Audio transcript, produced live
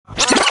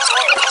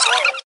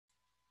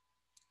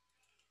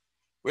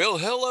Well,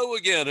 hello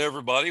again,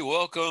 everybody.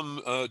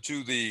 Welcome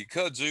to the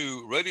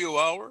Kudzu Radio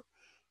Hour,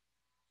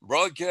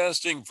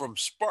 broadcasting from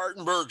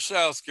Spartanburg,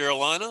 South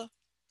Carolina.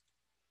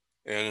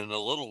 And in a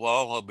little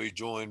while, I'll be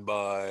joined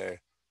by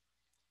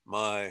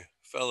my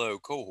fellow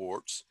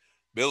cohorts,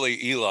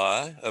 Billy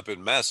Eli up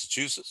in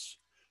Massachusetts,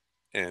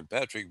 and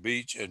Patrick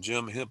Beach and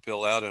Jim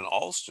Hemphill out in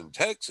Austin,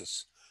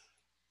 Texas.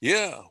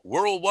 Yeah,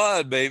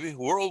 worldwide, baby,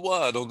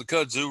 worldwide on the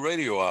Kudzu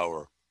Radio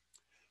Hour.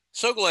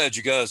 So glad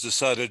you guys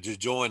decided to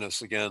join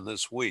us again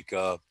this week.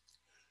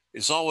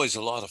 It's always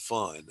a lot of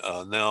fun.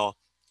 Now,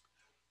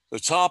 the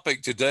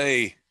topic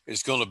today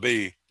is going to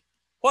be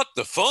what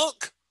the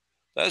funk?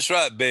 That's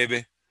right,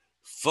 baby.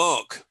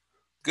 Funk.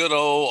 Good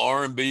old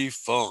R&B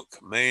funk.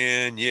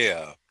 Man,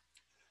 yeah.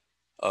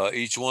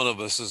 Each one of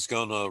us is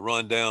going to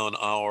run down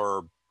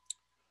our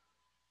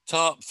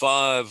top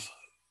five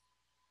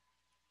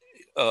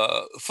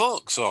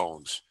funk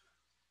songs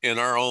in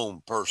our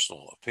own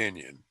personal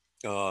opinion.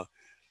 Uh,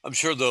 I'm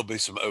sure there'll be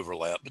some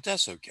overlap, but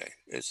that's okay.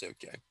 It's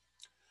okay.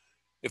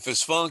 If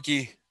it's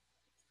funky,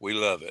 we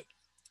love it.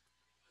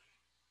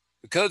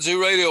 The Kudzu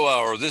Radio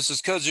Hour. This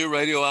is Kudzu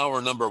Radio Hour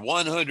number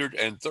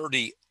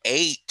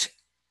 138.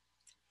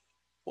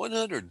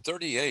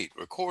 138,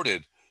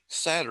 recorded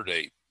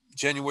Saturday,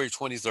 January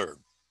 23rd,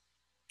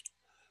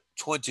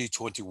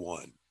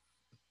 2021.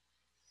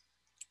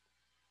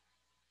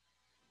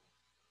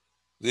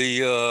 The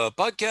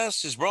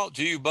podcast is brought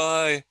to you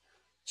by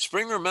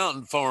Springer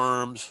Mountain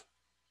Farms.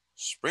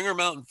 Springer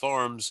Mountain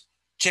Farms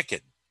Chicken.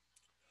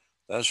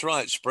 That's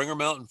right, Springer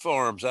Mountain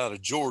Farms out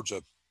of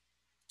Georgia.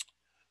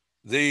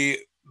 The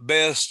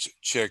best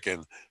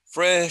chicken,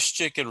 fresh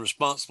chicken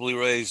responsibly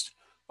raised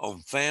on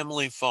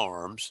family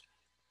farms.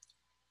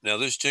 Now,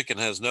 this chicken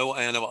has no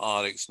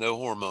antibiotics, no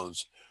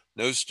hormones,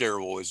 no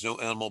steroids, no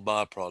animal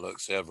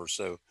byproducts ever.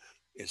 So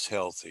it's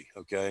healthy,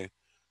 okay?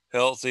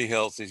 Healthy,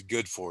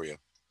 good for you.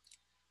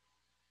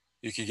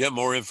 You can get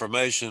more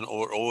information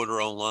or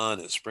order online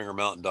at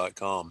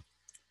springermountain.com,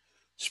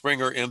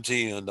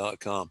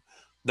 springermtn.com.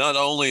 Not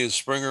only is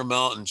Springer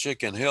Mountain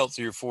chicken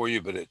healthier for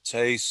you, but it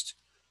tastes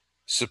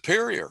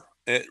superior.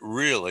 It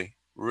really,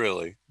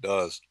 really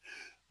does.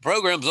 The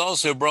program's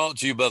also brought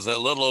to you by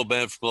that little old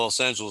band from Los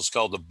Angeles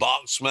called the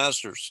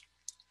Boxmasters.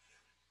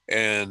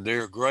 And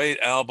their great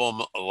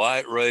album,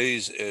 Light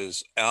Rays,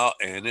 is out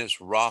and it's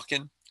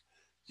rocking.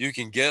 You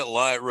can get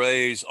Light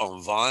Rays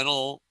on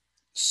vinyl,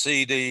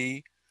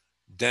 CD,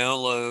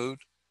 download,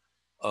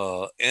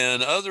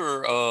 and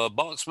other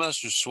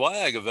Boxmasters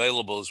swag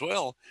available as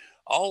well.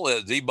 All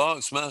at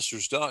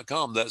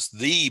theboxmasters.com. That's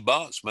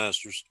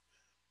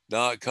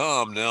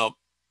theboxmasters.com. Now,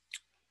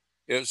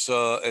 it's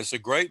a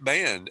great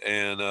band,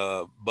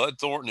 and Bud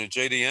Thornton and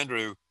J.D.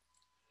 Andrew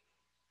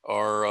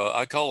are,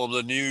 I call them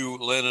the new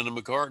Lennon and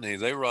McCartney.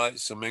 They write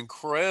some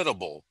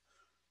incredible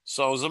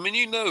songs. I mean,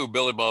 you know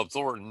Billy Bob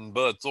Thornton,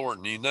 Bud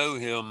Thornton. You know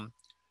him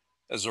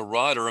as a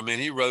writer. I mean,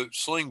 he wrote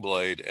Sling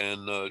Blade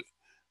and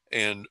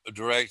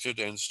directed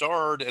and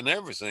starred and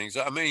everything.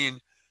 So, I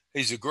mean,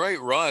 he's a great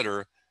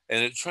writer,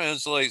 and it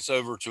translates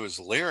over to his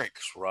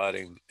lyrics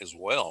writing as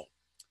well,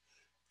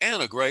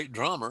 and a great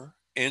drummer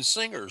and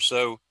singer.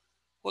 So,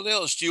 what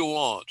else do you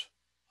want?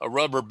 A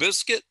rubber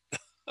biscuit?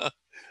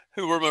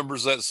 Who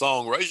remembers that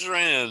song? Raise your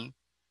hand.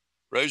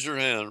 Raise your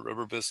hand,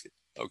 Rubber Biscuit.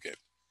 Okay.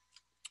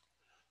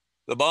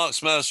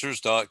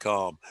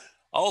 Theboxmasters.com.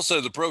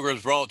 Also, the program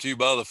is brought to you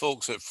by the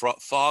folks at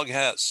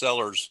Foghat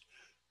Cellars.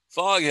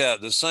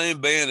 Foghat, the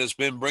same band that's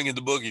been bringing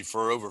the boogie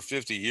for over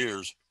 50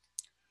 years,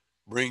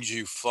 brings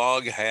you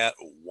Foghat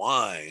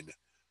wine.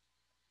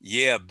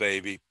 Yeah,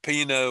 baby.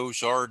 Pinot,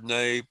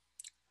 Chardonnay,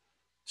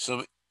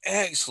 some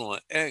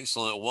excellent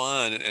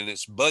wine, and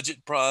it's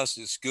budget price.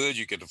 It's good.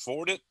 You can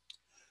afford it.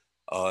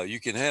 You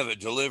can have it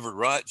delivered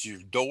right to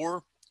your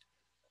door.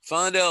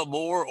 Find out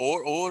more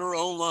or order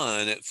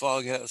online at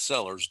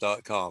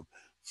foghatsellers.com.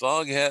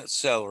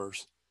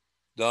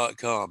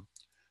 Foghatsellers.com.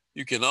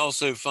 You can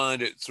also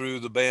find it through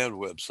the band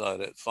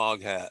website at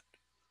foghat.com.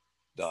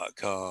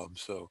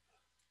 So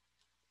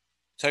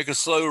take a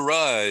slow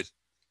ride,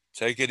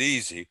 take it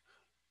easy,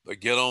 but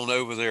get on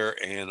over there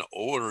and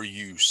order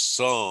you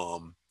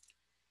some.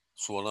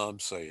 That's what I'm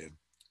saying.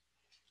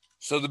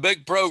 So the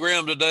big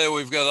program today,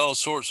 we've got all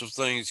sorts of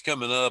things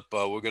coming up.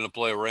 We're going to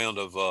play a round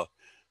of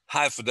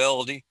high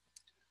fidelity.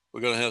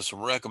 We're going to have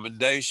some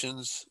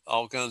recommendations,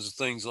 all kinds of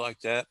things like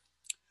that.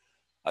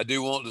 I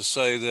do want to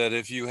say that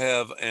if you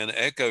have an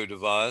Echo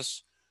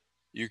device,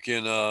 you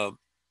can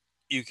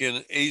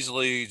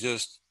easily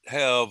just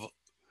have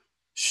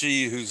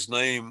she whose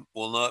name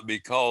will not be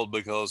called,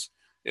 because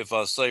if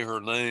I say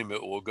her name,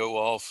 it will go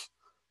off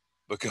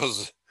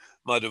because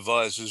my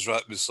device is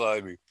right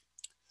beside me.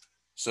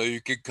 So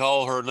you could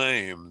call her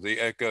name, the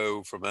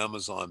Echo from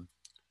Amazon,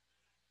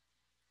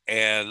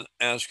 and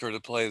ask her to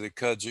play the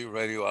Kudzu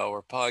Radio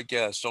Hour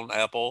podcast on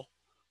Apple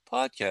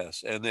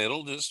Podcasts, and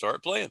it'll just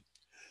start playing.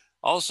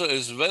 Also,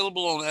 it's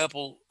available on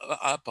Apple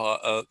Apple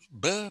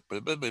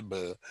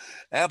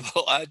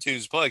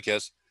iTunes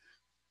Podcast.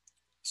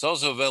 It's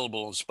also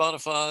available on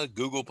Spotify,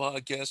 Google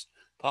Podcast,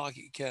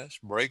 Pocket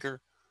Cast,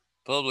 Breaker,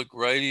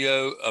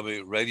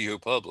 Radio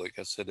Public.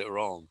 I said it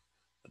wrong.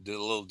 I did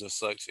a little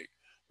dyslexic.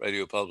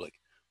 Radio Public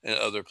and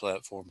other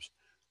platforms.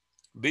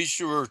 Be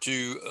sure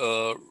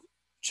to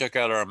check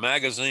out our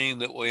magazine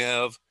that we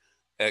have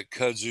at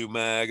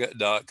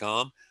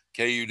kudzomag.com,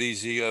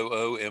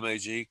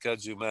 KUDZOOMAG,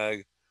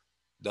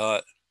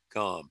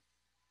 kudzomag.com.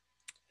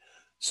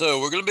 So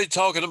we're going to be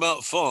talking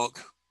about funk,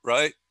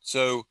 right?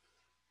 So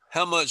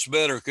how much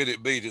better could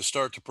it be to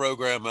start the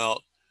program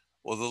out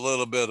with a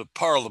little bit of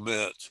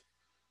Parliament?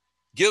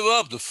 Give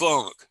up the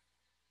funk.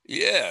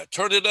 Yeah,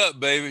 turn it up,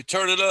 baby.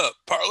 Turn it up.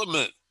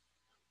 Parliament.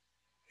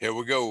 Here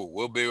we go.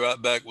 We'll be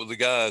right back with the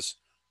guys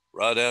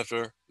right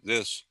after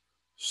this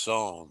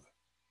song.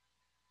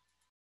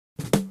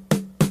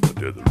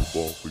 Tether the roof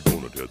off, we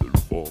gonna tether the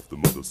roof off the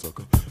mother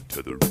sucker.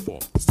 Tether the roof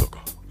off the sucker.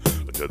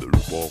 Tether the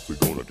roof off, we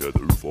gonna tether the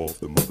roof off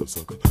the mother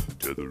sucker.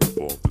 Tether the roof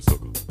off the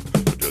sucker.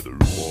 Tether the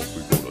roof off,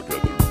 we gonna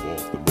tether the roof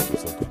off the mother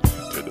sucker.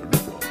 Tether the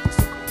roof off the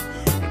sucker.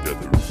 Tether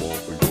the roof off,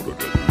 we gonna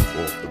tether the roof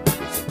off the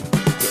mother sucker.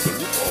 Tether the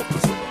roof off the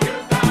sucker. You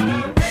got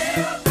a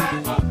real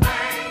type of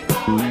thing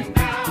going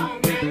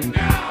down, getting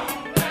down.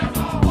 There's a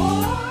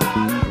whole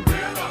lot of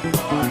rhythm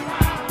going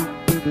round.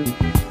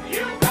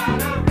 You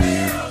got a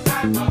real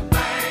type of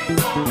thing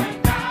going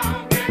down,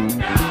 getting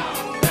down.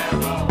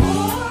 There's a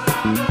whole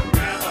lot of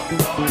rhythm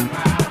going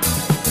round.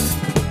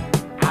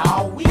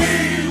 Are we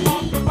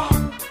off the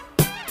bump?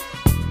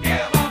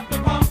 Give up the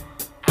bump.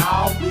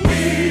 Are we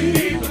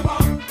need the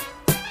bump?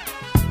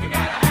 We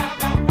gotta have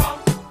the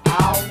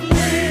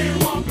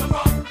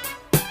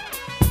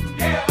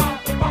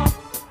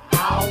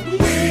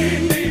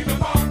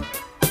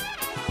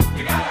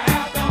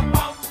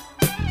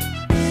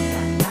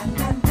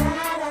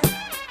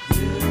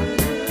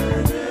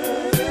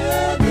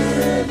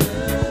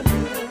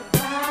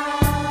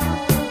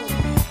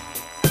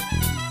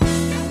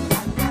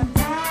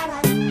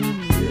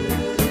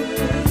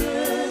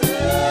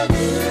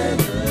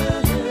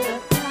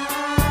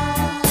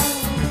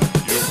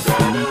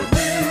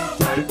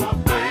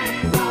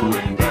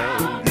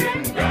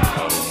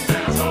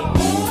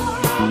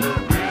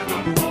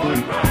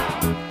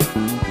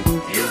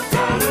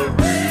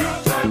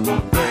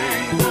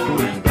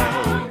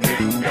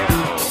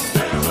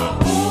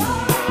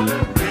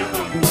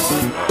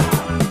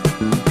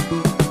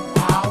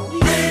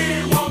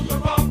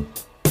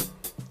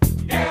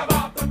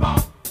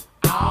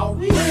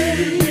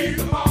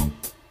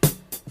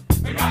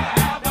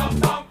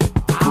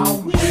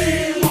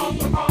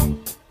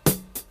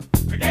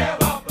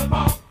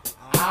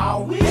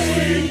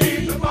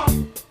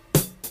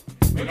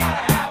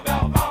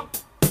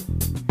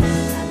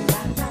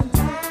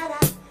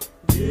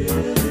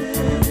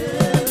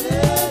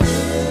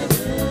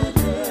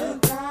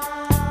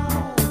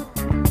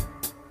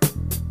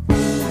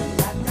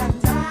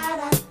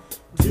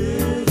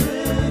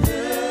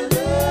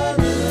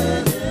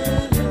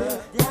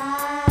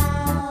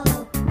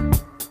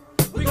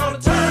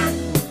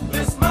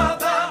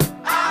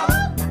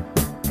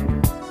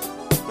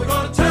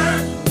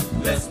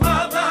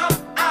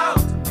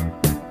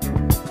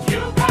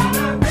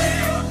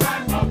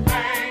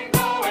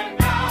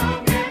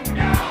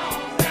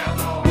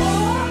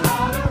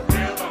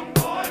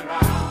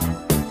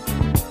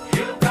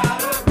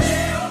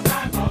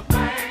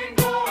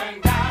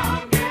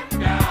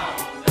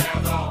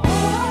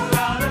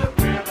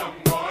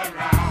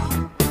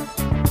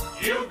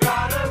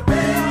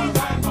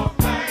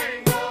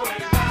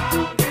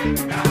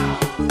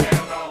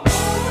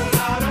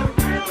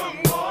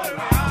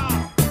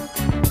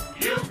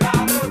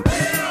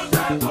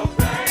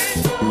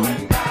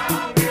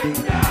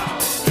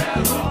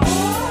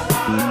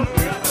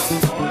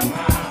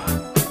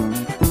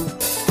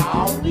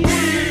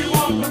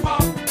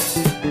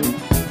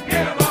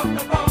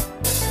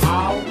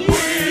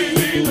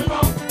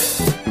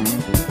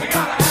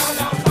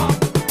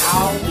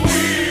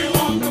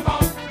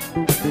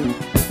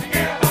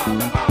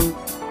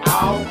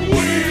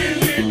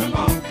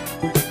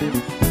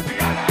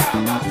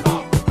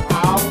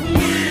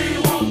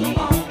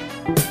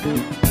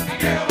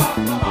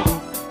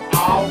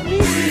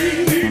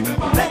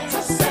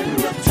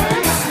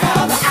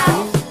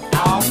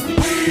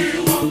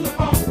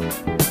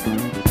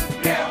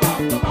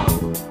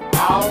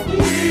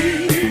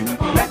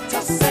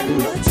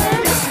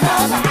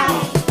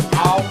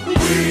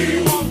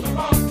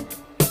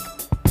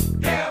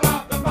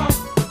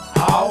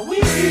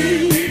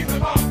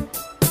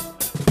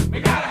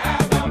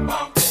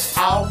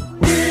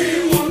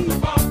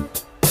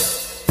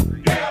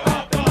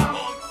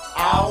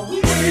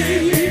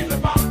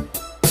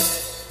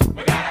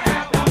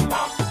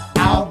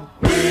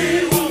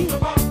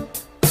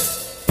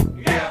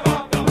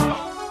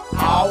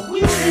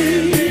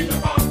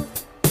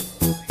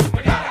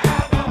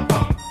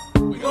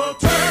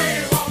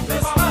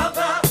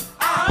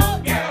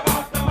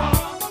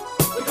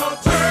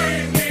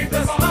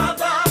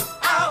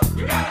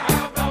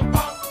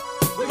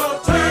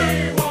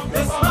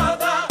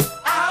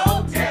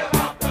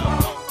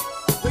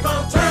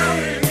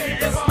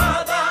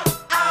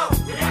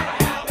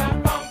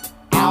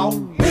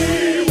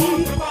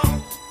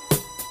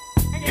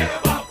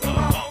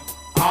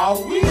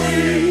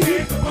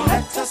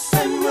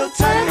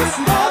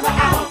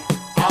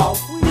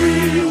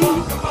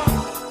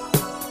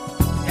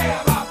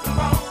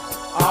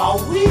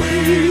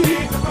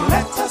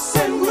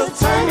cussing will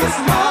turn his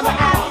mother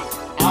out.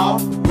 Oh,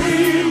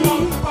 we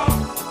want the bump.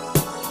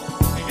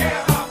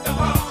 Get off the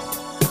bump.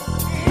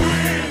 We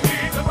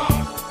need the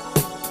bump.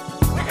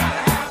 We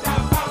gotta have the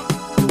bump.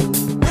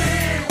 We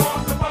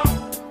want the bump.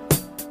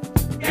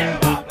 Get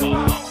off the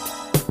bump.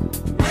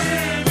 We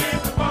need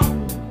the bump.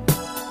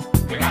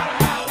 We gotta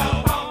have the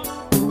bump.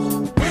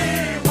 We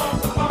want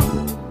the bump.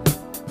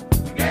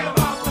 Get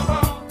off the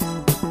bump.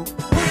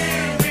 We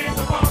need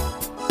the bump.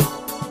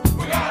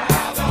 We gotta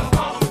have the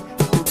bump.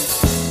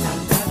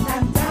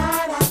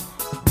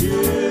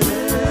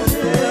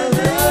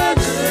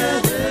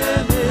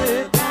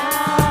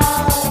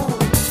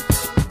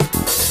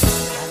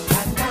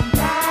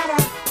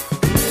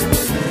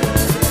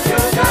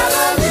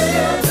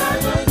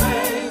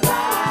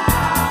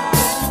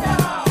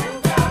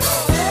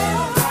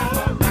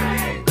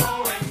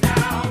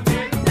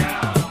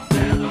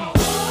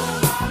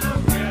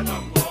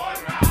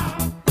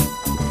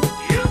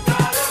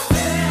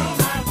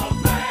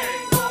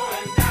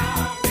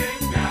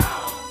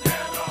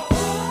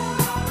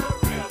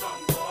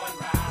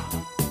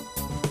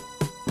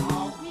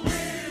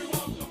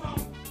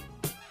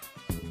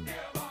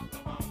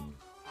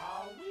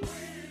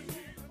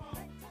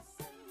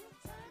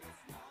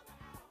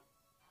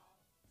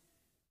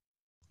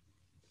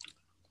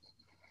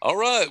 All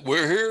right,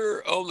 we're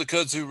here on the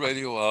Kudzu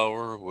Radio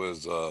Hour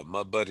with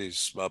my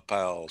buddies, my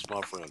pals,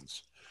 my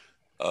friends.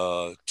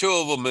 Two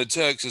of them in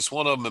Texas,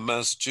 one of them in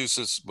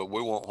Massachusetts, but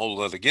we won't hold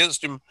that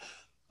against him.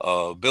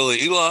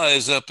 Billy Eli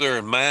is up there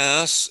in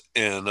Mass,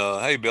 and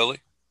hey, Billy.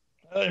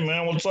 Hey,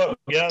 man, what's up,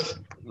 guys?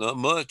 Not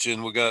much,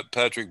 and we got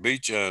Patrick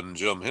Beach and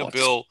Jim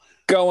Hemphill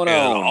Going in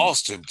on?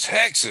 Austin,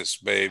 Texas,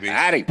 baby.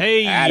 Howdy.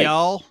 Hey, Howdy.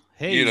 y'all.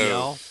 Hey, You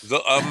know,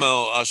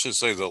 y'all. I should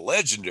say the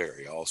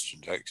legendary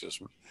Austin, Texas.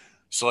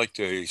 It's like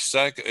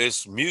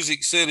it's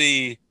Music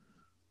City.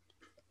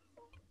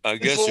 I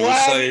guess you would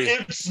say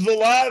It's the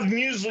live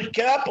music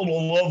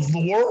capital of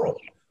the world.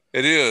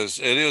 it is.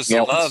 It is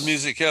Yep. the live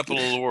music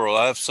capital of the world.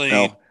 I've seen.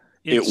 No,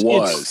 it It's-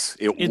 was.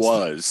 It it's-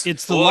 was.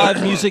 It's the What?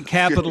 live music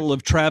capital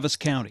of Travis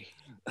County.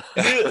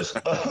 It is.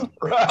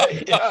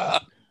 Right, yeah.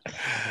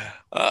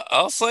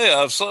 I'll say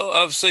I've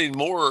seen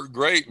more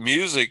great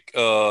music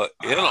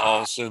in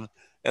Austin,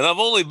 and I've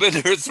only been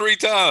there 3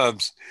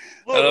 times,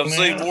 and Look, I've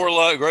seen man, more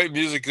like great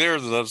music there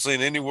than I've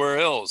seen anywhere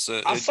else.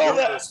 I saw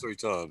that. Those 3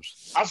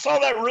 times. I saw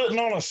that written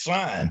on a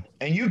sign,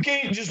 and you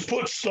can't just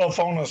put stuff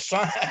on a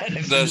sign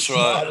if That's it's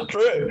right. not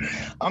true.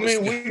 I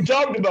mean, we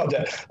talked about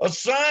that. A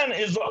sign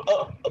is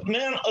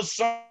a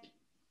sign.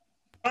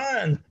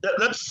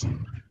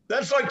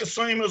 That's like the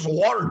same as a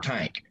water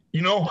tank.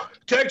 You know,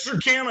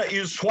 Texarkana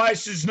is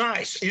twice as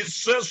nice. It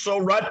says so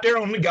right there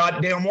on the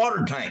goddamn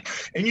water tank.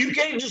 And you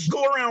can't just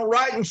go around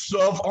writing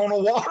stuff on a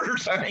water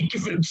tank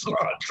if it's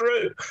not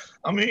true.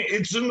 I mean,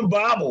 it's in the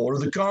Bible or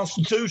the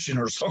Constitution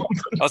or something.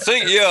 I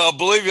think, yeah, I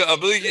believe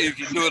you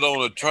can do it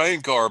on a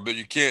train car, but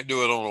you can't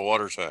do it on a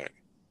water tank.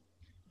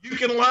 You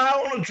can lie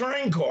on a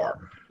train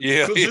car.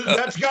 Yeah, 'Cause yeah,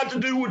 that's got to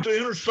do with the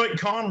interstate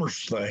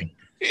commerce thing.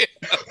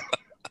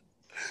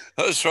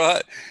 that's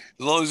right.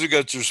 As long as you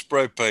got your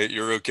spray paint,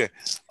 you're okay.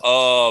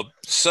 So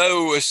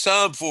it's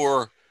time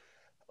for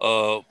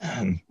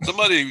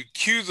somebody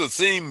cue the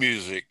theme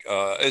music.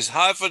 It's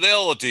High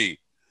Fidelity.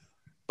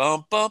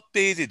 Bum bum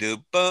beady doo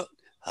bum.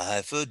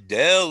 High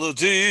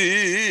Fidelity.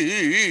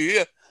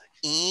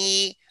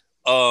 I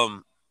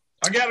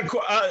got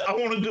I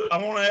want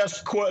to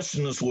ask a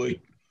question this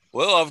week.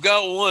 Well, I've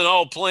got one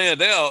all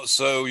planned out,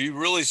 so you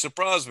really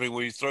surprised me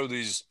when you throw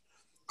these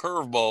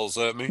curveballs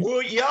at me.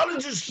 Well, you ought to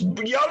just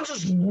be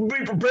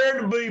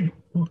prepared to be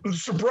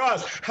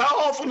surprised. How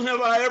often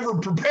have I ever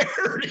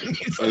prepared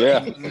anything? Yeah.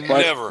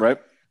 Never. Right.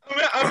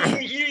 I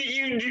mean,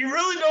 you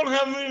really don't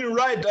have any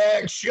right to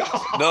act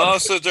shocked. No, I'll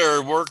sit there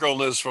and work on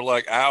this for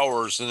like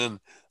hours, and then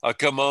I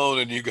come on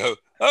and you go,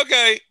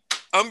 okay,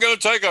 I'm going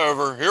to take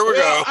over. Here we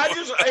Well, go.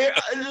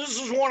 this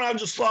is one I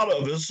just thought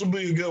of. This will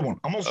be a good one.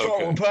 I'm going to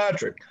start Okay. with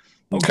Patrick.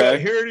 Okay.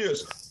 Here it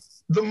is.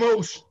 The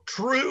most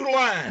true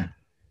line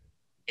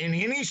in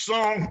any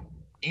song,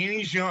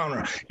 any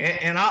genre.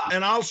 And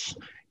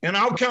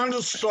I'll kind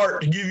of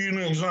start to give you an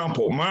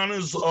example. My line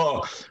is the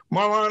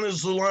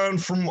line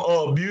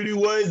from Beauty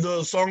Way,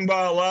 the song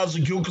by Eliza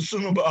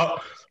Gilkison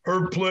about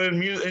her playing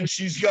music, and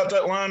she's got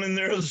that line in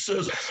there that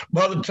says,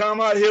 "By the time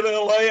I hit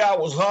LA, I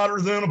was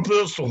hotter than a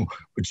pistol,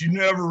 but you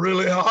never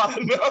really hot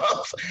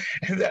enough."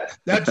 And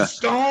that's a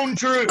stone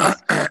truth.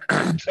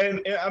 And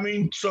I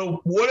mean,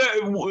 so what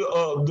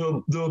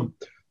the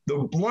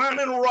line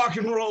in a rock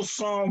and roll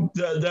song,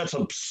 that's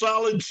a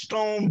solid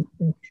stone,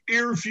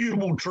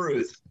 irrefutable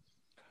truth.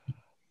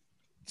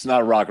 It's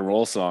not a rock and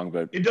roll song,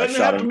 but It doesn't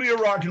have to be a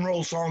rock and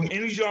roll song,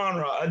 any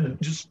genre.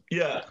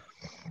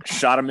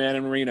 Shot a man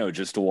in Reno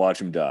just to watch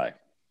him die.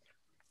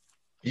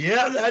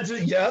 Yeah, that's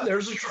it. Yeah,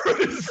 there's a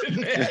truth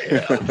in that.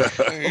 Yeah.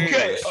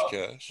 Okay,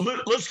 Gosh.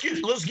 let's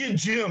get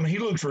Jim. He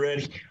looks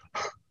ready.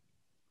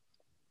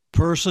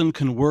 Person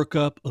can work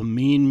up a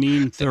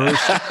mean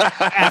thirst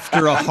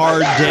after a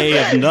hard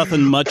day of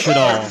nothing much at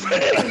all.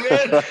 Man,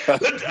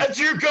 That's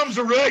Here Comes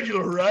a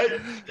Regular, right?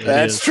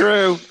 That's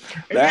true.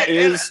 That And-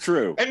 is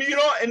true. And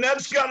and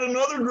that's got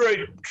another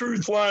great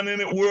truth line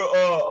in it where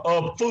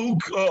a fool,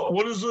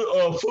 what is it?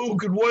 A fool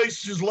could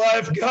waste his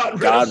life.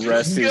 God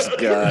rest his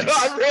guts.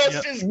 God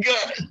rest his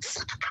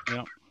guts.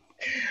 Yep.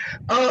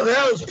 Oh,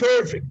 that was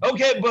perfect.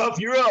 Okay, Buff,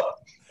 you're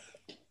up.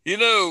 You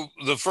know,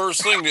 the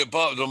first thing that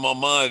popped in my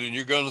mind, and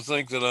you're going to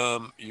think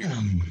that you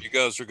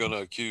guys are going to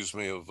accuse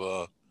me of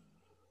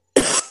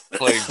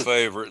playing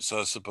favorites,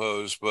 I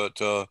suppose. But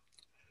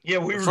Yeah,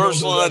 we the were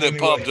first gonna do line that that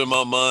anyway. popped in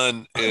my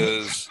mind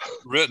is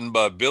written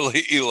by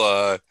Billy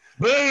Eli.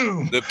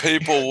 Boom.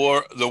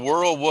 The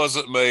world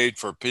wasn't made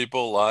for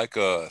people like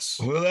us.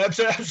 Well, that's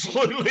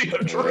absolutely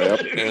a truth.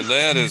 And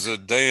that is a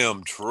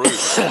damn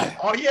truth.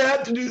 All you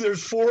have to do,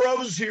 there's 4 of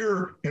us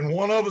here, and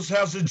 1 of us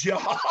has a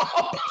job.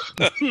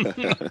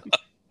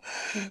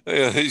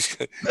 Yeah,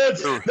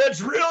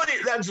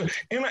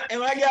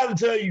 and I got to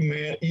tell you,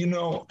 man,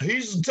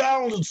 he's a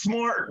talented,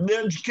 smart, and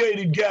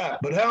educated guy.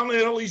 But how the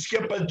hell he's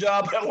kept that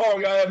job that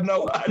long, I have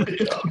no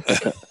idea.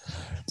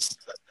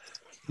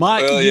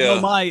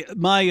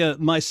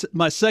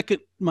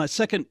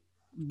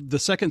 The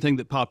second thing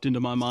that popped into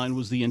my mind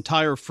was the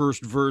entire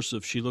first verse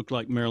of "She Looked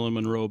Like Marilyn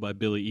Monroe" by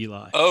Billy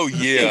Eli. Oh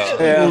yeah,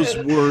 Those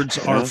words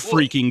are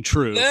freaking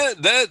true.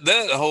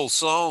 That whole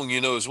song,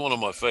 is one of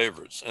my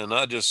favorites, and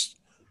I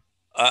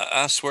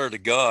swear to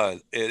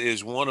God, it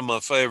is one of my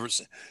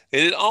favorites.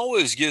 And it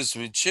always gives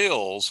me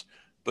chills.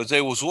 But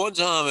there was one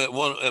time at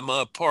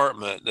my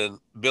apartment, and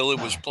Billy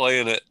was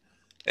playing it,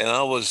 and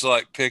I was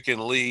like picking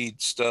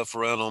lead stuff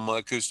around on my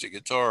acoustic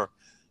guitar,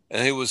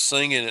 and he was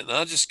singing it, and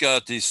I just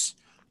got this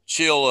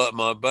chill up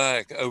my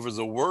back over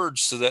the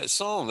words to that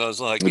song. I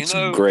was like, it's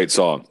a great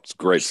song. It's a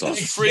great song.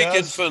 It's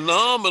freaking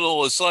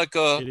phenomenal. It's like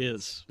it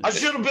is. I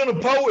should have been a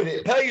poet.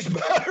 It pays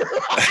better.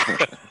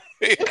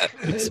 Yeah.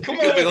 Come It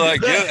could be on.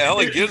 like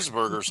Allen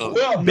Ginsberg or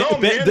something. Well, no,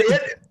 man.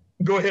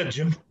 Go ahead,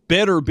 Jim.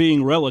 Better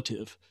being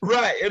relative.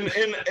 Right, and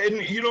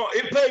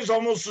it pays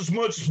almost as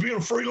much as being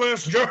a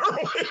freelance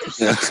journalist.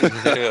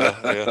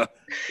 Yeah.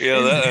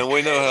 And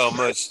we know how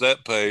much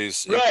that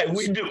pays. Right,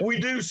 we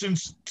do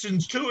since 2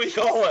 of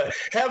y'all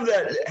have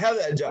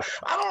that job.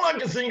 I don't like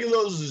to think of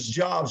those as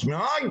jobs,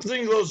 man. I like to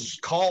think of those as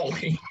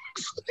callings.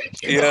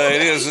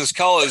 It is. It's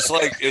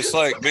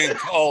like being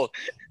called.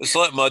 It's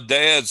like my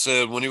dad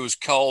said when he was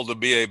called to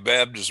be a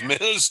Baptist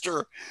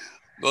minister.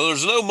 Well,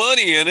 there's no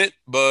money in it,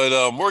 but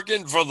I'm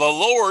working for the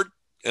Lord.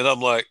 And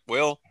I'm like,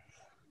 well,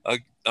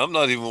 I'm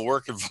not even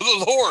working for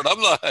the Lord.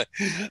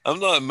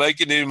 I'm not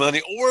making any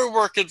money or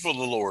working for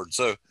the Lord.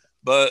 So,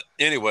 but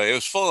anyway, it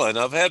was fun.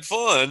 I've had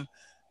fun.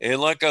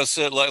 And like I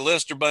said, like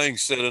Lester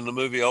Bangs said in the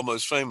movie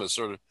Almost Famous,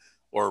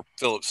 or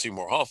Philip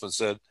Seymour Hoffman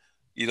said,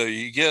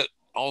 you get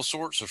all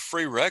sorts of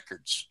free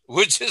records,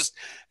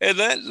 and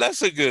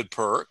that's a good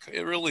perk.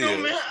 It really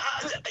is. Man,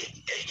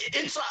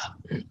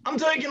 I'm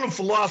taking a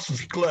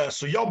philosophy class,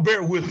 so y'all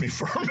bear with me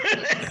for a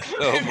minute.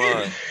 Oh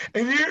my!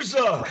 And here's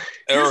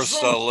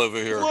Aristotle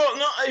over here. Well,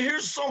 no,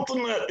 here's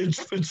something that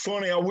it's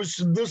funny. I wish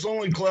this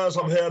only class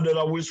I've had that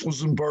I wish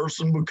was in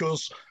person,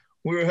 because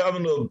we're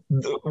having to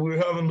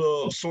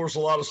source a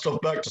lot of stuff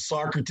back to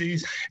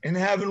Socrates, and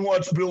having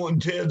watched Bill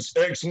and Ted's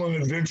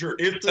Excellent Adventure.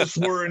 If this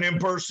were an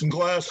in-person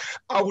class,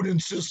 I would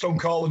insist on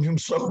calling him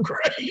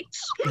Socrates.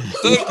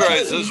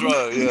 Socrates, that's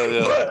right.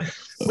 Yeah.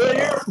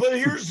 But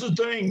here's the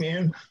thing,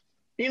 man.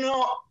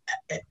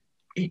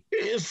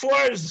 As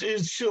far as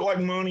shit like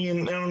money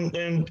and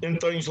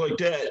things like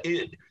that,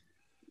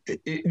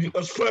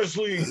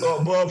 especially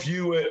above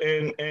you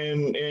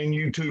and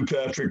you too,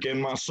 Patrick,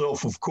 and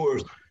myself, of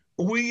course.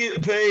 We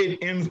get paid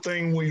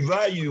anything we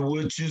value,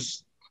 which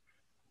is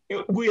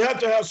we have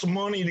to have some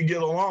money to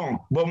get along.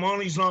 But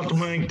money's not the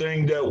main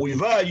thing that we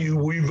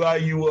value. We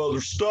value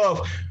other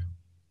stuff.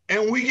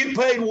 And we get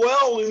paid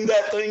well in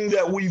that thing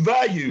that we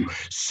value.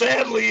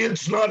 Sadly,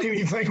 it's not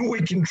anything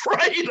we can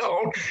trade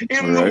on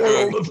in the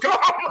world of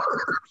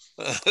commerce.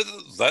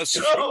 That's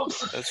true.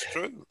 That's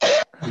true.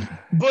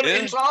 But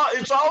it's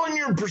all in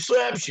your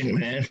perception,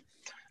 man.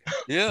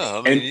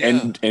 Yeah.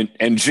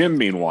 And Jim,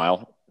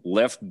 meanwhile,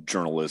 left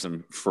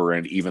journalism for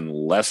an even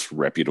less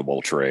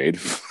reputable trade.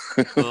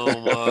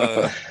 Oh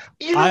my!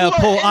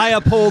 I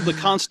uphold the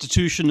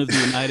Constitution of the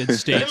United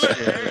States.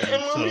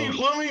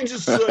 Let me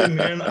just say,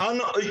 man, I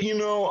know,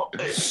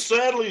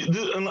 sadly,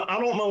 and I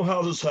don't know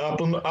how this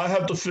happened. You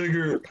have to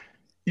figure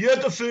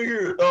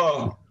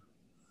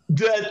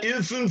that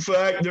if in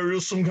fact there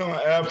is some kind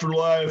of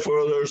afterlife,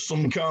 or there's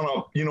some kind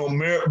of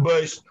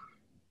merit-based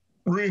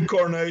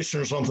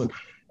reincarnation or something.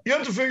 You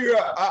have to figure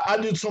out I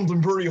did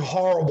something pretty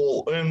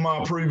horrible in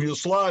my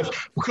previous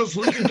life, because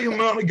look at the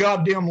amount of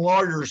goddamn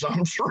lawyers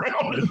I'm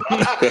surrounded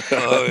by.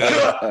 Oh,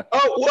 yeah.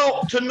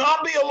 Well, to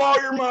not be a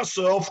lawyer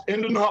myself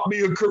and to not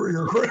be a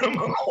career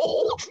criminal,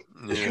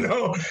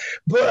 Yeah.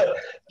 But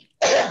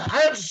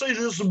I have to say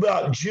this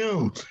about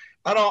Jim.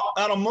 Out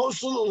of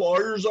most of the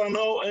lawyers I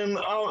know, and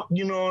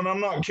I'm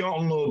not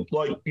counting the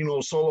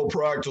solo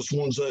practice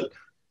ones that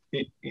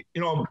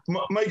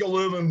make a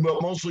living,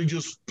 but mostly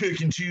just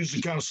pick and choose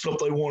the kind of stuff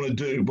they want to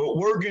do. But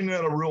working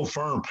at a real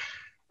firm.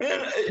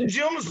 And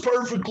Jim is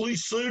perfectly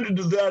suited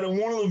to that. And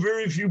one of the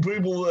very few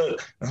people that,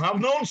 and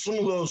I've known some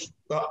of those,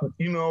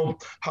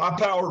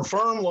 high-powered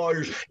firm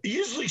lawyers, it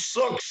usually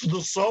sucks the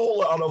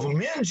soul out of them.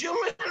 Man, Jim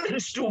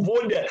managed to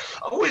avoid that.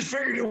 I always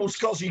figured it was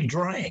because he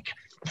drank.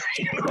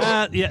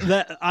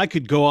 That I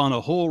could go on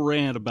a whole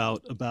rant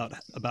about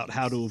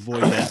how to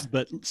avoid that,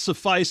 but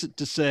suffice it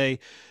to say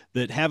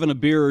that having a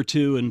beer or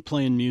two and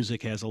playing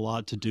music has a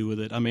lot to do with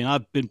it. I mean,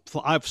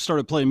 I've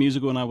started playing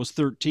music when I was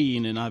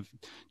 13, and I've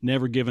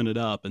never given it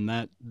up, and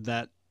that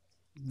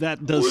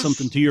does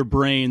something to your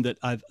brain that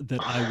I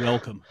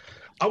welcome.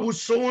 I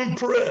was so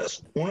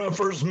impressed when I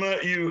first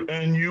met you,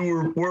 and you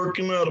were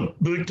working at a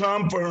big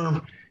time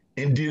firm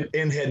and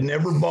had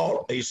never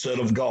bought a set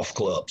of golf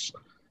clubs.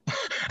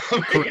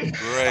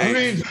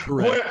 Right.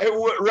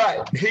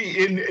 Right.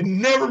 He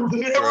never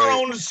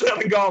owned a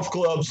set of golf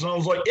clubs, and I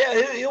was like,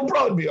 yeah, he'll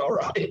probably be all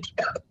right.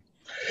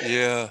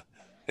 Yeah.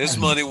 His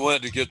money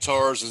went to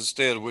guitars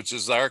instead, which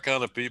is our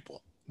kind of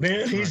people.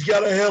 Man, he's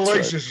got a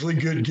hellaciously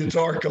good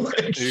guitar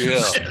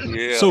collection.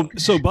 Yeah.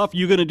 So Buff,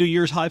 you going to do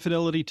yours high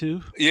fidelity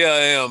too? Yeah,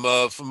 I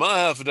am. For my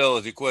high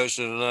fidelity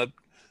question, and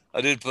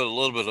I did put a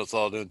little bit of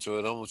thought into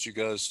it. I want you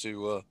guys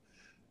to.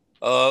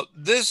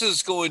 This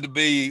is going to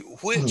be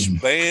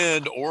which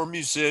band or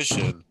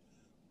musician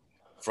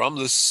from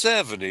the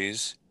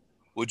 70s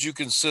would you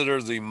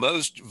consider the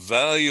most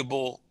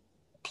valuable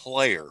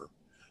player?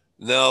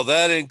 Now,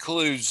 that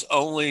includes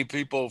only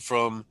people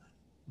from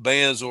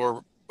bands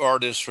or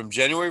artists from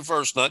January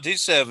 1st,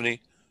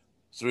 1970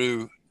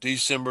 through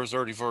December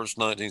 31st,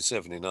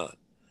 1979.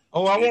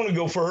 Oh, I want to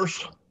go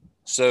first.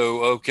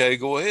 So, okay,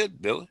 go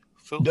ahead, Billy.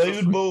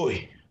 David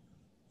Bowie.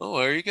 Oh,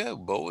 there you go.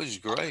 Bowie's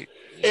great.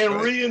 And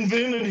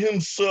reinvented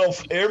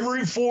himself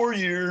every 4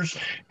 years,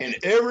 and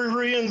every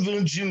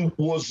reinvention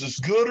was as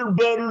good or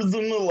better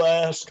than the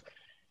last.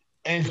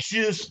 And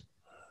just,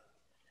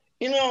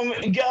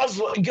 guys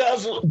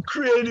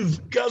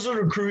that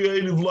are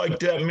creative like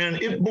that, man,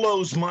 it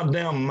blows my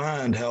damn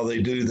mind how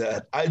they do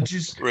that.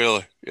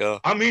 Really, yeah.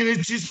 I mean,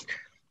 it's just,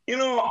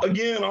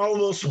 again, all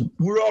of us,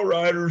 we're all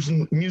writers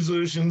and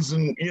musicians,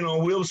 and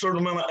we have a certain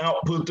amount of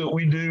output that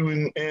we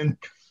do, and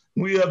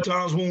we have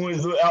times when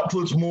the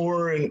output's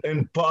more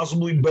and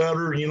possibly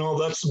better,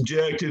 that's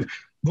subjective,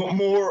 but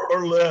more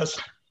or less.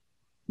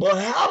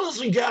 But how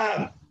do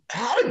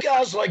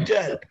guys like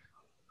that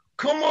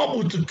come up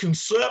with the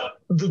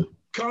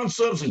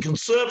concepts and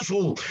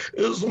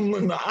conceptualism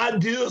and the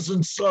ideas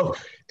and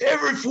stuff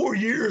every 4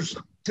 years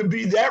to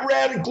be that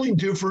radically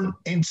different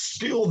and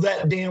still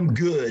that damn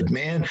good,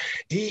 man?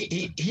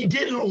 He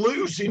didn't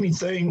lose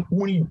anything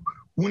when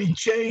he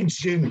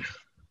changed. And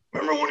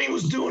remember when he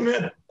was doing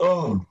that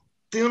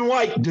Thin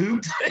White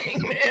Dude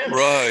thing, man?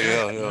 Right,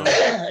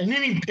 yeah. and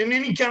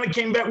then he kind of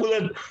came back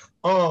with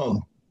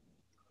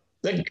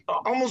that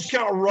almost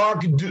kind of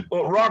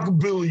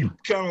rockabilly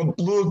kind of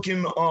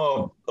looking.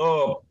 I'm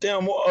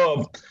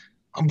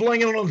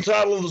blanking on the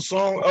title of the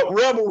song.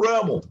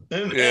 Rebel.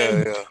 And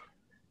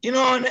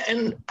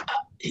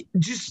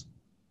just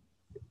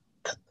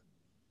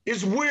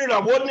it's weird. I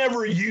wasn't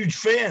ever a huge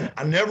fan.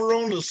 I never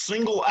owned a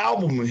single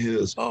album of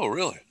his. Oh,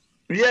 really?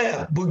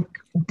 Yeah, but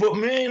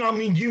man, I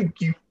mean, you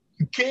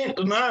can't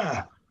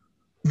deny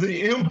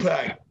the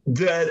impact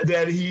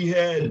that he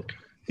had.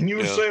 And you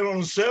were saying on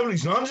the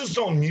 70s, not just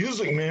on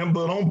music, man,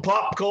 but on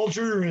pop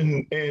culture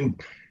and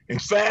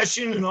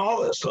fashion and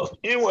all that stuff.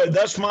 Anyway,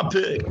 that's my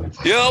pick.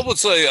 Yeah, I would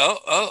say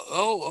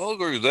I'll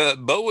agree with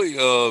that. Bowie,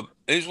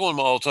 he's one of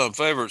my all-time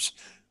favorites.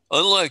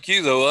 Unlike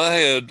you, though, I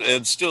had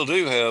and still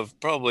do have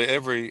probably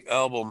every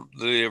album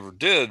that he ever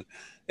did.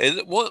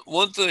 And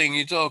one thing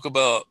you talk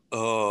about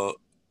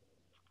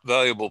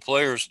valuable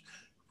players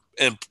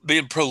and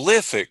being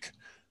prolific.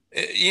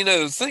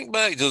 Think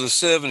back to the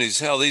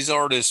 70s, how these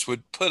artists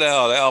would put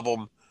out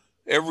album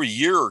every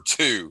year or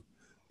two.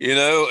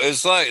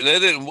 It's like they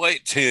didn't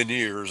wait 10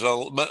 years. A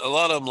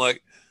lot of them,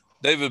 like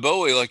David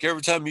Bowie, like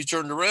every time you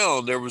turned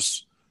around, there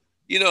was,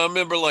 I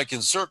remember like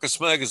in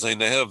Circus Magazine,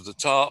 they have the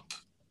top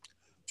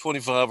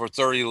 25 or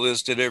 30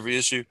 listed every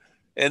issue.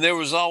 And there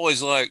was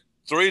always like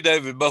 3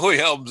 David Bowie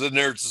albums in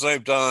there at the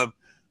same time,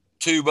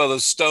 2 by the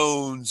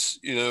Stones,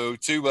 2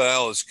 by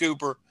Alice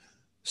Cooper.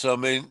 So, I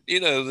mean,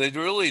 they'd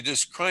really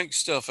just crank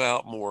stuff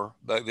out more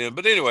back then.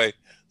 But anyway,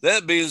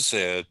 that being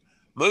said,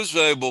 most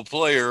valuable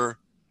player,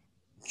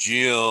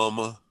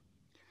 Jim.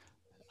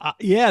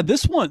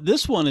 This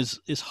one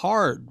is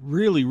hard,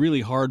 really, really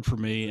hard for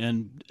me.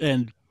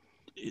 And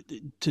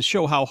to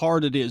show how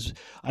hard it is,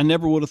 I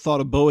never would have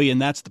thought of Bowie,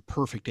 and that's the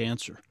perfect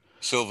answer.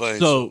 Sylvain.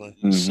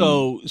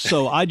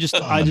 So I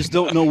just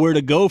don't know where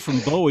to go from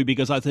Bowie,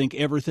 because I think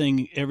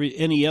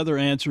any other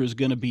answer is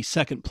going to be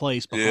second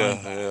place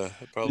behind. Yeah,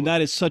 probably. And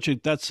that's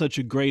such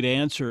a great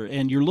answer.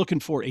 And you're looking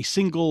for a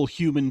single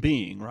human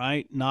being,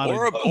 right?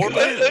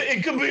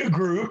 It could be a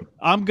group.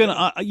 I'm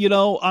gonna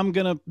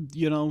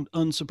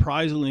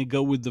unsurprisingly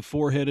go with the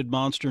 4-headed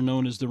monster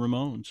known as the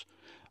Ramones.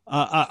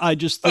 I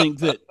just think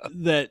that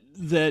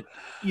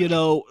you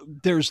know,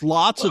 there's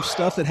lots of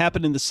stuff that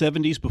happened in the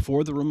 '70s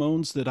before the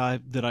Ramones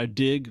that I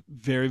dig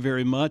very,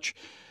 very much,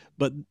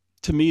 but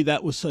to me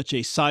that was such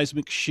a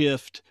seismic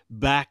shift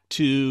back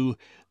to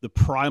the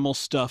primal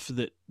stuff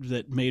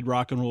that made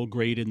rock and roll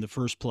great in the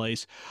first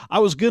place. I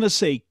was gonna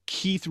say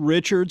Keith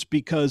Richards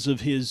because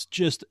of his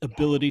just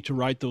ability to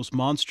write those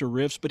monster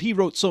riffs, but he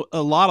wrote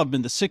a lot of them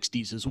in the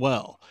 '60s as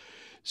well.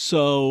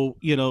 So,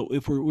 you know,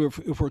 if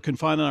we're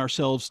confining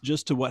ourselves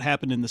just to what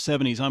happened in the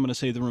 '70s, I'm going to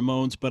say the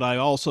Ramones, but I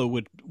also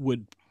would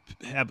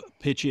have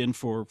pitch in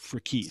for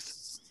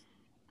Keith.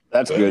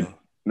 That's good.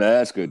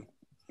 That's good.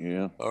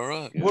 Yeah. All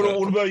right.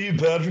 What about you,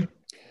 Patrick?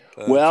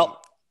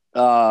 Well,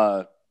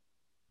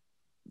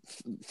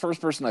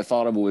 first person I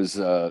thought of was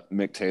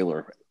Mick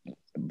Taylor,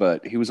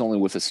 but he was only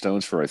with the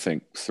Stones for, I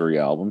think, 3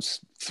 albums,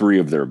 3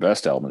 of their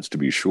best albums, to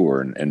be sure,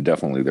 and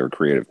definitely their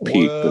creative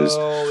peak.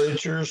 Well,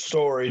 it's your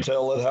story.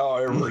 Tell it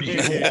however you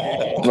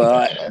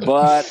want.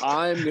 But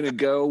I'm going to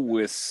go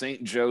with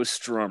St. Joe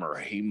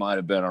Strummer. He might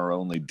have been our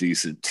only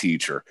decent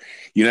teacher.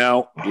 You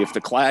know, if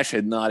the Clash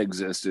had not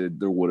existed,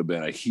 there would have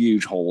been a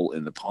huge hole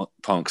in the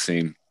punk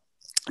scene.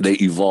 They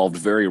evolved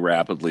very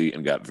rapidly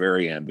and got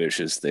very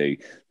ambitious. They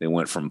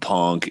went from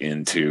punk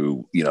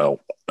into, you know,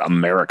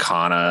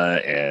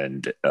 Americana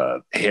and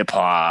hip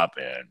hop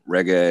and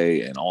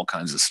reggae and all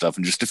kinds of stuff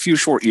in just a few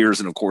short years.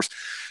 And of course,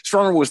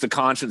 Strummer was the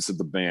conscience of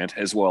the band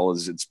as well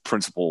as its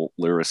principal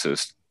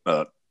lyricist.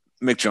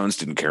 Mick Jones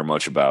didn't care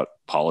much about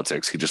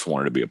politics. He just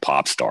wanted to be a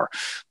pop star.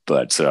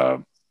 But,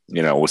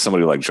 you know, with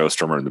somebody like Joe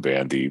Strummer in the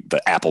band,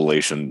 the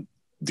appellation,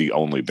 the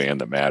only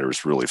band that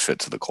matters, really fit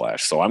to the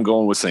Clash. So I'm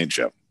going with St.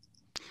 Joe.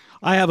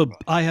 I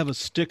have a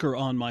sticker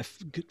on my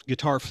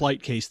guitar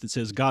flight case that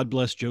says "God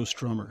bless Joe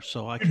Strummer."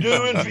 So I can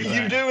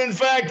you do in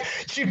fact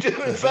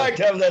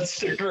have that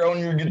sticker on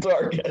your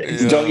guitar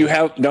case. Yeah. Don't you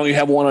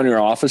have one on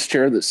your office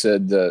chair that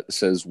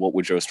says "What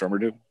would Joe Strummer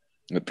do?"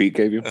 that Pete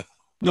gave you?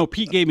 No,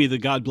 Pete gave me the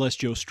 "God bless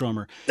Joe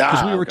Strummer"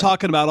 because we were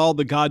talking about all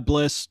the "God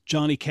bless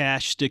Johnny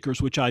Cash" stickers,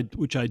 which I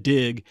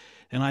dig,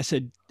 and I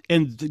said,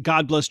 and the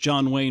 "God bless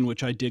John Wayne,"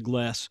 which I dig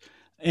less.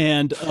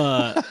 And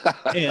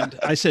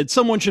I said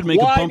someone should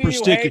make a bumper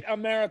sticker. Hate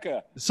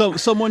America? So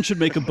someone should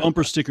make a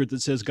bumper sticker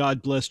that says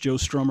 "God bless Joe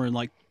Strummer." And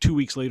like 2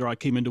 weeks later, I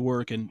came into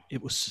work and it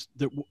was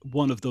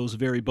one of those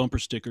very bumper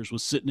stickers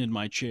was sitting in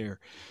my chair.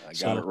 I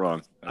got it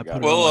wrong.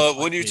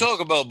 When you talk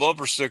about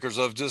bumper stickers,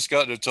 I've just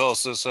got to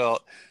toss this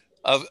out.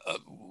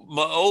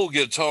 My old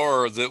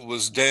guitar that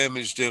was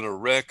damaged in a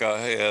wreck I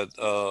had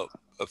a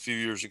few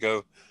years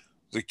ago.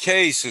 The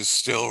case is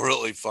still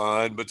really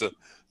fine, but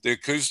the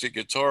acoustic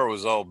guitar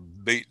was all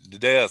beaten to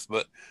death,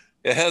 but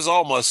it has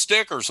all my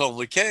stickers on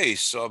the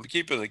case. So I'm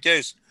keeping the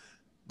case,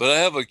 but I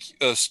have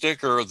a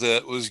sticker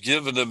that was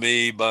given to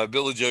me by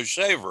Billy Joe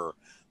Shaver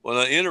when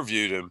I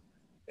interviewed him.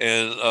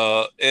 And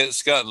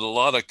it's gotten a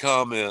lot of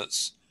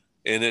comments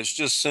and it's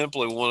just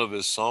simply one of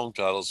his song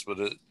titles, but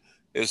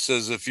it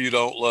says, "If you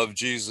don't love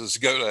Jesus,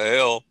 go to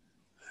hell."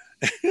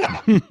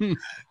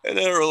 And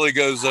that really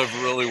goes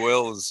over really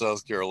well in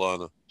South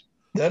Carolina.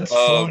 That's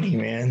funny,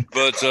 man.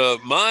 But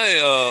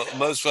my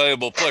most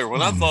valuable player,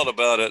 when I thought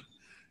about it,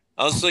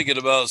 I was thinking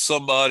about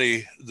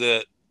somebody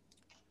that,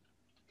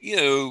 you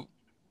know,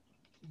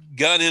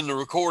 got in the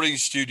recording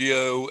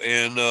studio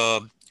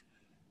and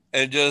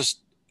just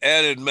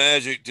added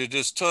magic to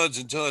just tons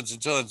and tons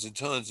and tons and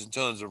tons and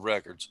tons of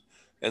records.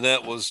 And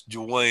that was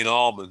Duane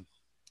Allman.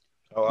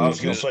 Oh, I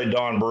was going to say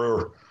Don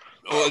Brewer.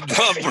 Well,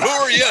 Don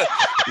Brewer, yeah.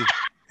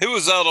 He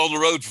was out on the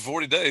road for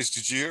 40 days.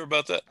 Did you hear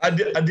about that? I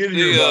did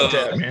hear about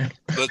that, man.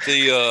 But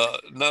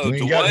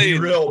You got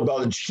derailed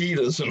about the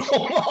cheetahs and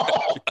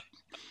all.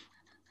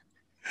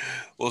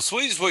 Well,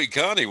 Sweet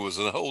Connie was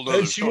a whole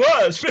nother She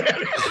was,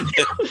 man.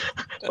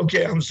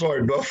 Okay, I'm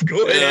sorry, Buff.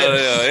 Go ahead.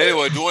 Yeah.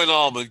 Anyway, Duane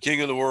Allman,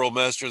 king of the world,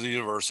 master of the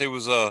universe. He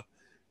was,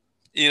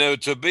 you know,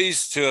 to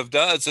have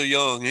died so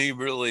young, he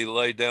really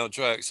laid down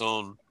tracks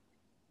on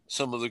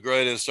some of the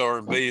greatest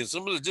R&B and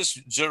some of the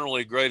just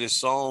generally greatest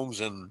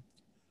songs. And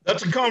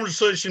that's a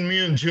conversation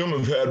me and Jim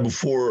have had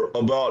before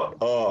about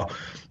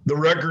the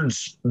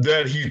records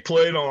that he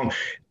played on.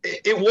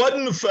 It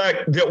wasn't the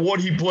fact that what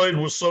he played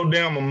was so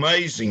damn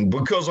amazing,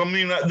 because, I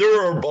mean,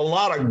 there are a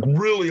lot of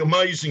really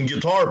amazing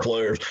guitar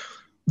players.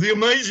 The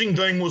amazing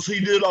thing was he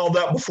did all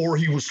that before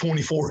he was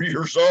 24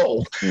 years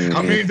old. Mm-hmm.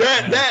 I mean,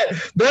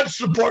 that's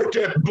the part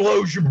that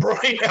blows your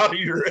brain out of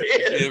your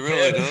head. It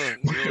really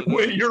does.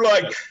 When you're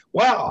like,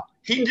 wow,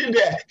 he did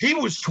that. He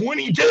was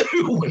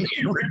 22 when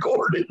he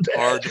recorded that.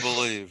 Hard to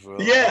believe.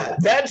 Yeah,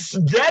 that's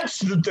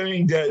the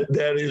thing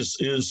that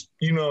is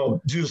you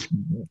know, just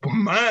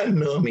mind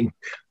numbing.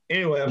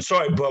 Anyway, I'm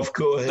sorry, Buff.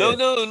 Go ahead.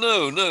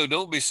 No.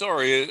 Don't be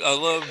sorry. I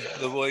love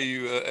the way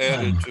you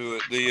added to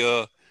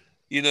it.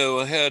 You know,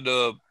 I had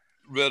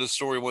read a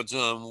story one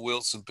time.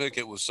 Wilson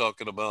Pickett was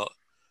talking about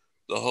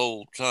the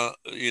whole time,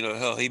 you know,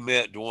 how he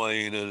met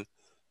Duane,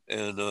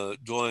 and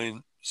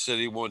Duane said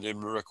he wanted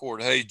him to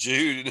record "Hey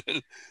Jude,"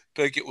 and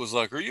Pickett was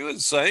like, "Are you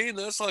insane?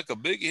 That's like a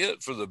big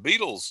hit for the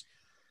Beatles."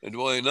 And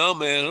Duane, "No,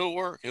 man, it'll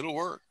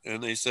work.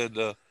 And he said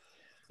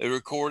They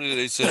recorded it.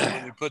 He said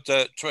when you put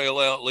that trail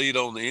out lead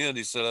on the end,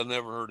 he said I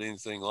never heard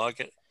anything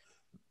like it.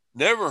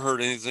 Never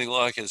heard anything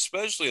like it,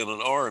 especially in an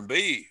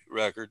R&B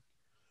record.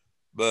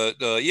 But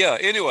yeah,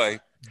 anyway,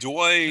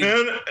 Dwayne.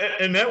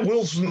 And that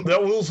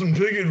Wilson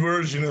Pickett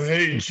version of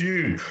Hey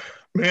Jude,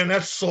 man,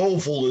 that's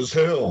soulful as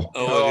hell.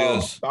 Oh, it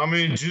is. I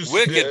mean, just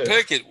Wicked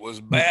Pickett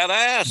was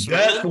badass,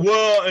 that. man.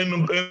 Well,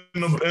 and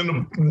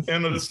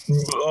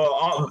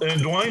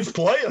Dwayne's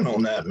playing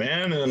on that,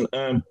 man,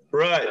 and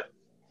right.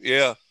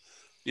 Yeah.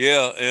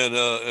 Yeah, and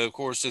of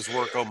course his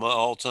work on my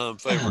all-time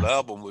favorite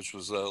album, which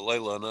was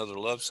Layla and Other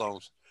Love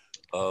Songs.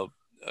 You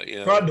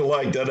know, Tried to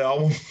like that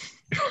album.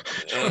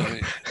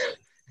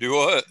 Do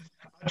what?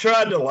 I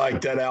tried to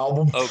like that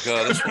album. Oh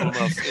God,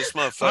 it's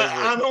my favorite.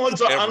 I know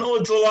it's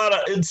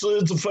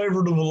a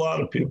favorite of a lot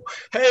of people.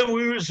 Hey,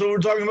 we're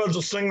talking about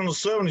the singing of the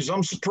 '70s.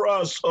 I'm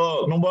surprised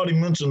nobody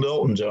mentioned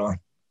Elton John.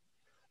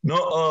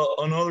 No,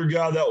 another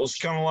guy that was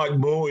kind of like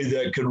Bowie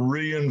that could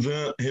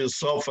reinvent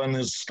himself and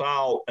his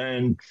style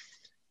and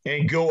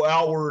go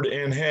outward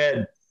and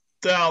had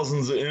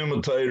thousands of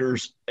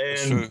imitators,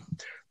 and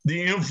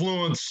the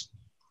influence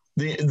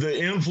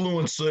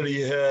that he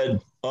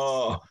had,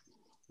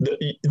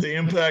 the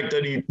impact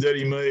that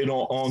he made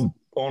on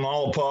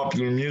all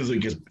popular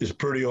music is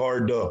pretty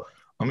hard to.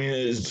 I mean,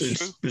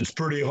 it's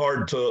pretty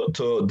hard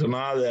to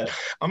deny that.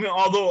 I mean,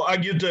 although I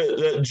get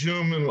that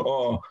Jim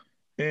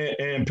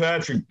and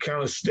Patrick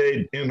kind of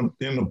stayed in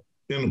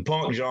the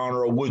punk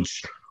genre,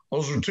 which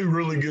those are two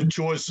really good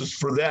choices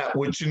for that,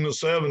 which in the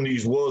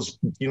 '70s was,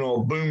 a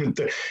booming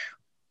thing.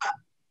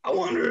 I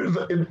wonder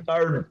if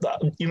our, I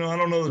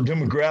don't know the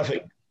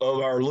demographic of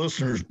our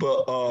listeners,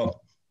 but,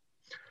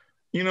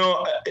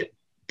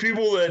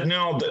 people that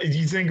now, if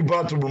you think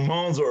about the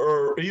Ramones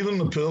or even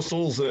the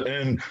Pistols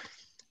and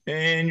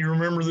you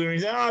remember them,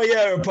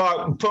 they're a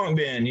punk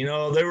band,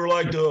 they were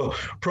like the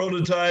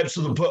prototypes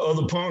of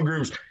the punk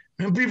groups.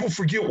 And people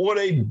forget what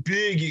a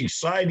big,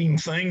 exciting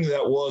thing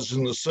that was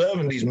in the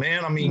 '70s,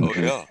 man. I mean,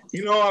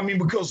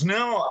 because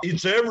now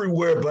it's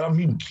everywhere, but I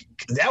mean,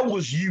 that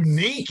was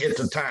unique at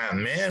the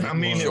time, man. I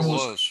mean, it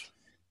was.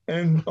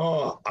 And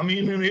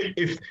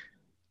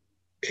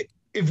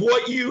if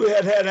what you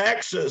had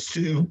access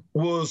to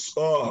was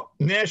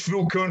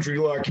Nashville country,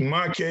 like in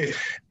my case,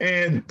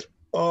 and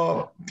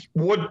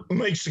what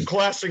makes the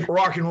classic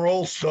rock and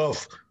roll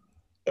stuff,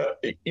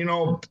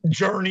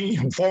 Journey,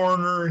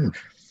 Foreigner, and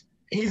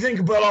you think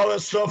about all that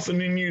stuff, and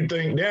then you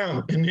think,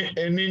 damn, and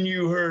then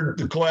you heard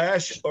the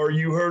Clash or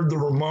you heard the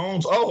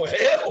Ramones. Oh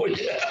hell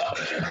yeah!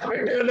 I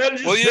mean, that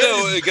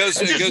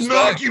just, it goes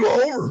knock back. You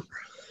over.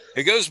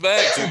 It goes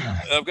back to.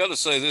 I've got to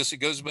say this. It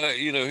goes back.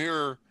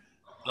 Here,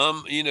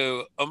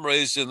 I'm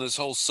raised in this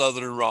whole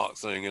Southern rock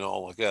thing and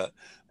all like that.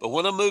 But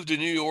when I moved to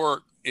New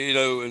York,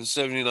 in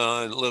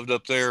 '79, lived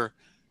up there.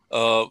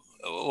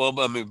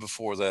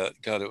 Before that,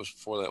 God, it was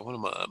before that. One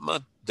of my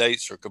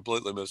dates are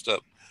completely messed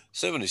up.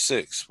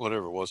 76,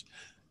 whatever it was.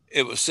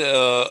 It was,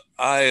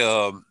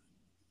 I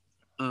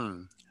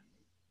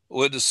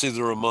went to see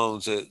the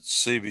Ramones at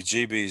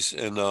CBGB's,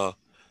 and I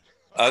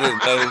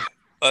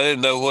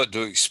didn't know what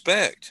to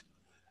expect.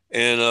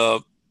 And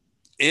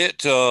it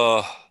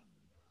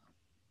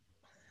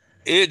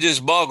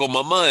just boggled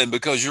my mind,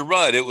 because you're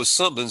right. It was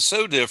something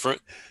so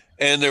different,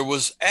 and there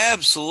was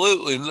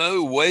absolutely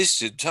no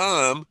wasted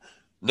time.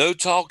 No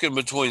talking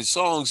between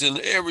songs, and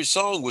every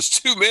song was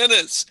 2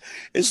 minutes.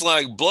 It's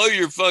like blow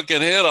your fucking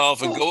head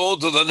off and go on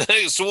to the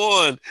next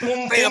one.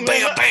 Bam, bam,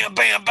 bam,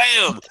 bam,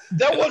 bam.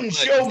 That wasn't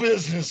show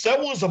business. That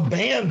was a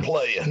band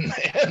playing,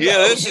 man. Yeah,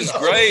 this is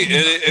great.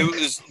 And it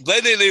was. They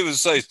didn't even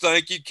say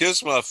thank you,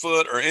 kiss my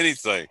foot, or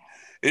anything.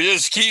 It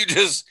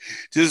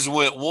just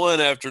went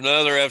one after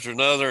another,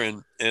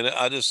 and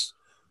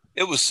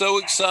it was so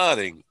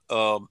exciting.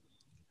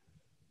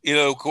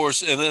 Of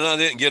course, and then I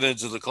didn't get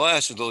into the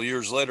Clash until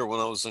years later when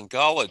I was in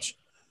college,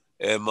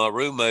 and my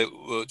roommate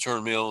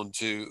turned me on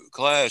to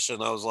Clash,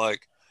 and I was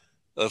like,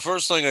 the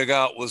first thing I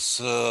got was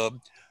the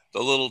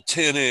little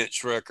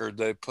 10-inch record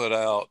they put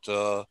out.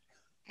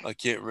 I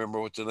can't remember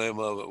what the name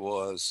of it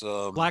was.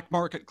 Black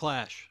Market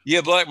Clash.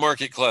 Yeah, Black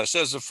Market Clash.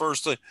 That's the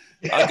first thing.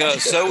 I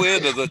got so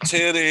into the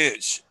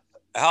 10-inch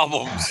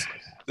albums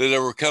that they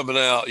were coming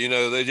out.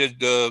 They did,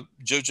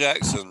 Joe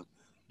Jackson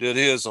did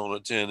his on a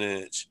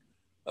 10-inch.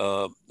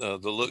 The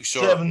Look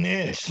Sharp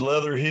 7-inch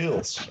leather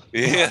heels.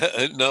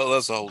 Yeah, no,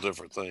 that's a whole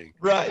different thing.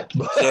 Right.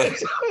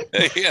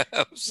 Yeah.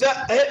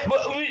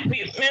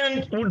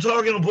 Man, we're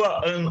talking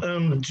about,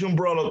 and Jim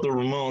brought up the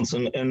Ramones,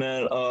 and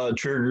that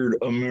triggered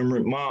a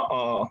memory.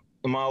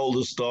 My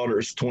oldest daughter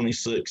is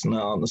 26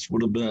 now, and this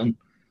would have been,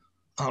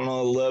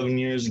 11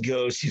 years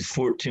ago. She's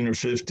 14 or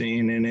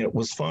 15, and it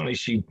was funny.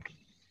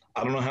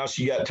 I don't know how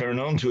she got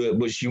turned on to it,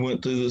 but she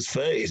went through this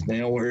phase,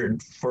 man, where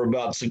for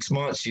about 6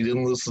 months she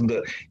didn't listen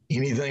to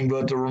anything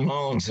but the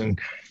Ramones,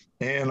 and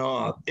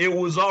it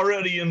was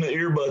already in the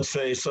earbuds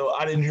phase, so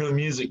I didn't hear the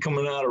music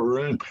coming out of the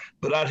room,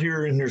 but I'd hear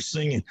her in there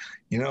singing,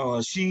 she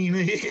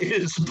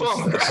is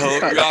punk.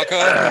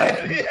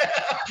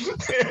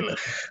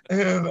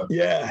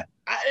 Yeah. And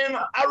And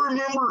I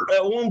remember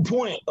at one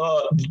point,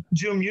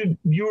 Jim, you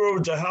were over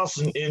at the house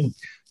and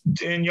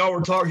y'all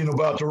were talking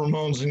about the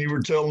Ramones, and you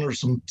were telling her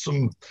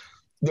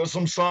there's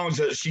some songs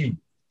that she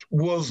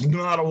was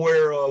not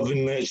aware of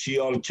and that she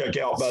ought to check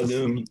out by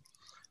them.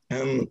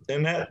 And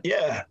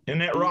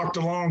that rocked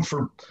along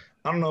for,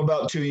 I don't know,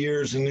 about 2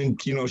 years, and then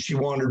she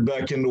wandered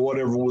back into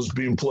whatever was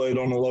being played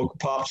on the local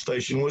pop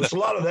station. Which a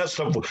lot of that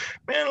stuff,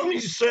 man, let me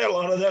just say, a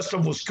lot of that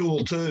stuff was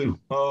cool too.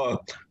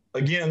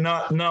 Again,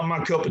 not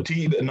my cup of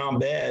tea, but not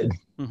bad.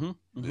 Mm-hmm.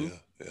 Mm-hmm.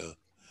 Yeah.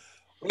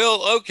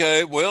 Well,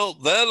 okay. Well,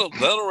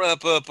 that'll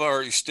wrap up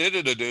our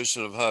extended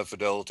edition of High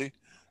Fidelity,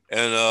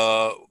 and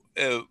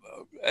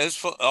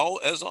as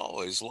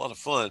always, a lot of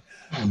fun.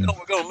 Now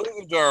we're going to move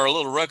into our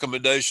little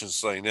recommendations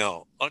thing.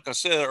 Now, like I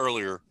said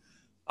earlier,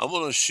 I'm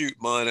going to shoot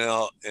mine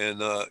out and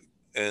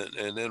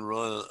then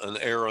run an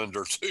errand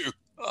or two.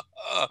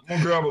 I'm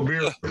gonna grab a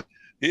beer.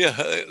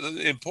 Yeah,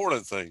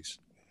 important things.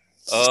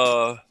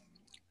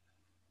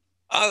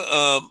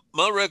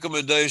 My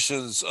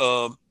recommendations.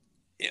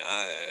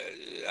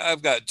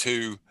 I've got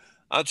two.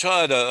 I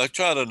try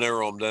to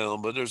narrow them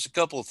down, but there's a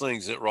couple of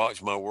things that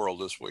rocked my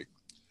world this week,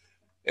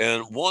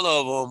 and one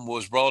of them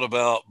was brought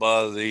about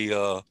by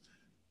the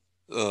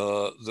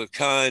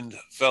kind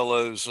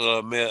fellows that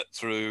I met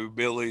through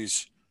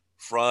Billy's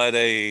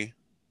Friday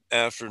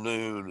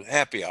afternoon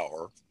happy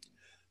hour,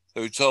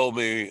 who told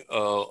me,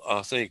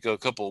 I think a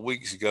couple of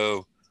weeks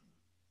ago,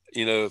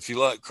 if you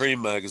like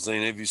Cream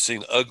magazine, have you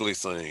seen Ugly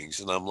Things?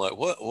 And I'm like,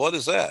 what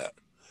is that?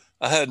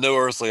 I had no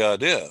earthly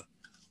idea.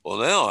 Well,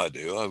 now I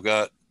do.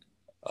 I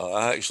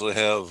actually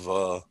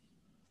have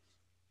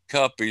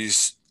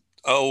copies.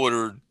 I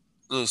ordered,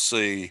 let's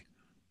see,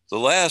 the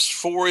last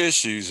 4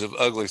 issues of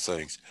Ugly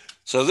Things.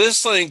 So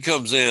this thing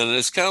comes in, and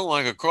it's kind of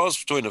like a cross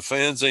between a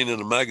fanzine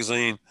and a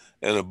magazine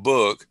and a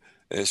book.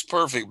 And it's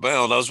perfect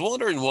bound. I was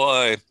wondering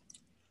why,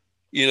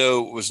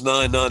 it was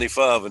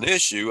 $9.95 an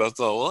issue. I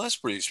thought, well, that's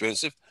pretty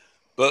expensive.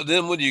 But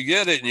then when you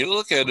get it and you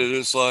look at it,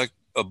 it's like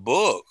a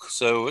book.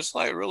 So it's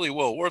like really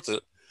well worth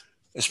it,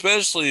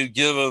 especially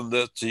given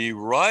that the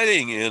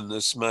writing in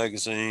this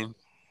magazine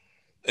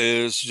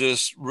is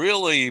just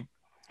really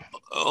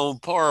on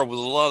par with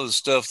a lot of the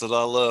stuff that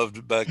I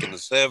loved back in the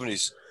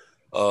 70s.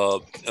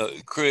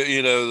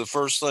 The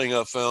first thing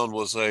I found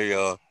was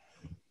a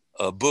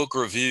book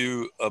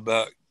review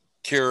about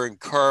Karen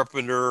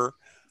Carpenter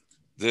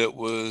that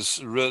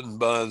was written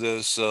by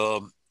this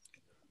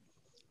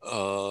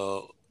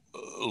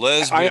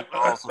lesbian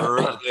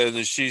author,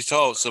 and she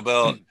talks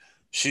about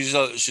she's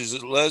a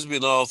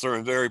lesbian author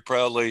and very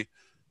proudly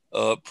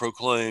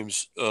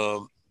proclaims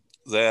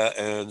that,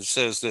 and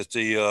says that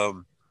she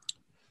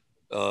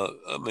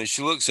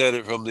looks at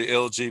it from the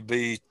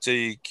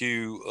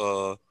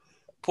LGBTQ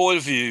point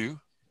of view.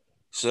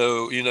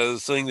 So, the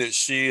thing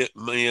that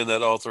me and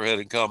that author had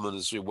in common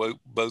is we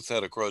both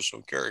had a crush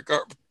on Carrie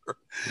Carpenter,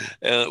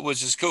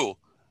 which is cool.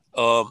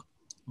 But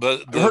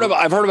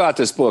I've heard about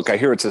this book. I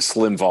hear it's a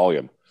slim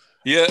volume.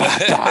 Yeah.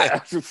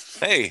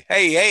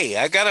 hey,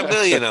 I got 1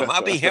 million of them.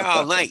 I'll be here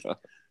all night.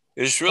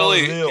 It's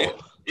really,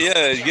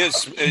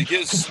 it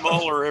gets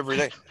smaller every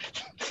day.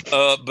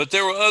 But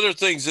there were other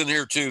things in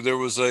here too. There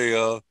was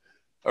a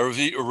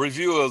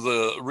review of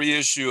the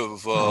reissue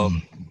of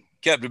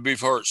Captain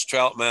Beefheart's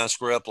Trout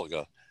Mask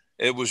replica.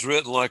 It was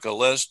written like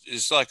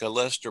it's like a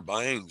Lester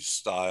Bangs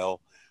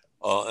style.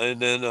 And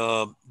then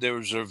there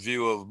was a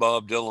review of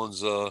Bob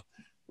Dylan's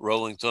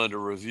Rolling Thunder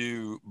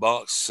Review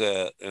box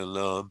set,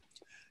 and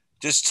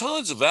just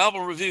tons of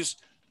album reviews.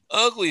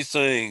 Ugly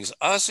Things.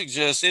 I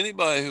suggest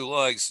anybody who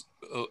likes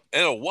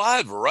and a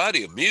wide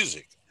variety of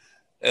music.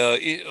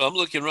 I'm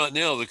looking right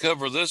now. The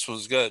cover of this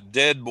one's got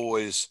Dead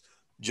Boys,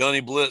 Johnny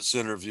Blitz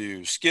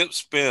interview, Skip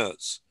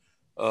Spence,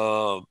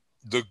 the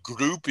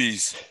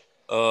Groupies,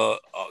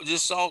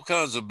 just all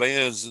kinds of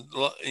bands,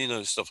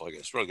 stuff like that.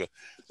 It's really good.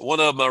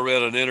 One of them I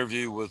read an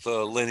interview with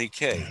Lenny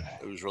Kaye.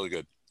 It was really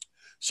good.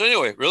 So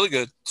anyway, really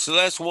good. So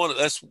that's one.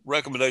 That's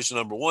recommendation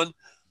number 1.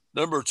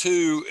 Number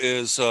 2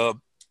 is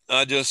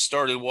I just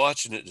started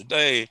watching it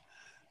today,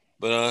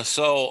 but I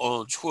saw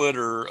on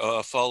Twitter,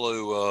 I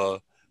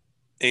follow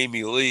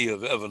Amy Lee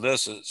of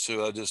Evanescence,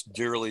 who I just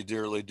dearly,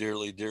 dearly,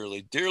 dearly,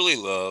 dearly, dearly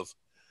love.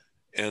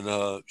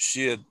 And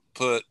she had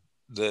put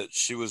that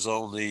she was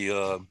on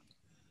the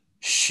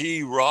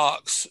She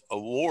Rocks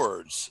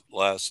Awards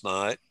last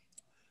night,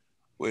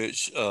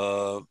 which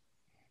I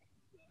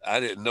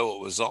didn't know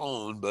it was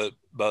on, but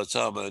by the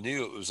time I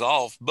knew it was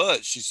off.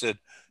 But she said,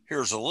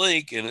 here's a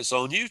link, and it's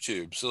on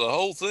YouTube. So the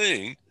whole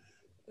thing,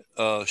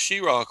 She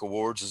Rock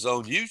Awards, is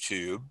on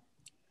YouTube.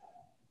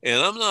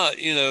 And I'm not,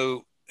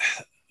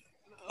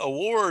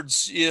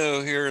 awards,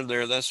 here and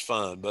there, that's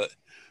fine. But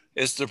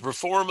it's the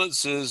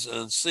performances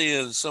and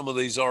seeing some of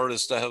these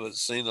artists I haven't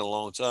seen in a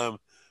long time,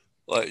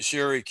 like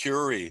Sherry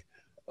Curie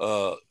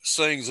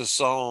sings a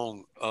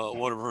song,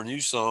 one of her new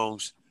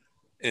songs,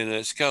 and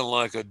it's kind of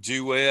like a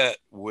duet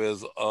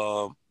with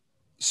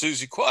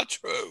Susie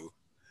Quattro.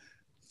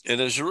 And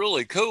it's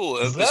really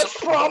cool. That's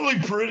probably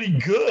pretty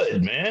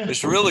good, man.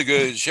 It's really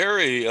good.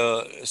 Sherry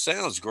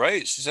sounds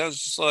great. She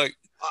sounds just like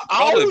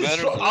Probably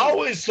better than I that.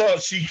 always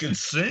thought she could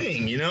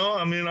sing. You know,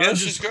 I mean, Yeah,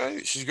 she's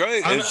great. She's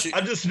great. And she,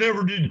 I just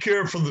never did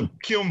care for the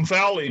Kim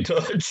Fowley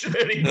touch.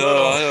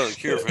 no, I don't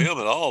care for him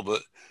at all.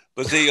 But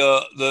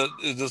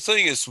the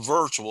thing is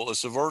virtual.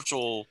 It's a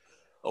virtual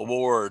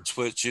awards,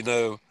 which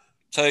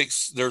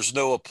there's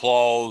no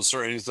applause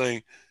or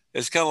anything.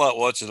 It's kind of like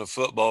watching a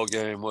football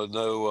game with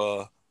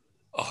no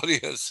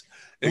audience.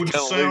 With the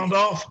sound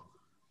off.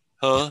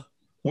 Huh?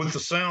 With the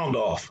sound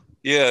off.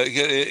 Yeah,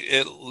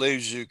 it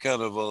leaves you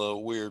kind of a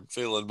weird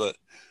feeling. But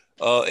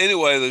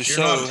anyway, the You're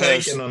show not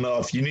has taking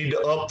enough. You need to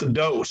up the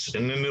dose,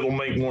 and then it'll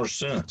make more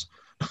sense.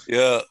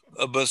 yeah.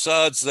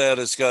 Besides that,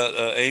 it's got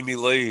Amy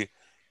Lee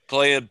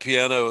playing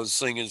piano and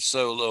singing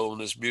solo on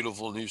this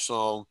beautiful new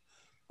song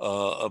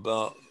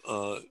about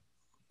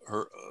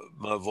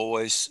my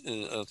voice.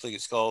 I think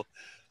it's called.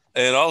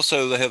 And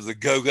also they have the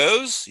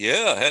Go-Go's.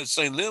 Yeah, I hadn't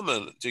seen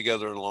them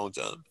together in a long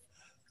time.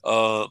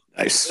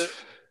 Nice.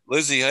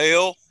 Lizzie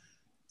Hale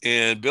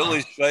and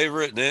Billy's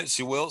favorite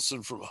Nancy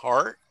Wilson from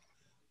Heart.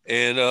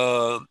 And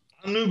I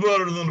knew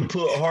better than to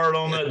put Heart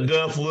on that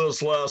death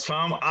list last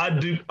time. I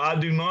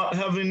do not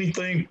have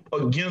anything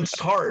against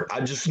Heart.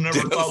 I just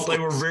never thought they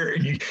were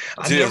very.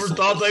 I never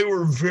thought they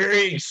were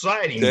very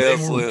exciting.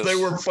 They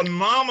were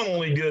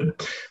phenomenally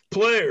good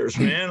players,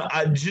 man.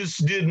 I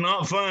just did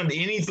not find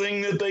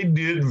anything that they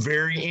did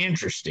very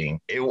interesting.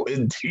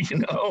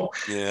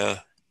 Yeah.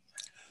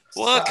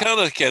 Well, I kind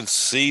of can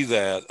see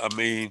that. I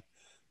mean,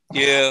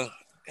 yeah.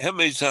 How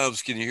many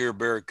times can you hear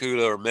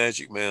Barracuda or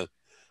Magic Man?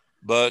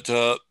 But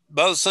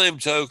by the same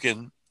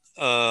token,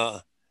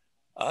 I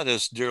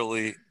just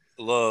dearly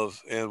love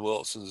Ann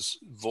Wilson's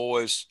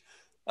voice.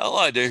 I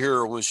like to hear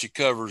her when she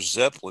covers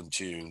Zeppelin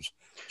tunes.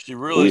 She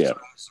really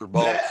throws her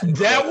ball.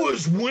 That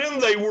was when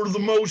they were the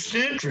most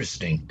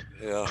interesting.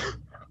 Yeah.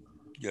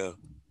 Yeah.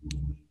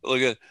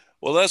 Look at.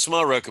 Well, that's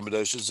my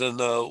recommendations, and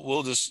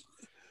we'll just.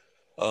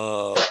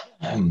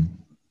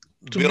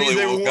 Billy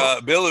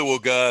will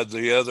guide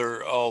the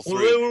other all three.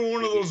 Well, they were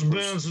one of those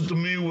bands that to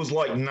me was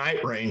like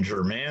Night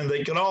Ranger, man.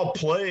 They could all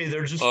play.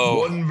 There just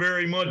wasn't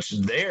very much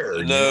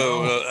there.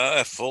 No,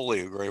 I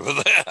fully agree with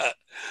that.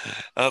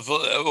 I'm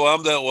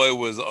that way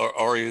with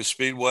REO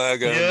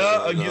Speedwagon.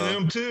 Yeah, I get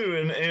them too.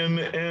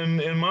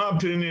 And in my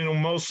opinion,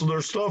 on most of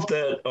their stuff,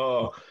 that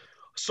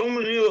so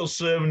many of those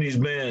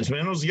 70s bands,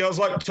 man, those guys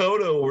like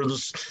Toto were the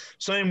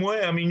same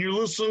way. I mean, you're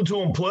listening to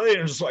them play,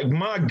 and it's like,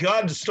 my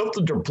God, the stuff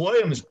that they're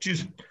playing is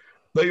just.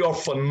 They are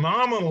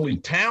phenomenally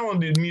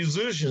talented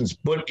musicians,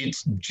 but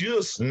it's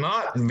just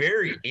not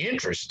very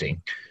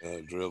interesting.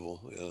 Dribble,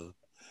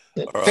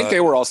 yeah. I think they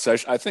were all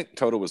session. I think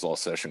Toto was all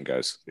session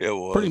guys. Yeah, it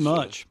was.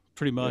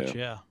 Pretty much,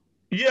 yeah.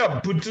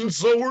 Yeah, but then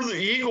so were the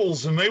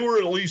Eagles, and they were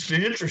at least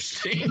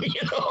interesting,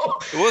 It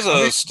was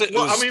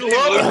love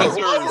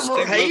them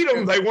or hate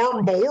them, they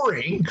weren't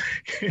boring.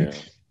 Yeah.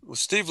 Was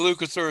Steve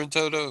Lukather in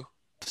Toto?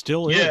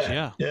 Still is,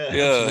 yeah.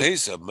 Yeah,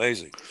 he's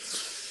amazing.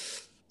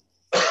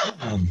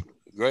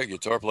 Great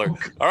guitar player.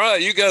 All right,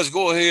 you guys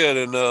go ahead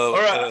and. All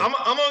right, I'm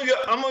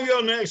gonna go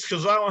next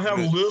because I don't have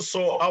a list.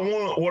 So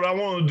what I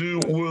want to do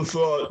with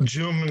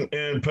Jim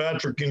and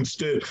Patrick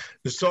instead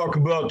is talk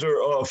about their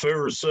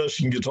favorite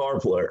session guitar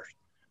players.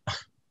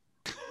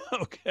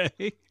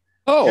 Okay.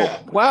 Oh, yeah.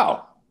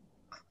 Wow.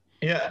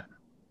 Yeah.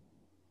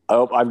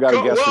 Oh, I've got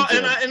a guess.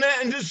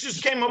 And this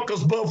just came up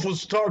because Buff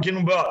was talking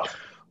about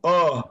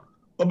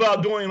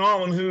Dwayne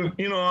Allman, who,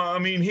 I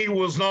mean, he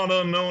was not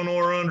unknown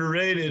or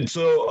underrated.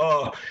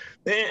 So,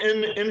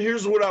 and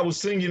here's what I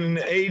was thinking in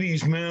the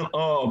 80s, man.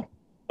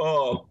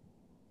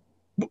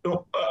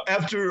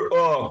 After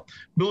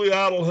Billy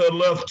Idol had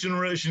left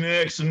Generation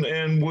X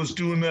and was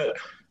doing that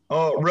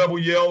Rebel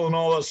Yell and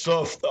all that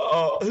stuff,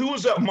 who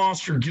was that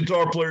monster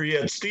guitar player he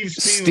had? Steve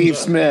Stevens. Steve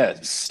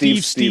Smith.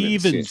 Steve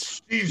Stevens.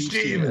 Steve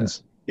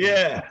Stevens.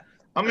 Yeah.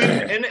 I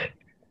mean,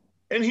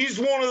 and he's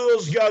one of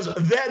those guys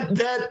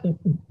that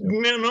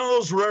man,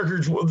 those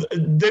records,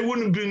 they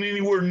wouldn't have been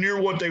anywhere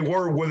near what they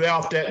were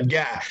without that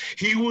guy.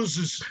 He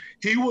was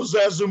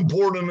as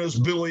important as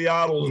Billy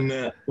Idol in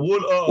that.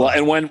 Well,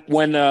 and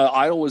when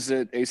Idol was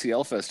at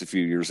ACL Fest a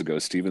few years ago,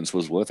 Stevens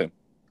was with him.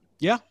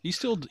 Yeah, he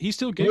still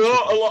gives.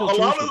 Well,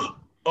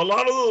 a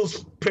lot of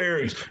those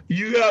pairings.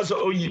 You guys,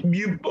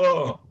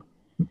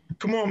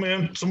 come on,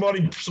 man.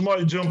 Somebody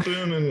jump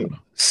in and.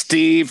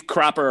 Steve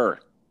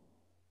Cropper.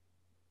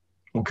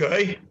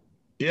 Okay.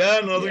 Yeah,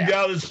 another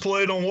guy that's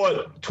played on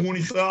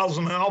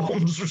 20,000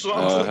 albums or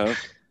something. Uh-huh.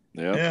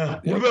 Yeah.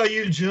 What about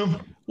you,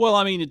 Jim? Well,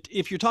 I mean,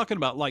 if you're talking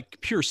about like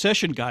pure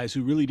session guys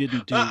who really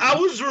didn't do. I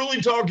was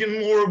really talking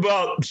more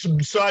about some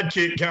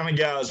sidekick kind of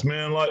guys,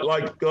 man.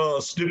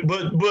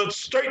 But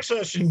straight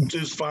session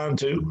is fine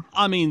too.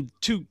 I mean,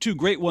 two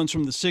great ones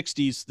from the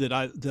 '60s that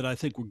I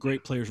think were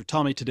great players were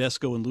Tommy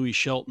Tedesco and Louis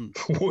Shelton.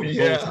 Oh,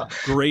 yeah.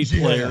 Both great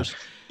players.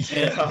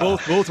 Yeah. And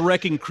both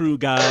Wrecking Crew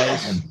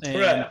guys. And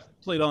Right.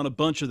 played on a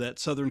bunch of that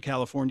Southern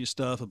California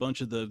stuff, a bunch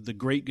of the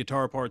great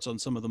guitar parts on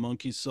some of the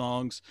Monkees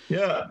songs.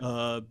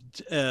 Yeah.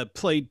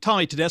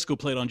 Tommy Tedesco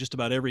played on just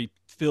about every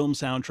film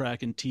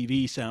soundtrack and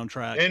TV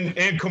soundtrack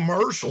And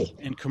commercial.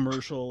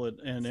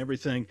 and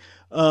everything.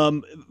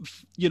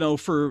 You know,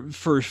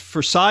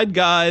 for side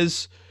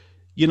guys,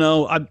 you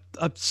know, I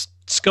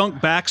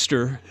Skunk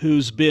Baxter,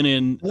 who's been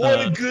in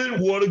What a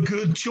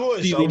good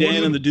choice. Steely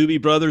Dan and the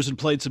Doobie Brothers and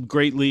played some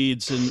great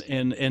leads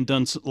and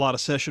done a lot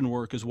of session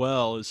work as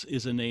well,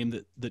 is a name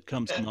that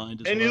comes to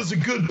mind. And well. he's a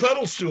good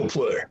pedal steel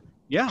player.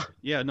 Yeah.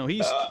 No,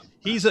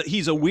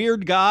 he's a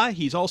weird guy.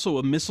 He's also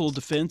a missile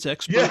defense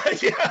expert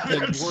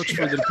that works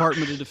for the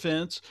Department of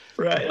Defense.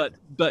 Right.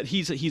 But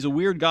he's a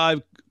weird guy,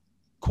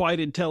 quite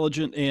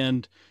intelligent,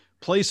 and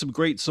plays some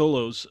great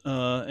solos,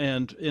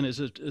 and is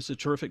a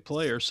terrific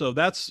player. So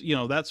that's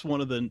one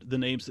of the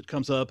names that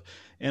comes up.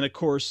 And of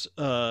course,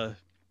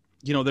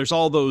 you know, there's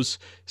all those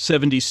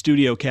 70s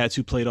studio cats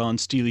who played on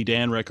Steely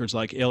Dan records,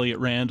 like Elliot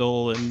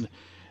Randall and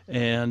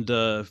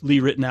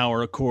Lee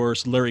Ritenour, of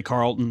course, Larry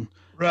Carlton.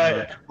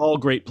 Right. All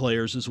great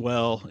players as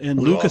well. And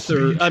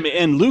Steve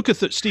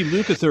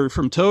Lukather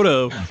from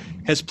Toto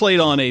has played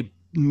on a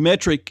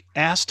metric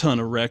ass ton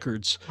of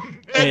records,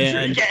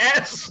 and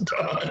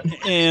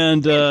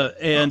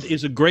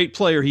is a great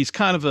player. He's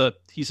kind of a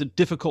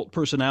difficult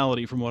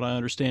personality from what I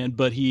understand,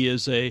 but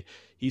he's a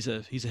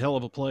hell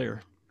of a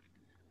player.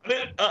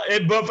 Buff, I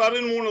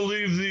didn't want to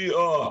leave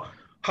the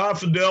high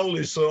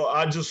fidelity, so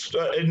I just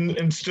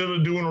instead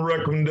of doing a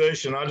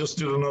recommendation, I just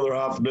did another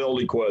high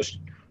fidelity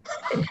question.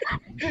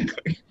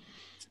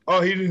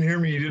 Oh, he didn't hear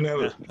me. He didn't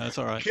have it. That's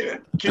all right.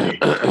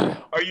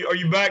 Are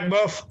you back,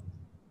 Buff?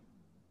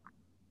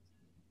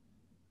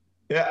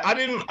 Yeah, I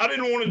didn't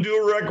want to do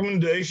a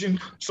recommendation,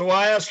 so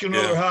I asked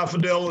another high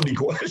fidelity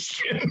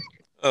question.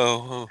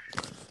 Oh,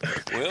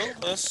 well,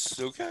 that's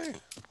okay.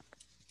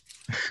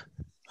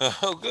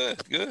 Oh,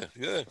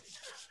 good.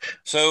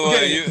 So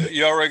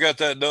you already got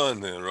that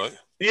done then, right?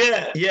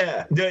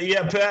 Yeah.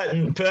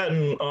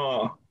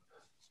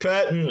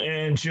 Patton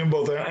and Jim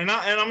both, and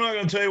I'm not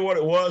going to tell you what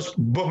it was,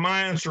 but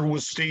my answer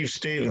was Steve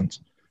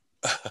Stevens.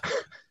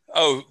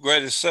 Oh,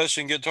 greatest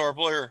session guitar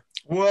player.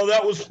 Well,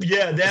 that was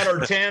that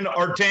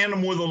our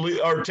tandem with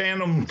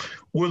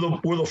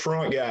a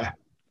front guy,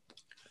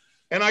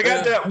 and I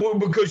got that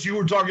because we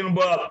were talking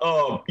about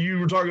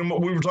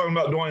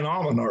Dwayne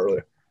Allman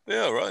earlier.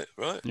 Yeah, right.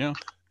 Yeah.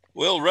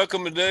 Well,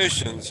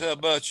 recommendations. How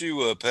about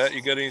you, Pat?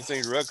 You got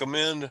anything to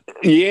recommend?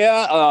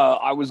 Yeah,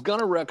 I was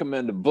gonna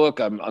recommend a book.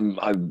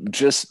 I'm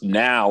just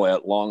now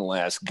at long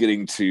last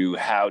getting to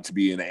How to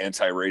Be an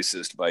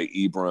Anti-Racist by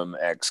Ibram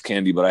X.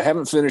 Kendi, but I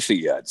haven't finished it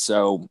yet.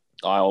 So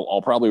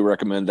I'll probably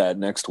recommend that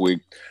next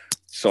week,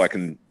 so I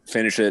can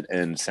finish it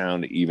and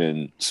sound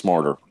even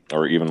smarter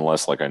or even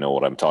less like I know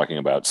what I'm talking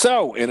about.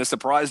 So, in a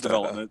surprise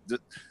development.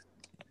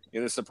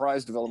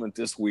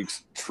 This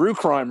week's true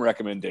crime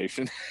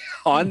recommendation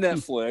on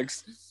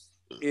Netflix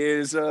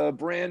is a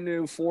brand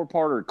new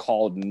 4-parter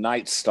called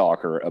Night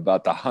Stalker,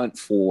 about the hunt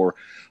for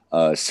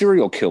a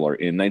serial killer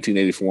in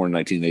 1984 and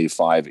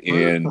 1985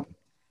 in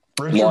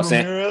Los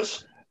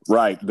Angeles.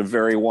 Right, the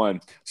very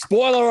one.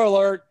 Spoiler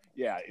alert.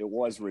 Yeah, it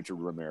was Richard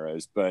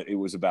Ramirez, but it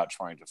was about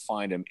trying to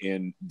find him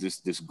in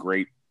this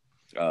great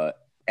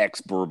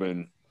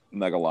ex-bourbon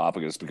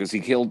megalopolis, because he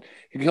killed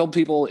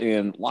people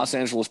in Los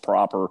Angeles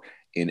proper,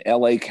 in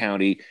LA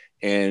County,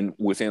 and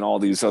within all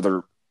these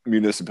other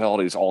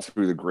municipalities all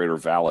through the Greater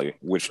Valley,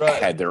 which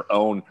had their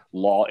own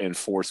law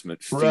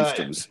enforcement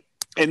fiefdoms.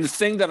 And the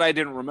thing that I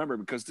didn't remember,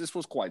 because this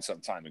was quite some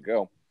time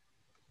ago,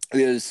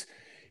 is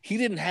he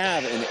didn't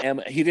have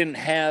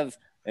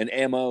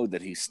an MO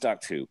that he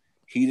stuck to.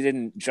 He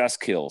didn't just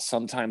kill.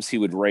 Sometimes he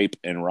would rape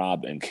and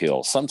rob and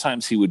kill.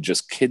 Sometimes he would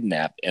just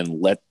kidnap and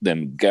let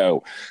them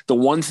go. There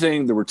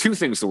were two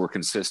things that were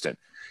consistent.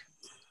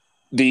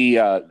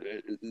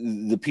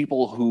 The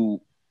people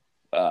who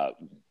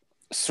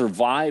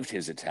survived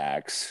his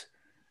attacks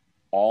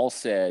all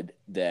said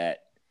that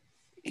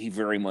he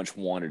very much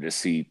wanted to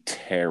see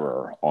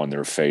terror on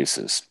their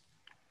faces.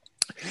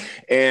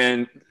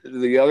 And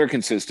the other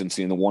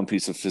consistency, and the one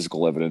piece of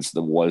physical evidence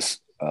that was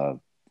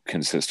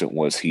consistent,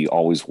 was he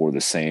always wore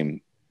the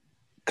same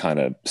kind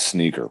of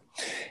sneaker.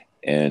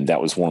 And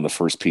that was one of the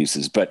first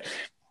pieces. But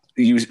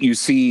you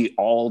see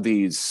all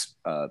these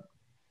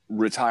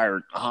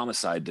retired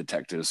homicide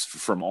detectives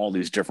from all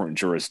these different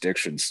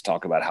jurisdictions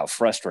talk about how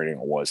frustrating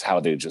it was, how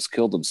they just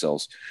killed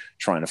themselves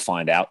trying to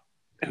find out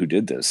who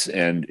did this.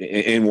 And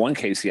in one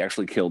case, he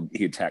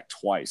attacked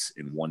twice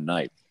in one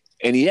night.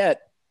 And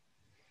yet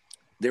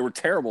they were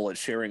terrible at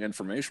sharing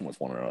information with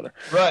one another.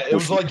 Right. It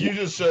was like you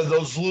just said,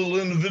 those little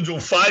individual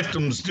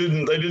fiefdoms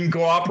didn't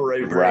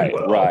cooperate very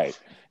well. Right.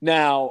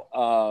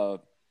 Now,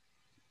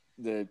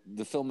 the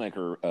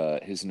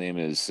filmmaker, his name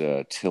is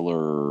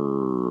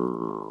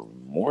Tiller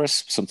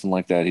Morris, something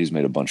like that. He's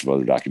made a bunch of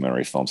other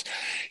documentary films.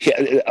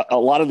 A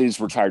lot of these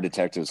retired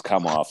detectives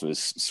come off as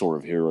sort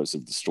of heroes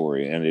of the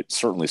story, and it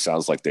certainly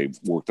sounds like they've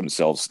worked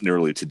themselves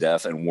nearly to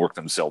death and worked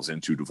themselves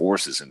into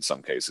divorces in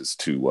some cases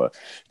to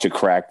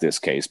crack this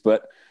case.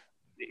 But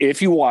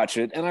if you watch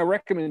it, and I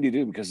recommend you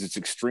do because it's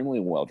extremely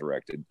well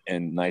directed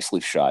and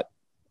nicely shot,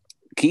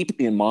 keep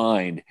in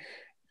mind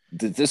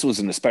that this was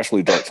an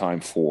especially dark time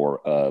for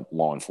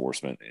law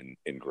enforcement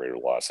in greater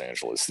Los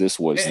Angeles. This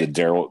was the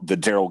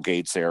Daryl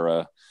Gates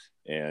era.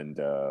 And,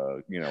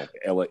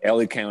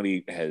 LA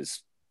County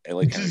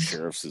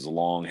sheriffs has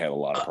long had a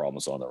lot of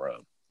problems on their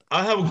own.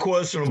 I have a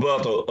question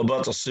about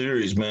the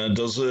series, man.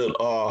 Does it,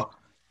 are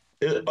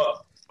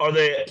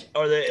they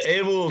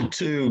able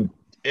to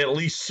at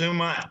least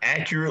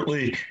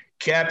semi-accurately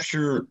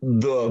capture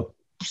the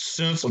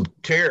sense of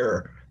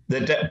terror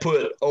that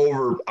put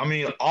over? I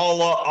mean,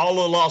 all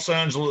of Los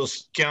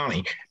Angeles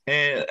County,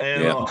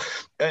 y'all,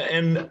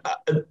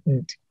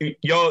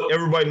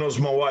 everybody knows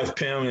my wife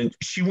Pam, and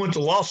she went to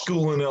law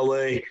school in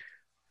L.A.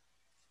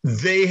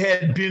 They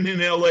had been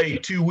in L.A.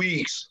 2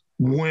 weeks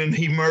when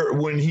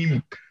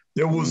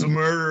there was a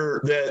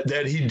murder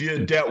that he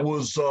did. That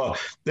was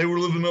they were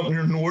living up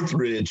near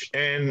Northridge,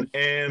 and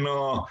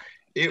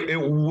it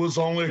was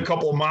only a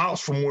couple of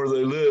miles from where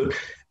they lived.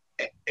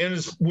 And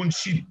it's, when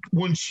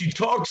she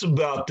talks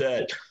about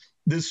that,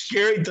 the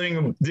scary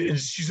thing,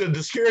 she said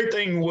the scary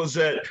thing was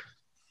that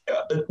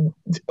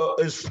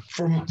is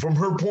from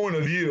her point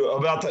of view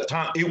about that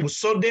time, it was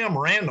so damn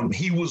random.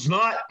 He was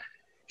not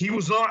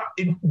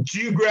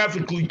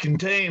geographically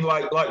contained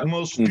like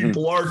most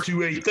people are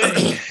to a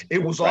thing.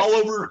 It was all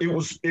over. It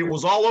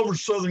was all over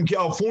Southern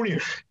California,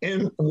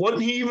 and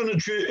wasn't he even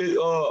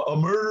a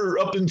murder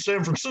up in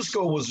San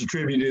Francisco was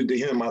attributed to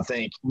him, I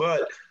think.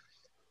 But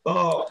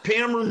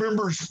Pam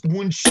remembers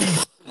when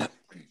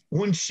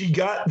she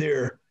got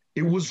there,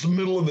 it was the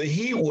middle of a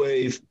heat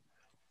wave,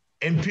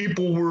 and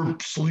people were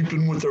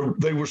sleeping with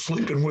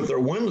their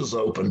windows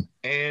open,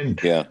 and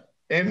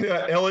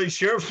the LA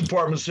Sheriff's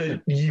Department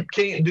said you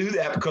can't do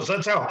that because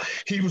that's how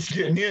he was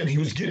getting in. He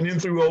was getting in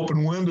through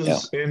open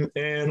windows, and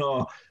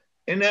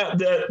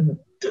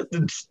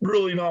that's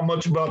really not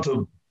much about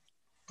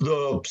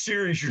the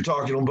series you're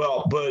talking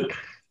about, but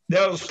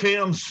that was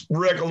Pam's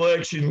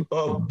recollection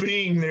of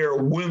being there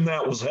when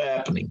that was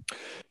happening.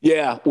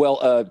 Yeah,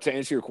 well, to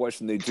answer your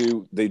question, they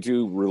do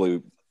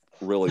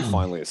really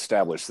finally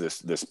establish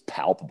this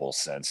palpable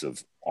sense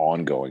of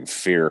ongoing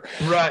fear,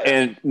 right?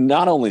 And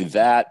not only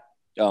that,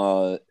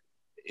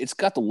 it's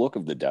got the look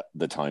of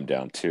the time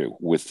down too.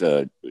 With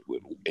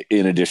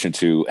in addition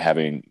to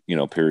having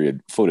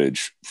period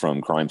footage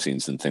from crime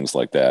scenes and things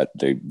like that,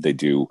 they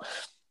do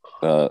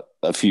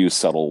a few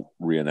subtle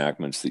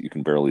reenactments that you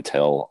can barely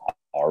tell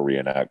are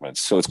reenactments.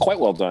 So it's quite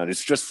well done.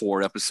 It's just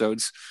 4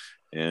 episodes,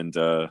 and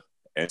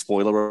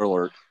spoiler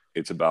alert,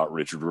 it's about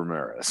Richard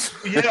Ramirez.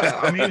 Yeah,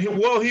 I mean, he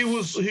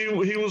was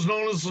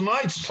known as the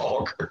Night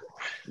Stalker.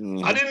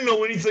 I didn't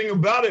know anything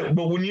about it,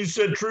 but when you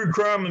said true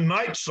crime and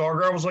Night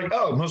Stalker, I was like,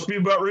 oh, it must be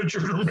about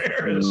Richard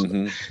Ramirez.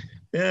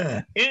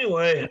 Yeah.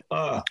 Anyway,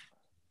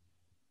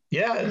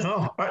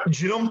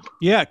 Jim.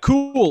 Yeah,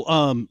 cool.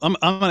 I'm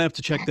gonna have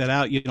to check that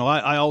out.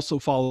 I also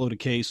followed a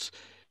case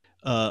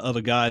of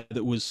a guy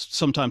that was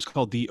sometimes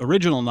called the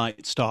original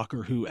Night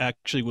Stalker, who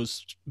actually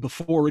was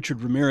before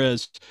Richard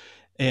Ramirez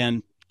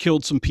and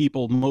killed some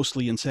people,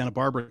 mostly in Santa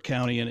Barbara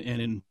County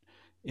and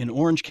in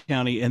Orange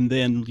County, and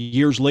then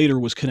years later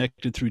was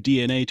connected through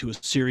DNA to a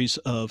series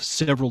of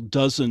several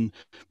dozen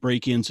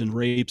break-ins and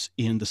rapes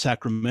in the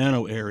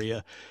Sacramento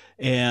area.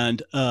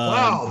 And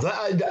wow,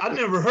 I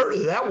never heard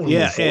of that one.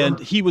 Yeah, before. And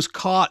he was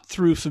caught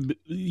through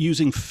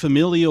using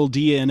familial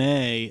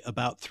DNA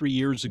about 3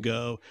 years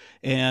ago.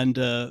 And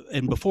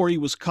before he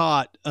was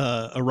caught,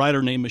 a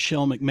writer named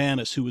Michelle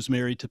McManus, who was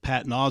married to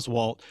Patton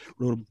Oswalt,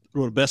 wrote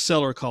a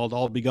bestseller called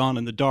All Be Gone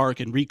in the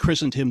Dark and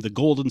rechristened him the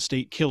Golden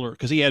State Killer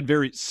because he had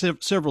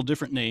several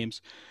different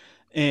names,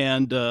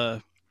 and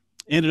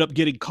ended up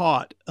getting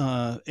caught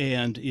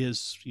and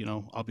is,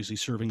 obviously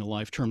serving a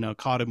life term now.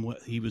 Caught him,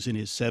 he was in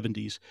his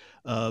 70s.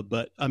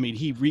 But I mean,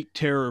 he wreaked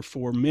terror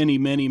for many,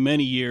 many,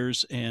 many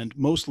years, and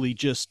mostly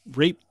just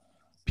raped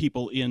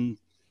people in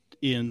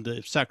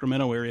the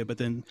Sacramento area, but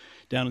then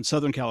down in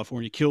Southern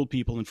California, killed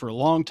people. And for a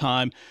long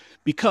time,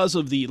 because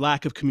of the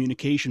lack of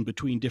communication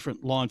between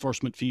different law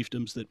enforcement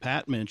fiefdoms that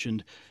Pat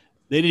mentioned,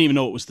 they didn't even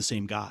know it was the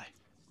same guy.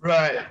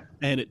 Right.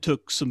 And it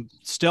took some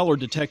stellar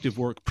detective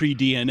work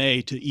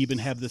pre-DNA to even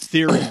have the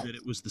theory that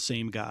it was the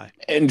same guy.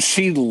 And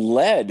she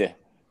led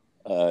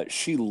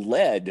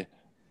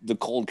the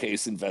cold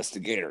case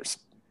investigators.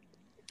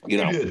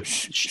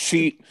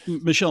 She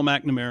Michelle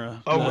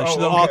McNamara, the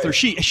okay. author.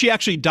 She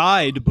actually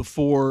died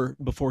before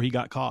he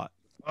got caught.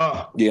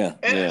 Yeah.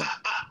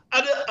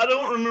 I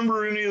don't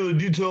remember any of the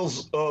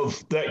details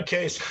of that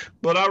case,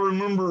 but I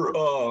remember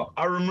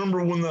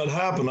when that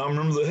happened. I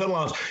remember the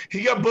headlines.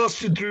 He got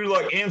busted through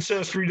like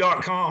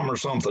Ancestry.com or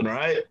something,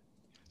 right?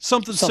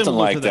 Something similar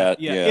like to that.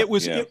 Yeah. It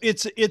was. Yeah.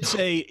 It's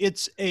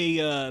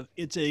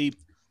a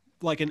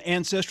like an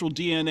ancestral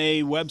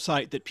DNA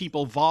website that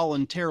people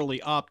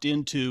voluntarily opt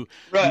into,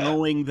 right,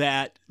 knowing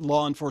that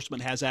law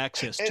enforcement has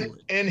access to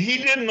it. And he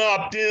didn't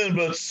opt in,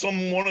 but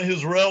one of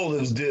his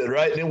relatives did,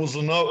 right? And it was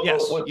enough.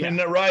 Yes. Isn't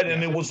that right?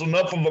 And it was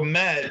enough of a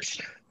match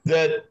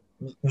that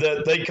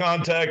that they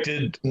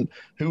contacted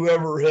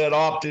whoever had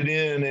opted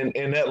in,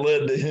 and that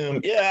led to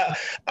him. Yeah,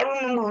 I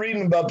remember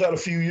reading about that a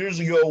few years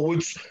ago,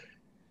 which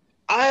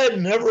I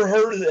had never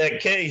heard of that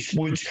case.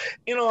 Which,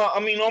 I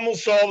mean,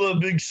 almost all the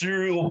big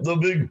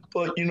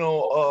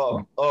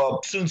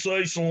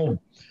sensational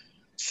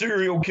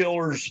serial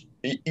killers,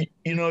 you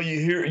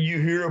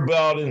hear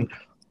about, and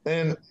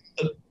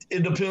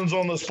it depends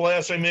on the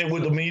splash they made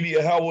with the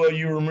media, how well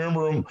you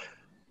remember them.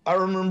 I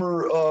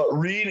remember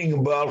reading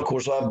about, of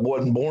course, I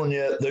wasn't born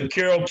yet, the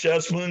Carol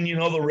Chessman,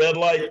 the red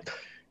light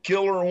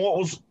killer. And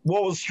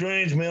what was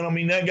strange, man, I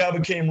mean, that guy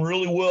became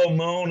really well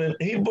known, and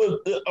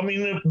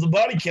the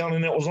body count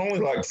in that was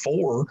only like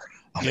 4.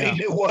 I mean,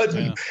 it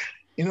wasn't,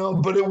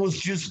 but it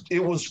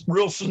was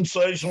real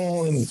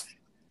sensational, and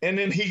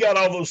then he got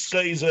all those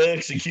stays of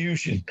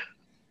execution.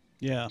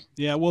 Yeah.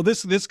 Well,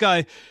 this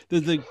guy,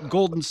 the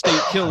Golden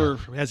State Killer,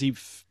 as he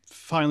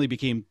finally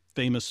became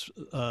famous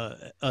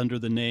under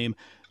the name,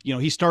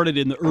 he started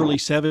in the early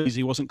 70s.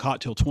 He wasn't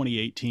caught till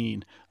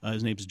 2018.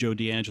 His name's Joe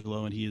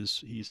D'Angelo, and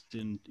he's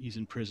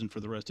in prison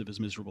for the rest of his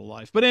miserable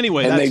life. But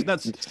anyway,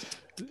 that's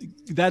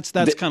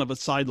kind of a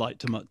sidelight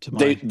to mine.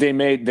 They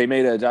made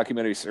a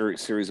documentary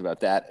series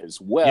about that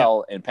as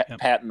well. Yeah. And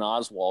Patton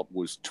Oswalt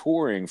was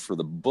touring for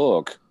the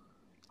book,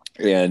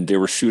 and they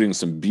were shooting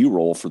some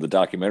B-roll for the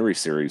documentary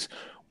series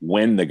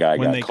when the guy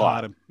got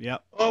caught. Him. Yeah.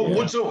 Oh,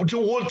 yeah.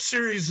 What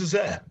series is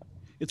that?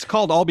 It's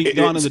called I'll Be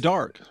Gone in the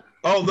Dark.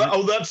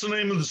 That's the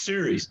name of the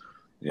series.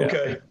 Yeah.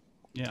 Okay.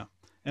 Yeah.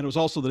 And it was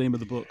also the name of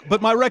the book. But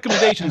my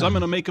recommendations, I'm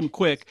going to make them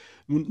quick.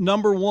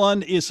 Number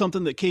 1 is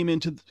something that came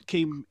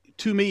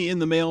to me in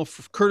the mail,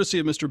 courtesy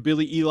of Mr.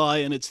 Billy Eli,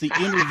 and it's the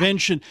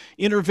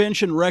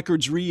Intervention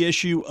Records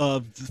reissue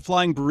of the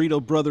Flying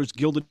Burrito Brothers'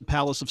 Gilded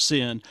Palace of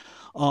Sin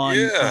on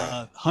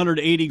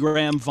 180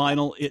 gram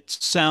vinyl. It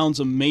sounds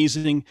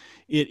amazing.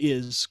 It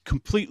is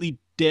completely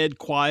dead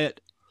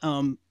quiet.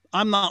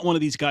 I'm not one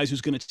of these guys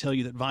who's going to tell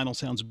you that vinyl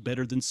sounds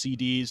better than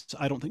CDs.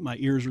 I don't think my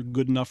ears are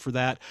good enough for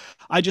that.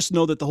 I just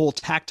know that the whole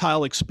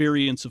tactile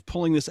experience of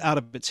pulling this out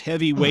of its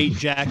heavyweight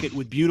jacket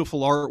with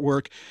beautiful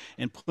artwork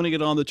and putting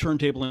it on the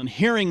turntable and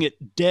hearing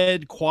it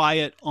dead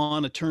quiet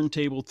on a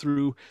turntable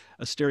through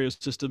a stereo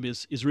system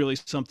is really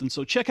something.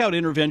 So check out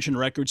Intervention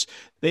Records.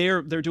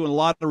 They're doing a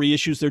lot of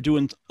reissues. They're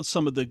doing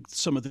some of the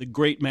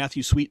great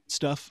Matthew Sweet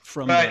stuff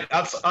from right.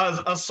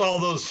 I saw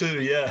those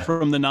too. Yeah,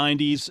 from the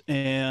 90s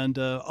and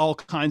all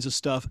kinds of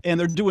stuff. And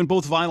they're doing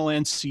both vinyl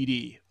and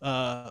CD,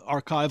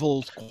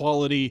 archival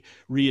quality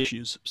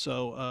reissues.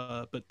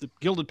 So, but the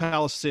Gilded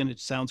Palace Sin, it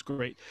sounds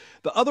great.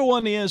 The other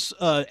one is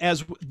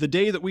as the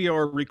day that we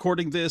are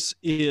recording this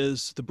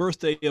is the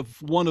birthday of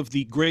one of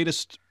the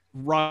greatest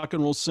rock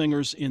and roll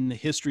singers in the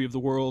history of the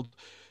world,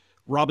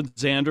 Robin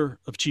Zander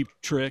of Cheap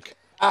Trick.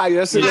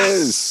 Yes, it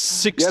is.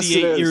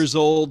 68 years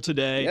old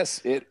today.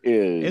 Yes, it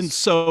is. And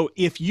so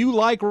if you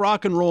like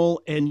rock and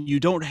roll and you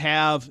don't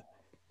have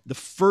the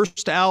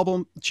first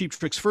album, Cheap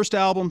Trick's first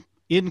album,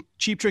 in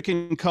Cheap Trick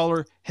in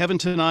color, Heaven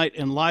Tonight,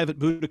 and Live at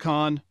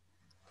Budokan,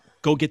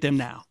 go get them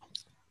now.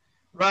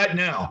 Right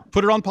now.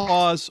 Put it on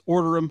pause,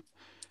 order them.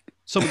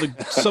 Some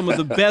of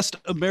the best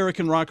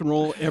American rock and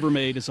roll ever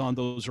made is on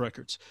those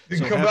records. You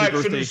so come back,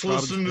 finish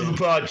listening to the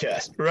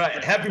podcast.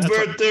 Right. Happy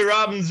birthday,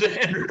 Robin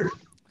Zander.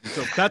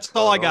 So that's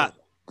all I got.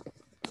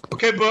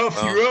 Okay, Buff,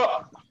 you're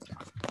up.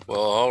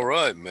 Well, all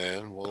right,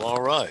 man. Well,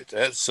 all right.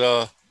 That's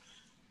love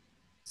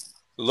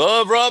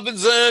Robin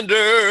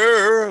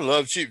Zander.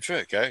 Love Cheap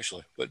Trick,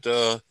 actually. But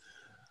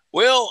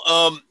we're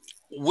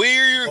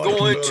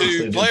going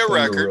to play a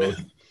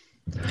record.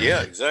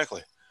 Yeah,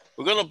 exactly.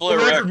 We're going to play a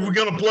record. We're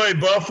going to play,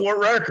 Buff. What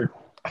record?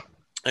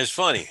 It's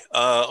funny.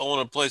 I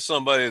want to play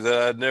somebody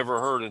that I'd never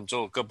heard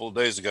until a couple of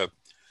days ago.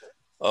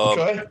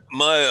 Okay.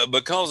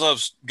 Because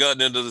I've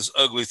gotten into this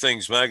Ugly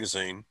Things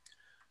magazine,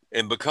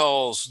 and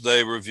because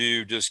they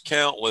review just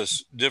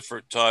countless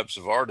different types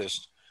of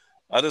artists,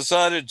 I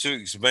decided to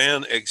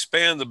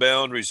expand the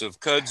boundaries of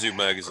Kudzu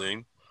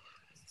magazine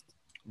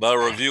by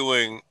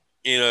reviewing,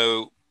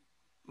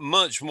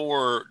 much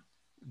more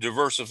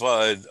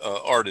diversified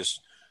artists.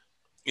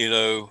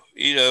 And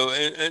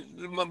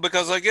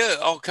because I get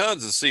all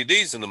kinds of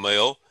CDs in the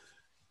mail,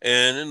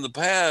 and in the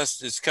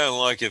past, it's kind of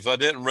like if I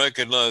didn't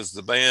recognize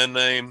the band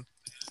name,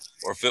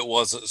 or if it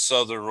wasn't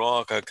Southern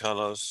rock, I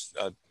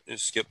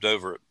skipped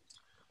over it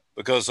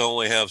because I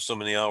only have so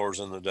many hours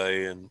in the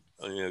day, and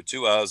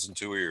 2 eyes and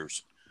 2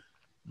 ears.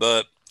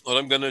 But what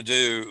I'm going to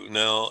do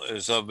now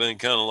is I've been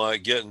kind of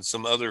like getting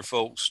some other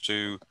folks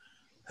to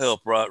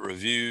help write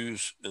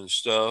reviews and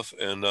stuff,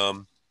 and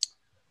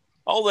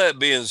all that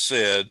being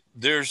said,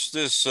 there's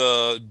this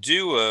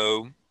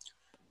duo.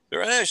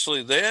 They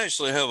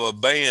actually have a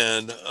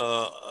band.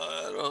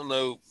 I don't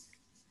know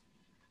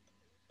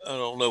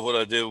what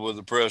I did with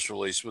the press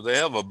release, but they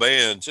have a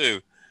band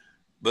too.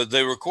 But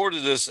they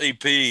recorded this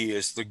EP.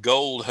 It's the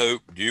Gold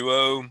Hope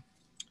Duo,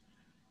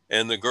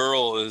 and the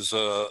girl is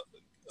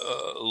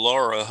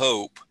Laura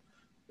Hope,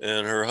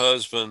 and her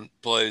husband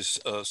plays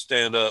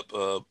stand-up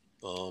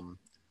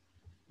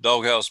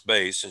doghouse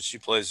bass, and she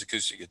plays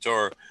acoustic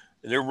guitar.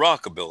 and they're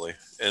rockabilly,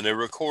 and they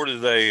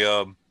recorded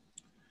a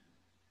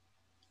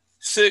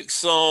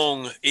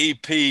 6-song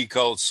EP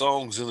called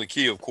 "Songs in the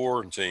Key of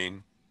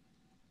Quarantine."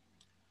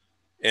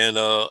 And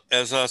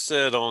as I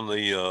said on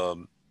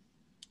the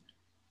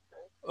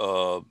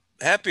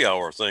happy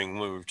hour thing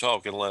when we were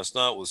talking last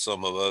night with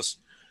some of us,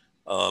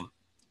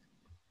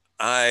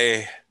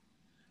 I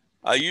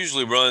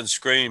usually run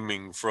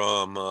screaming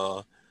from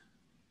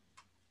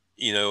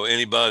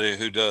anybody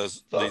who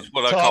does these,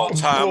 what I call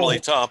timely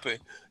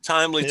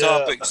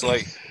topics,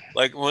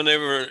 like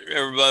whenever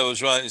everybody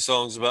was writing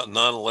songs about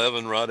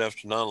 9/11 right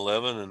after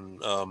 9/11,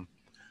 and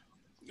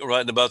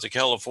writing about the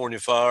California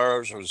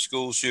fires or the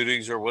school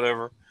shootings or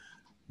whatever.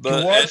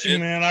 But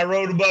watching, man, I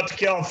wrote about the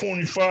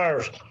California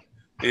fires.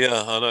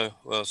 Yeah, I know.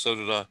 Well, so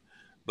did I.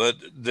 But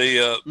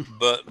the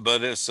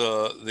but it's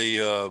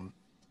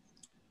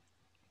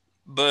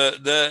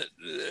but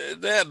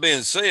that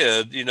being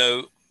said,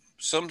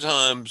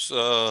 sometimes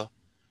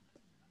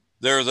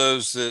there are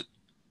those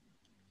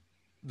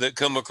that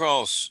come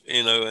across,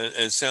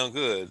 and sound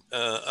good.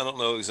 I don't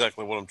know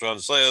exactly what I'm trying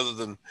to say, other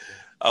than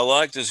I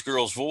like this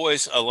girl's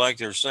voice. I like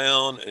their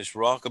sound. It's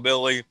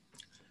rockabilly,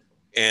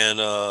 and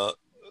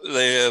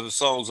they have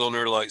songs on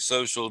there like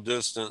 "Social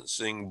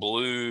Distancing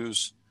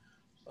Blues,"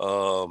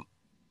 "No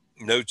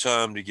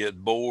Time to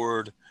Get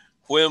Bored,"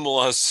 "When Will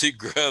I See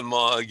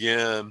Grandma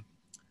Again."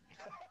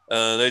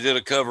 They did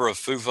a cover of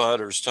Foo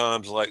Fighters'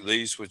 "Times Like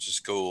These," which is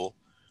cool.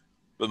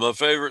 But my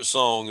favorite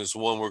song is the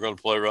one we're going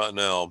to play right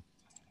now.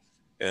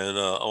 And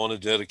I want to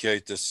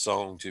dedicate this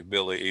song to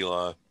Billy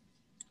Eli.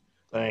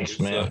 Thanks,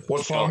 man.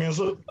 What song is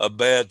it? "A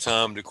Bad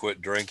Time to Quit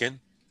Drinking."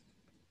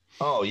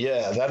 Oh,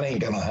 yeah, that ain't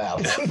going to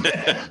happen.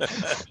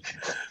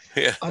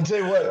 Yeah. I'll tell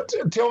you what,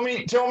 tell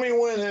me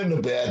when is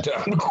a bad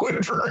time to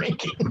quit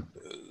drinking.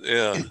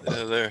 Yeah,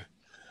 there.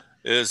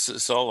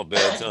 It's all a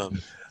bad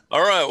time.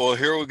 All right, well,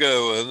 here we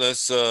go. And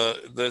that's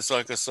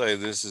like I say,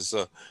 this is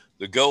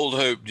the Gold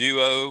Hope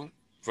Duo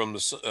from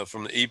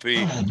the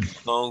EP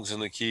 "Songs in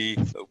the Key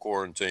of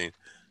Quarantine."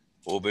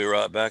 We'll be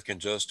right back in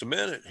just a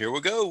minute. Here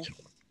we go.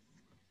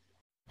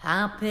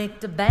 I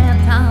picked a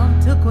bad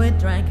time to quit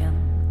drinking.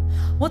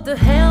 What the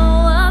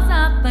hell was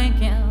I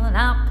thinking?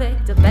 I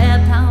picked a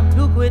bad time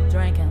to quit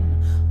drinking,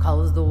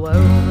 'cause the world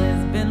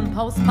has been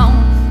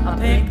postponed. I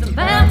picked a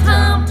bad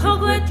time to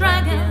quit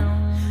drinking.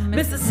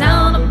 Miss the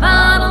sound of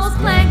bottles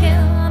clanking.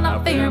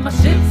 I fear my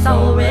ship's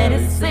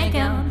already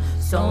sinking,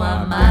 so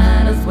I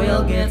might as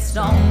well get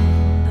stoned.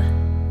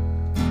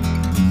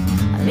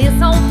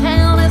 This old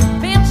town has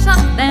been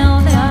shut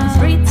down, and the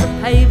streets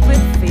are paved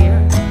with fear.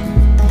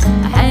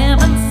 I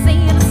haven't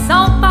seen a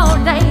soul for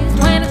days.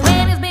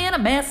 2020's been a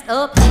mess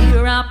up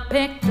here. I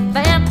picked a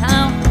bad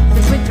time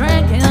to quit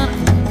drinking.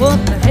 What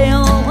the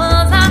hell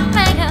was I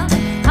thinking?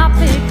 I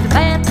picked a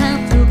bad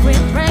time to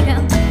quit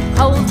drinking,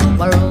 'cause the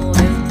world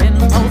has been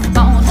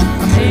postponed.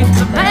 I picked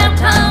a bad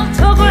time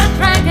to quit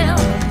drinking.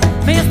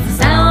 Miss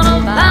the sound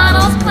of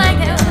bottles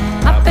clanking.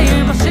 I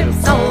fear my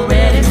ship's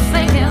already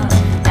sinking,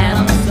 and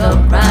I'm stuck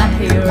right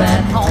here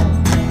at home.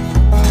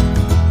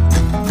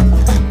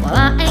 Well,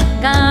 I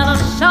ain't got a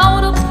show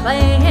to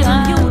play,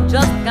 and you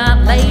just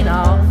got laid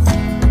off.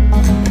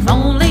 If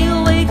only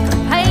we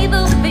could pay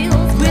the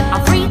bills with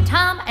our free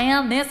time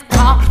and this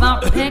cough. I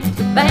picked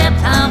a bad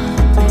time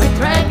to quit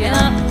drinking.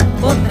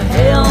 What the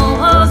hell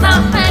was I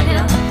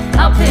thinking?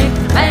 I picked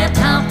a bad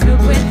time to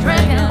quit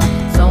drinking,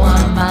 so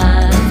I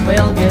might as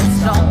well get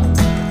stoned.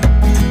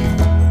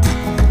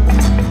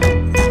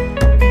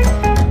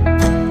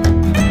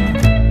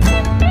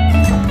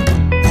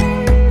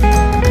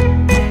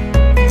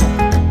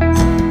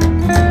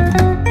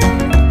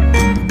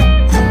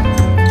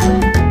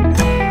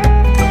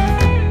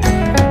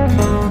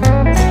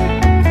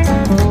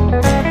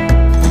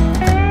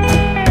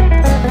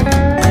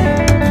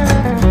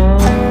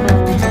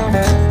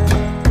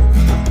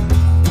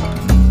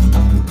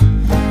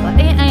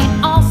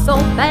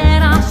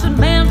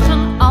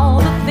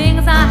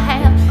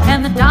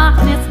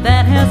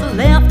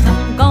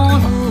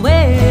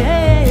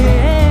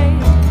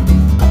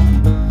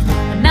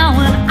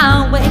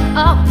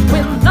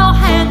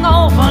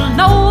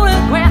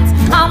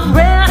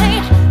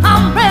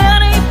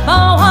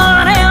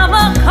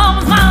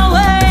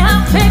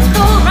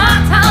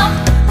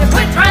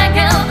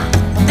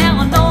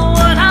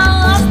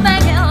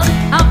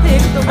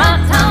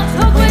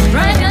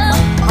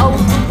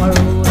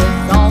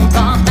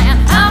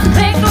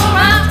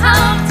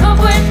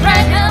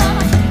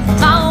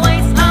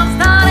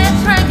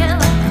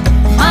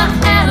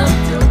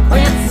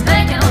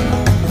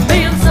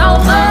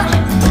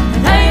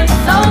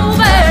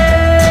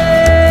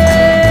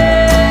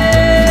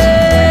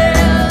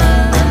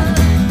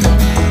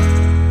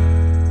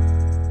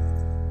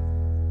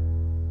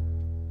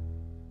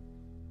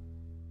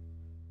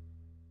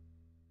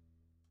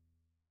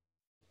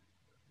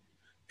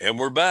 And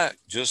we're back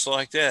just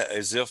like that,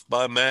 as if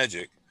by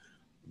magic.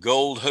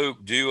 Gold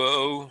Hope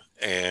Duo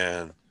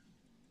and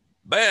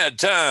Bad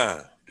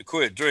Time to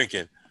Quit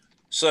Drinking.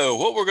 So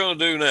what we're going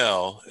to do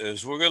now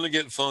is we're going to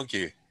get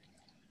funky.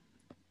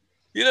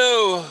 You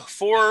know,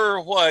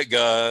 four white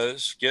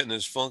guys getting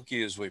as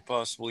funky as we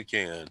possibly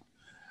can.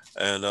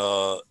 And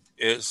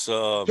it's, Two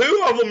of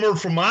them are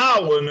from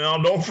Iowa now.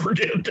 Don't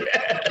forget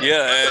that.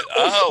 yeah,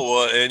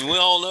 Iowa. And we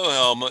all know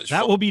how much That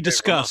funk will be they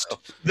discussed.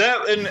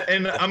 That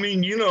and I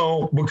mean, you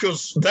know,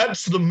 because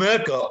that's the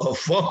mecca of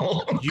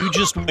funk. You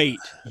just wait.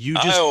 You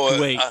just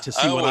Iowa- wait to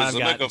see what Iowa's I've the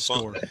got mecca in of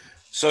funk. store.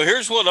 So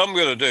here's what I'm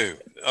going to do.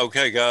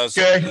 Okay, guys.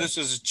 Okay. This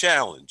is a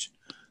challenge.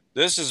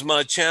 This is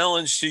my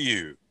challenge to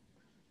you.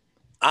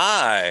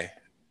 I,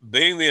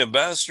 being the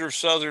ambassador of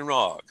Southern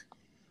Rock,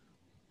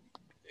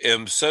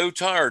 am so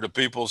tired of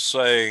people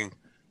saying,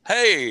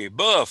 hey,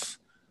 Buff,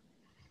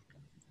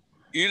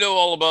 you know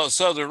all about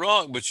Southern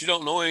Rock, but you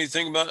don't know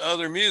anything about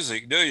other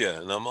music, do you?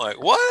 And I'm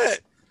like, what?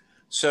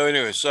 So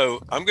anyway,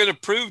 so I'm going to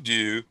prove to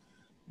you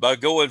by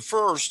going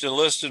first and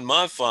listing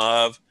my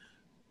five.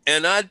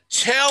 And I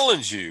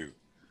challenge you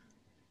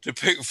to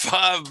pick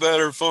five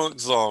better funk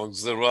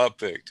songs than what I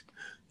picked.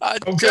 I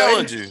Okay.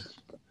 challenge you.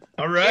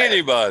 All right.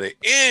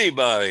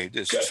 Anybody,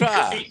 just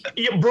try.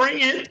 You bring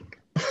it.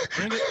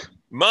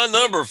 My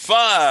number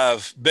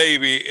five,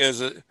 baby,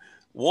 is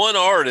one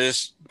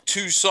artist,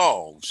 two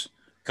songs,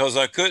 because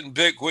I couldn't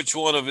pick which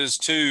one of his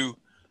two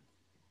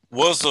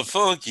was the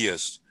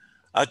funkiest.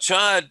 I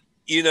tried,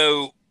 you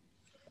know,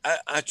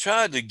 I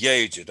tried to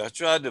gauge it. I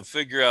tried to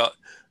figure out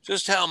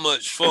just how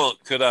much funk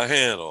could I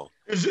handle.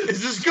 Is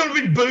this going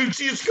to be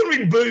Bootsy? It's going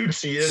to be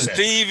Bootsy, isn't it?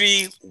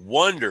 Stevie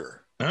Wonder.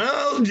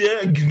 Oh, yeah,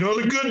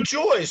 another good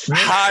choice. Man.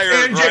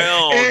 Higher and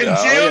ground. And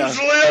Oh,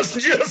 Jim's list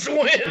just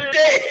went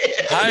dead.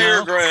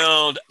 Higher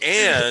Ground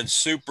and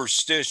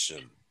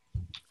Superstition.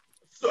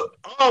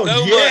 Oh, So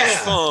much yeah.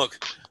 funk.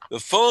 The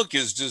funk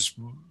is just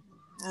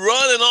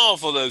running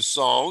off of those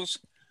songs.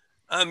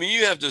 I mean,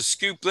 you have to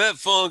scoop that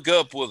funk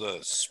up with a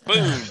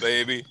spoon,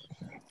 baby.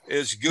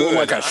 It's Feel good.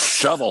 like a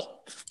shovel.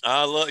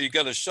 I love you.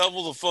 Got to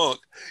shovel the funk.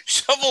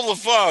 Shovel the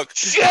funk.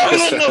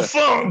 Shoveling the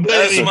funk,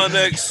 That's baby. my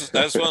next.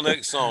 That's my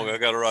next song. I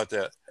got to write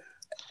that.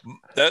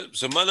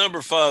 So my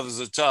number five is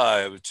a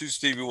tie with two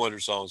Stevie Wonder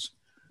songs.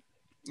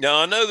 Now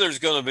I know there's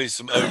going to be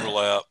some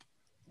overlap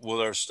with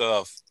our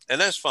stuff, and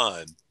that's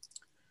fine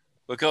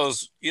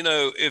because you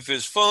know if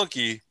it's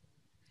funky,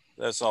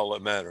 that's all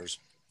that matters.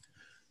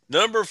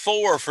 Number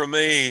four for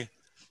me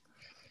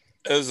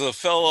is a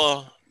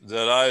fella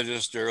that I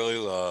just dearly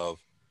love,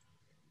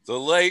 the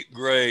late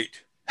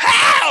great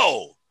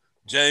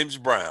James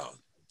Brown,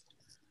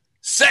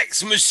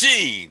 Sex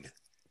Machine.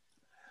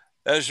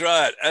 That's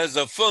right. As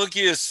the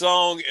funkiest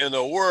song in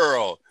the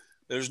world.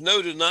 There's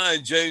no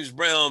denying James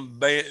Brown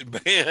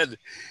band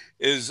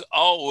was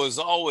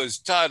always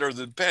tighter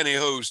than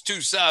pantyhose,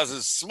 two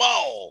sizes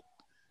small.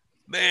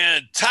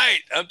 Man,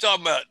 tight. I'm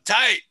talking about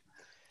tight.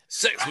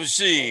 Sex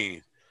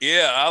Machine.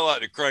 Yeah, I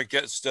like to crank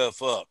that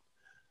stuff up.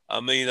 I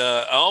mean,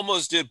 I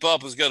almost did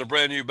Papa's Got a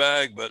Brand New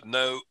Bag, but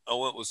no, I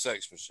went with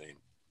Sex Machine.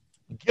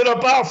 Get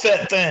up off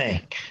that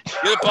thing.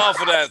 Get up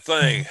off of that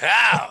thing.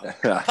 How?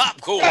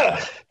 Popcorn.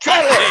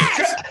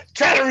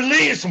 Try to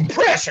release some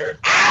pressure.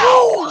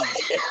 Ow!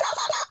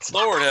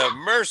 Lord have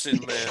mercy,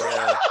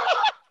 man.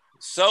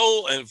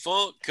 Soul and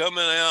funk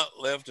coming out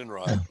left and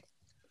right.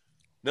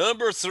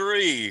 Number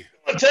three.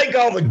 I'm gonna take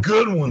all the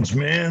good ones,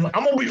 man.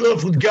 I'm gonna be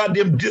left with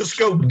goddamn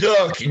Disco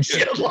Duck and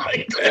shit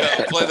like that.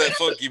 Yeah, play that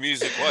funky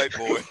music, white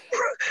boy.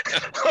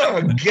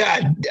 Oh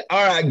God!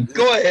 All right,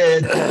 go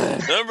ahead.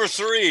 Number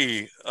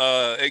three,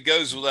 it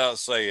goes without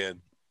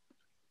saying,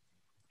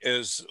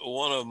 is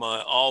one of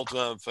my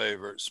all-time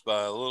favorites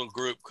by a little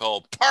group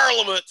called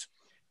Parliament.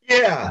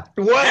 Yeah.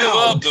 Give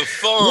Wow. up the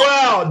funk.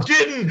 Wow.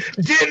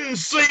 Didn't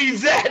see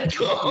that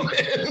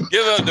coming.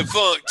 Give up the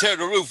funk. Tear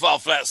the roof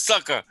off that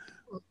sucker.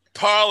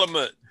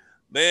 Parliament.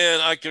 Man,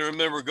 I can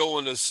remember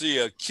going to see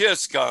a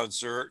Kiss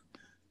concert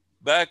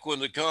back when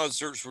the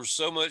concerts were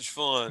so much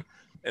fun.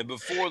 And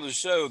before the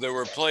show, they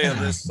were playing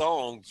this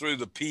song through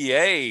the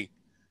PA,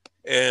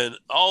 and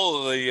all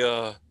of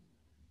the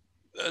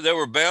they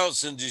were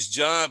bouncing these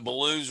giant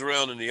balloons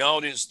around in the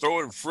audience,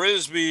 throwing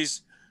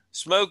frisbees,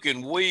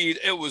 smoking weed.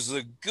 It was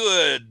the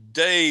good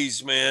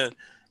days, man.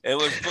 And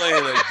was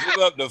playing a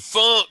Give Up the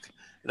Funk,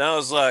 and I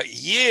was like,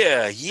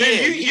 yeah.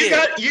 You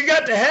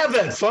got to have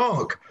that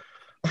funk.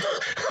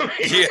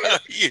 Yeah,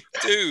 you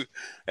do.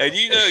 And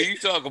you know, you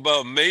talk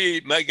about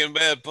me making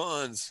bad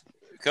puns.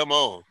 Come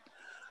on.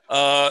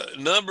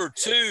 Number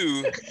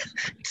two.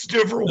 It's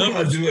different when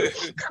I do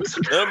it.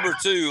 Number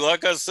two,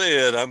 like I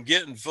said, I'm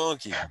getting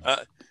funky.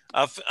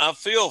 I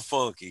feel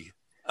funky.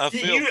 I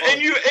feel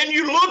funky. And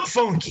you look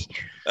funky.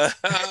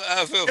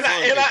 I feel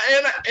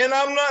funky. And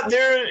I'm not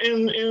there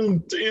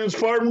in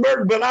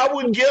Spartanburg, but I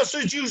would guess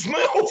that you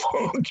smell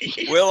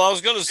funky. Well, I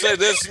was going to say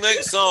this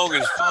next song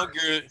is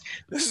funkier.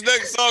 This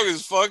next song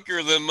is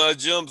funkier than my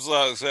jump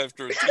socks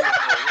after a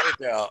 2-hour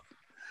workout.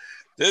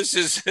 This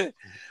is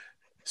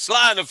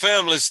Sly and the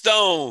Family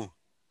Stone.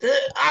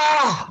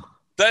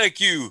 Thank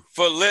you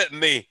for letting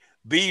me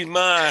be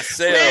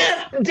myself.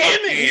 Man, damn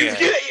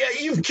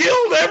it! You've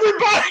killed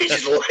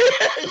everybody's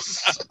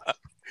list.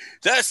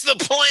 That's the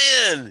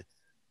plan.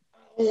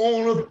 I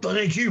want to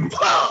thank you.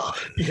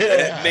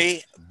 Let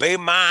me be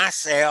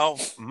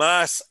myself.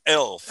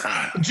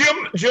 Jim,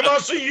 I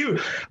see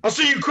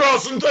you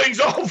crossing things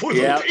off with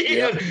Yep, a pen.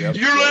 yep,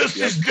 Your yep, list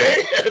yep. is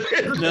dead.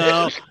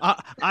 No,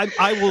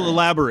 I will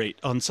elaborate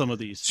on some of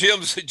these.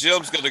 Jim's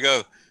going to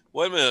go,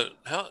 wait a minute.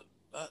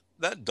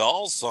 That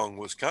Dolls song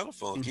was kind of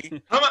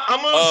funky. I'm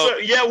gonna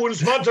say, yeah, when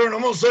it's my turn,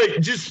 I'm gonna say,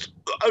 just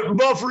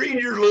Buff,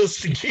 read your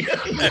list again.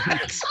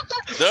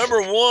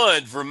 Number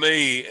one for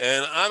me,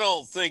 and I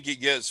don't think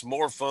it gets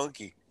more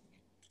funky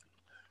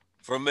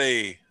for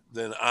me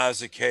than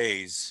Isaac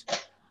Hayes.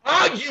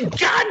 Oh, you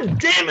god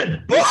damn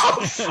it,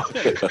 Buff!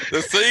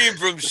 The theme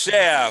from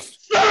Shaft.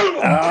 Son of a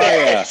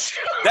yeah. bitch!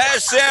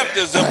 That Shaft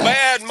is a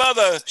bad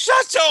mother.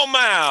 Shut your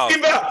mouth.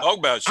 Talk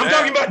about Shaft. I'm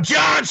talking about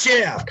John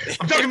Shaft.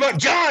 I'm talking about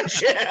John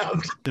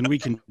Shaft. Then we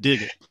can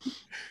dig it.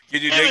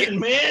 Can you Damn dig it, it?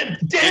 man!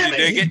 Can Damn you it!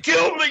 dig You it?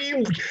 killed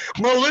me.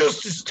 My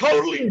list is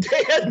totally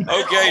dead. Now.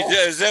 Okay,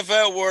 as if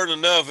that weren't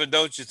enough, and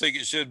don't you think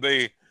it should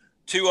be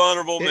two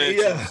honorable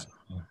mentions?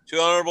 Yeah. Two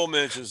honorable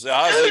mentions. The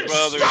Isley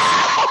Brothers.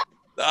 Stop!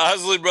 The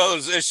Isley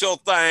Brothers, It's Your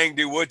Thing,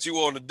 Do What You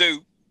Want to Do.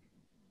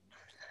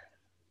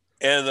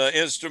 And the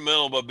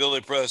instrumental by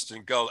Billy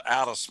Preston called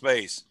Out of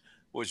Space,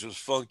 which was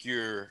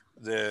funkier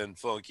than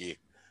funky.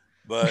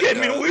 But I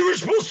mean, we were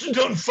supposed to have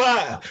done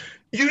 5.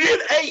 You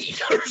did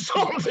 8 or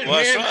something,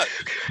 well, man.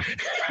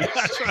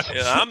 that's right.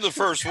 Yeah, I'm the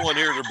first one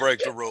here to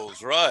break the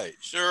rules, right?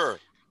 Sure.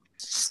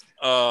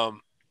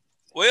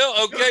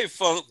 Well, okay,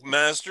 Funk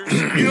Masters.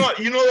 You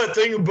know that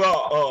thing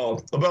about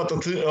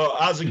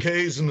Isaac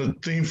Hayes and the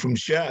theme from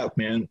Shaft,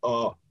 man.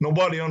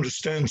 Nobody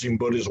understands him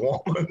but his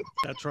woman.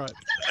 That's right.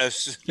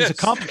 He's He's a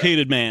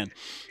complicated man.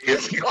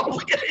 It's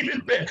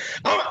complicated, man.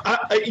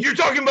 You're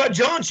talking about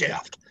John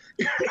Shaft.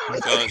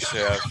 John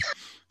Shaft,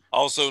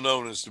 also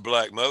known as the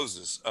Black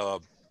Moses.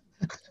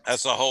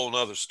 That's a whole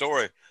nother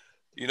story.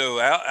 You know,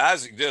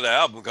 Isaac did an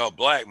album called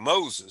Black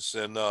Moses,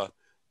 and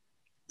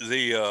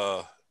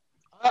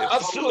I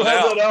still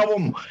have that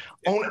album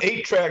on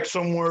 8-track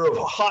somewhere of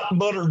Hot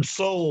Buttered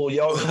Soul.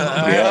 Y'all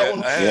remember that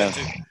one?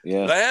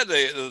 Yeah. They had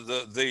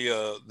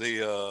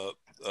the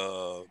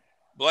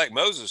Black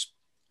Moses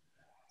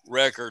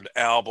record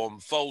album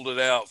folded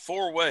out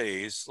 4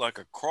 ways like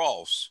a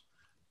cross,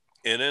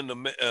 and in the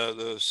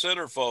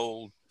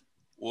centerfold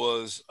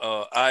was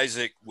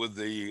Isaac with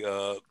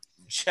the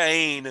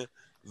chain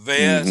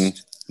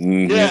vest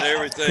Mhm. and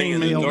everything,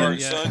 and the Chainmail, dark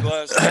yeah.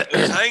 sunglasses. It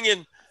was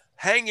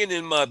hanging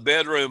in my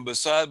bedroom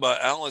beside my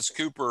Alice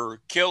Cooper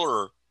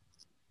Killer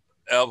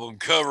album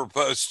cover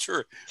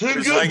poster. Two It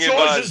was good hanging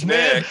by choices, his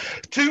man. neck.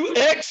 2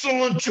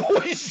 excellent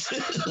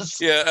choices.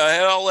 Yeah, I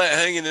had all that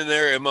hanging in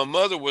there, and my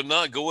mother would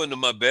not go into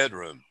my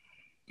bedroom.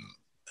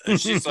 And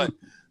she's like,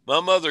 my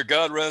mother,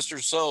 God rest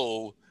her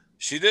soul,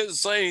 she didn't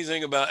say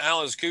anything about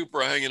Alice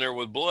Cooper hanging there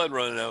with blood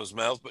running out of his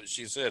mouth, but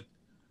she said,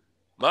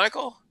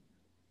 Michael,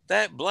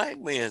 that black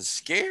man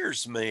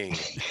scares me.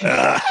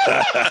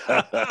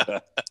 I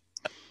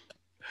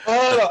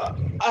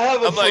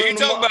have a I'm like, you friend of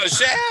talking mine- about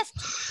Shaft?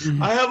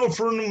 I have a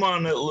friend of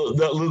mine that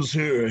lives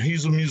here.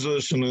 He's a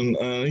musician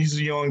and he's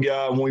a young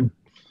guy. And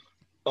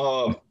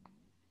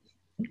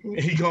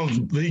he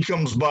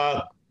comes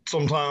by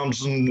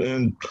sometimes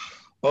and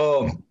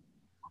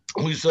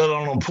we sit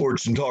on a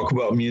porch and talk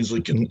about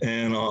music and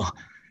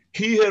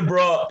he had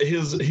brought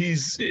a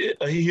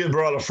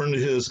friend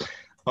of his,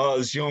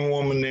 this young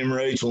woman named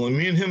Rachel, and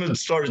me and him had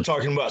started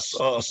talking about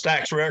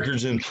Stax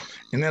Records and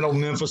that old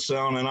Memphis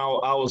sound, and I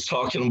was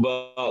talking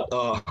about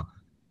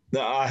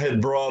that I had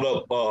brought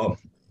up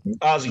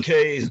Isaac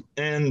Hayes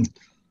and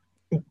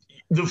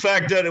the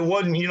fact that it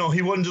wasn't,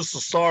 he wasn't just a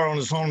star on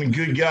his own and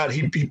good God,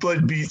 he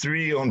played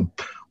B3 on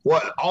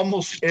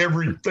almost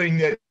everything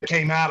that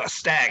came out of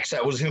Stax.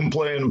 That was him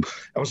playing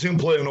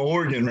the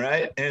organ,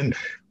 right? And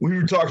we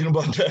were talking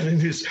about that in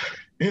his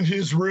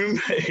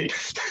roommate.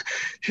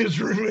 His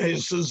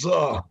roommate says,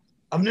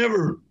 I've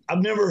never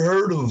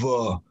heard of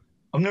that.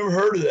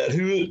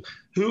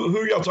 Who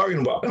are y'all talking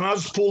about? And I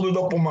just pulled it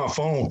up on my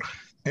phone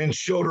and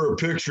showed her a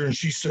picture, and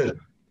she said,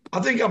 I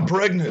think I'm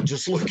pregnant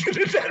just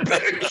looking at that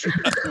picture.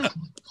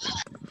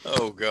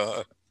 Oh,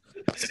 God.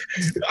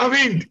 I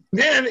mean,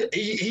 man,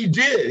 he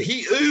did.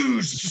 He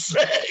oozed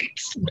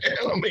sex, man.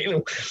 I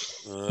mean,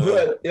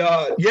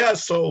 yeah.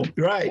 So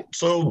right.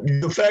 So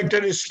the fact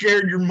that it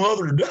scared your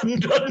mother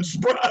doesn't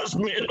surprise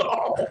me at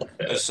all.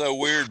 It's so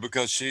weird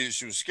because she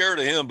was scared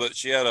of him, but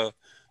she had a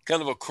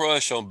kind of a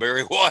crush on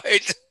Barry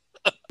White.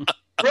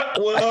 Right,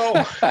 well,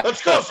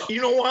 that's because you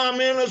know why,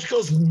 man. That's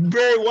because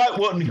Barry White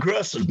wasn't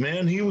aggressive,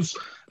 man. He was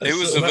a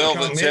that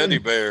velvet kind of teddy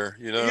man. bear,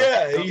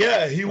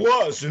 Yeah, he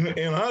was, and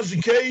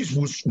Isaac Hayes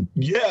was.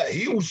 Yeah,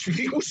 he was.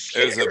 It was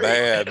Scary. a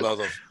bad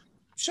mother.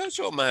 Shut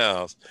your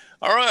mouth.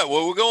 All right,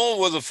 well, we're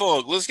going with the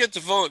funk. Let's get the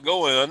funk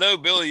going. I know,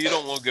 Billy, you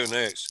don't want to go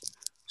next.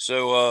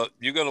 So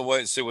you're going to wait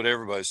and see what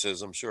everybody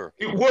says, I'm sure.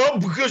 Well,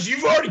 because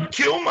you've already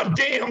killed my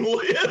damn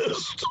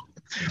list.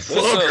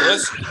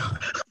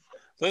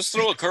 Let's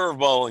throw a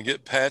curveball and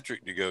get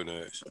Patrick to go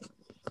next.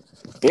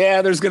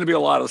 Yeah, there's going to be a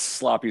lot of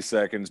sloppy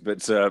seconds,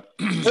 but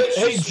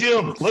Hey,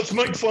 Jim, let's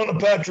make fun of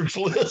Patrick's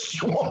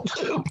list. You want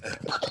to?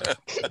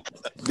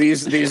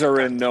 these are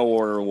in no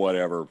order or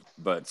whatever.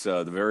 But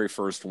the very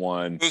first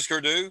one,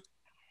 Husker Du?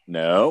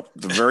 no,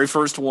 the very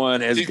first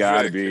one has Keep got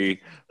to track.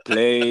 be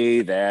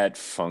play that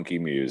funky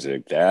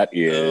music. That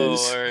is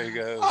Oh, there you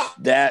go.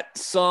 that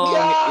song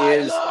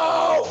is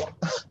no!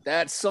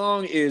 that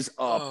song is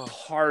a Oh.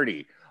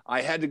 party.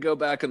 I had to go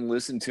back and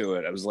listen to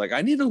it. I was like,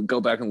 I need to go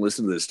back and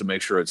listen to this to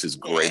make sure it's as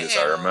great as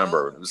I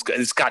remember.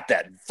 It's got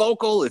that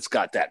vocal, it's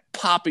got that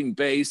popping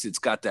bass, it's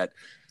got that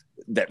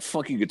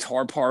funky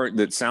guitar part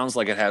that sounds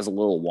like it has a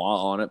little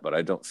wah on it, but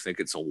I don't think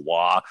it's a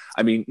wah.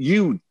 I mean,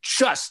 you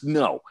just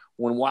know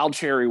when Wild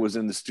Cherry was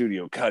in the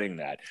studio cutting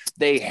that,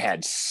 they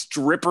had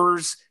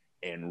strippers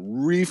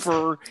and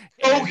reefer.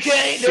 And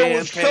Cocaine, there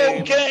was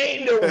champagne.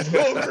 cocaine, there was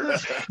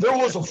hookers, there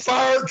was a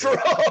fire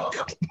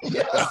truck.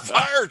 A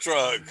fire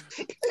truck.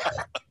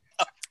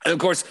 And of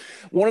course,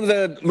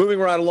 moving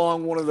right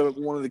along, one of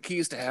the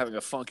keys to having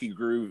a funky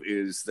groove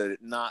is that it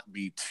not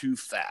be too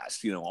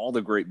fast. You know, all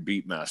the great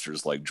beat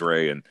masters like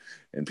Dre and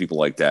people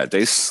like that,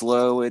 they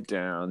slow it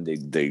down.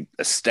 They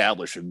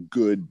establish a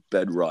good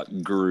bedrock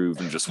groove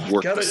and just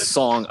work the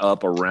song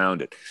up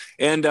around it.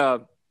 And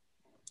a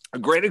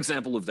great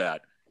example of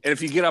that. And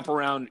if you get up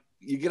around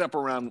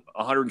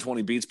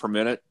 120 beats per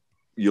minute,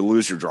 you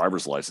lose your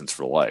driver's license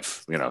for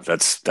life. You know,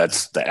 that's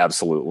the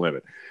absolute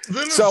limit.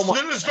 Then it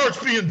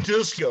starts being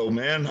disco,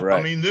 man. Right,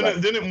 I mean, then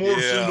right. it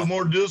morphs into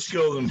more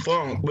disco than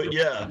funk. But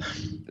yeah,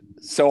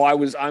 So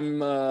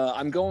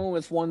I'm going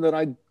with one that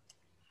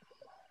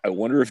I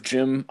wonder if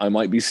I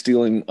might be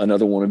stealing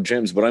another one of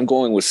Jim's, but I'm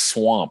going with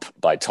Swamp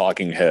by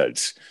Talking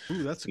Heads.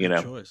 Ooh, that's a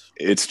good choice.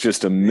 It's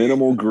just a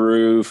minimal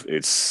groove.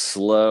 It's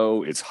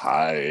slow. It's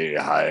high,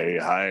 high,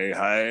 high,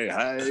 high,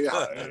 high,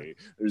 high.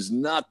 There's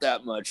not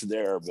that much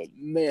there, but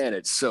man,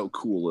 it's so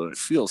cool and it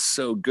feels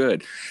so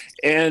good.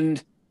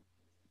 And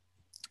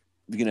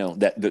you know,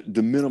 that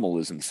the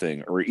minimalism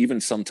thing, or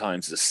even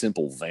sometimes the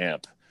simple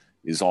vamp,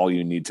 is all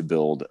you need to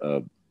build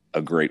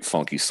a great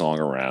funky song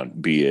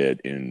around, be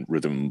it in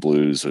rhythm and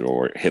blues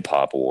or hip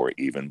hop or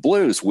even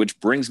blues, which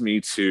brings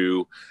me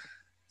to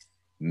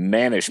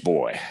Manish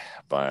Boy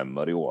by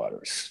Muddy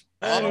Waters.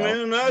 hey,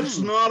 man, that's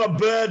not a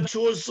bad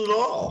choice at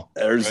all.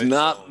 There's Great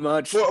not song.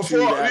 much to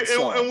that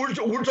song. And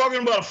we're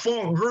talking about a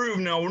funk groove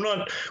now. We're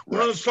not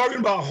just talking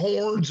about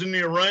horns and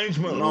the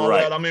arrangement and all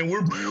Right. that. I mean,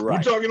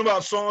 we're talking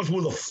about songs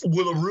with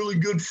a really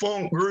good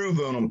funk groove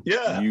in them.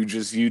 Yeah, You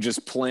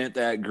just plant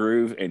that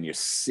groove and you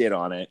sit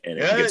on it, and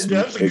that's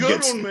a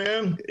good one,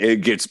 man. it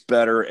gets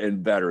better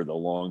and better the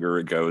longer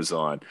it goes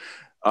on.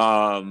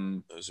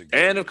 Those are good.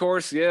 And of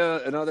course,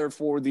 another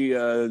for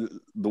the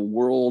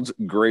world's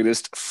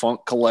greatest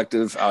funk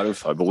collective out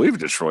of, I believe,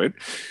 Detroit.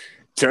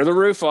 Tear the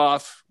Roof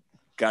Off.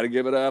 Got to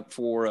give it up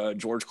for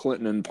George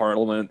Clinton and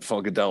Parliament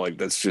Funkadelic.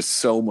 That's just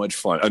so much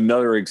fun.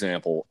 Another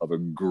example of a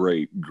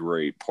great,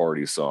 great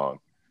party song.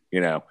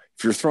 You know,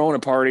 if you're throwing a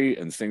party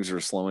and things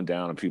are slowing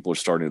down and people are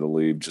starting to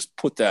leave, just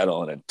put that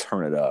on and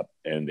turn it up,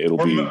 and it'll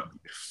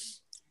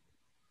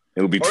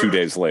be 2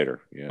 days later.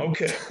 Yeah.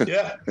 Okay,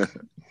 yeah.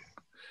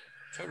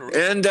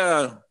 And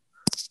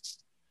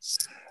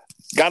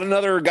got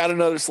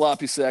another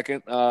sloppy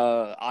second.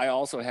 I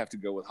also have to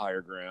go with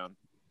Higher Ground,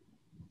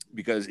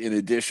 because in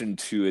addition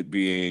to it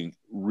being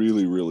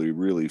really, really,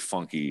 really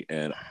funky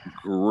and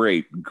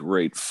great,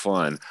 great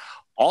fun,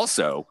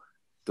 also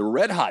the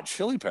Red Hot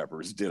Chili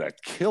Peppers did a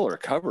killer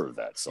cover of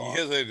that song.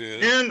 Yeah, they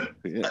did. And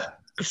Yeah.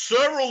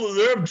 several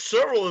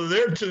of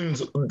their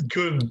tunes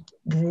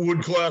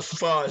would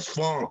classify as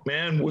funk,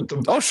 man, with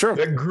the Oh, sure.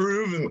 that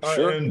groove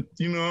Sure. and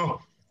you know.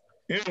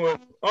 Anyway,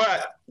 all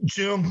right,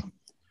 Jim,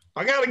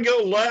 I gotta go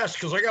last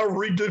because I gotta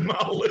redo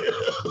my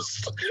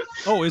list.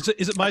 Oh, is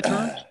it my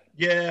turn?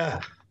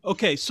 Yeah.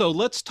 Okay, so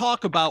let's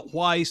talk about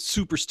why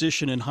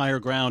Superstition and Higher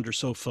Ground are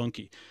so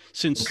funky.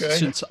 Since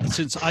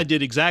I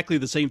did exactly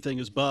the same thing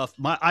as Buff,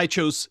 I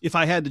chose, if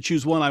I had to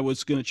choose one, I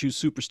was going to choose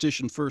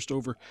Superstition first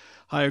over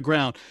Higher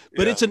Ground.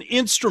 But it's an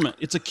instrument.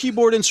 It's a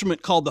keyboard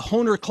instrument called the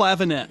Hohner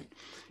clavinet.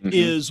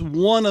 Is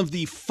one of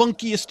the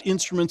funkiest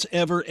instruments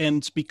ever, and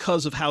it's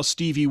because of how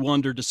Stevie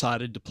Wonder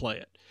decided to play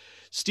it.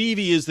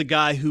 Stevie is the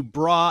guy who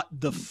brought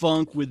the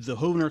funk with the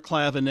Hohner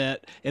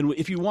clavinet. And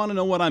if you want to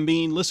know what I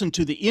mean, listen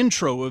to the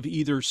intro of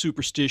either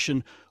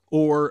Superstition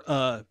or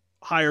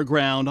Higher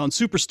Ground. On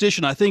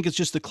Superstition, I think it's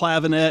just the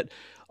clavinet.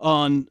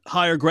 On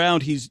Higher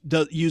Ground, he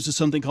uses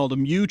something called a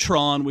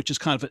Mutron, which is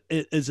kind of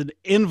is an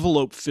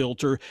envelope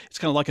filter. It's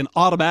kind of like an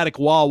automatic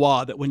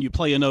wah-wah that when you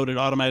play a note, it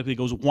automatically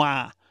goes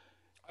wah.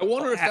 I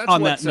wonder if that's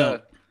On that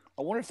note.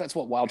 I wonder if that's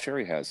what Wild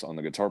Cherry has on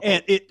the guitar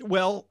part. And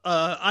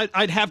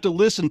I'd have to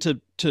listen to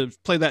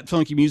play that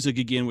funky music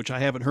again, which I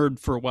haven't heard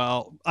for a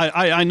while.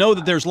 I know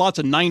that there's lots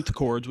of ninth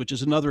chords, which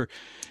is another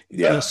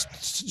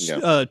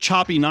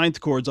choppy ninth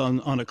chords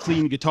on a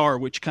clean guitar,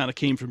 which kind of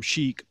came from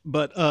Chic.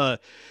 But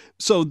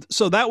so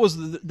that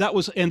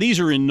was, and these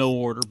are in no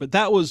order, but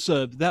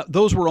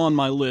those were on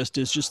my list.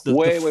 Is just the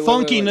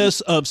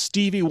funkiness of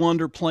Stevie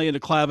Wonder playing a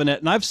clavinet,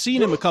 and I've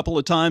seen him a couple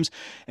of times,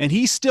 and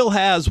he still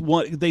has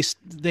one.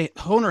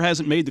 Hohner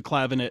hasn't made the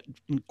clavinet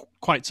in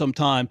quite some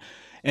time,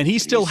 and he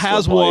still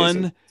has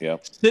one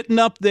sitting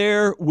up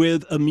there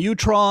with a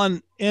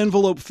Mutron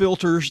envelope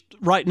filter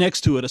right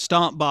next to it, a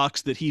stomp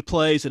box that he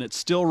plays, and it's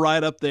still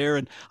right up there.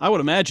 And I would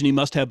imagine he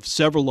must have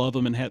several of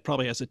them, and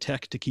probably has a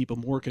tech to keep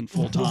them working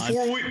full time.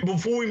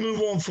 Before we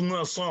move on from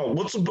that song,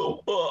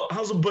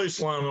 how's the bass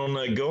line on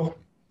that go?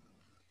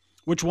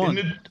 Which one?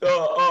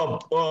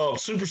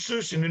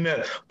 Superstition in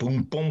that.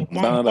 Boom, boom,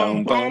 boom,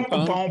 boom, boom,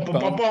 boom,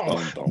 boom,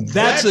 boom.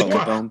 That's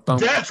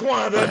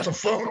why that's a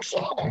funk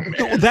song.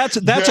 Man. That's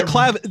a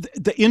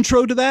the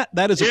intro to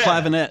that is a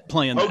clavinet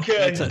playing.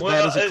 Okay,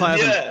 that is a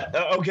clavinet.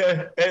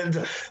 Okay, and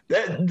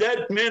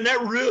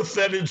that riff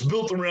that it's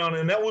built around,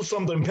 and that was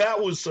something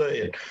Pat was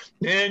saying.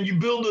 And you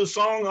build a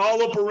song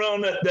all up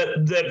around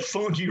that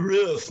funky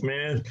riff,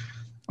 man.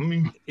 I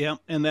mean, yeah,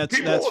 and that's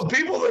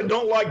people that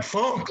don't like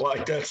funk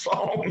like that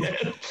song,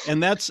 man.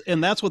 And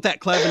that's what that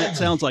clavinet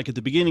sounds like at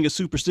the beginning of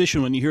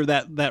Superstition when you hear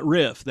that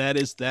riff.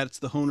 That's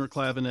the Hohner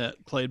clavinet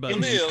played by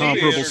the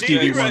incomparable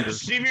Stevie Wonder.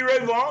 Stevie Ray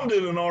Vaughan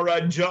did an all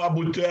right job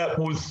with that,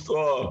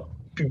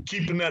 with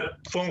keeping that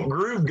funk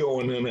groove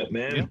going in it,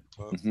 man.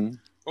 Yeah.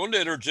 I want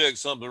to interject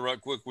something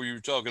right quick where you were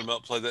talking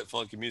about play that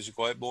funky music,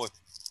 white boy.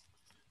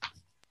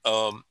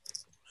 I'm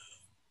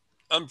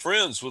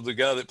friends with the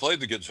guy that played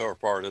the guitar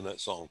part in that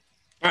song.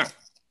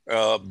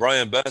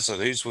 Brian Bassett.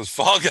 He's with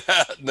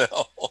Foghat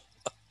now.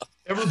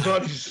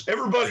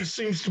 Everybody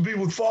seems to be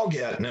with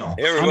Foghat now.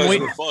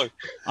 Everybody's with Foghat.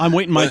 I'm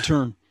waiting my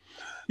turn.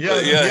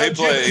 Yeah. He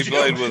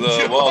played with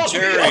Wild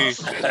Cherry.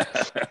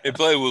 He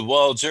played with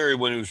Wild Cherry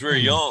when he was very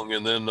young,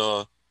 and then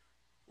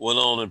went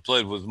on and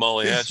played with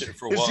Molly Hatchet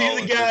for a while. Is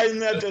he the guy in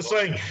that that's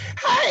saying,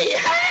 "Hey,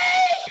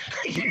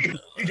 hey"?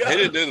 He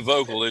didn't do the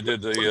vocal. He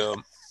did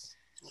the.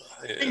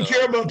 I didn't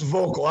care about the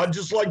vocal. I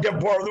just like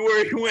that part of the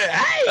where he went,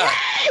 "Hey, hey."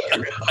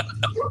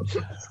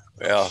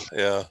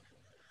 Yeah.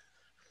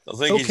 I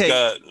think he's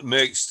got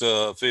mixed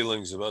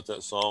feelings about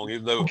that song,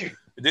 even though he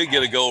did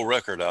get a gold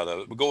record out of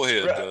it. But go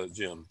ahead,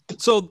 Jim.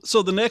 So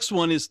the next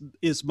one is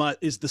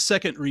the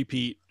second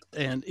repeat,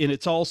 and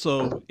it's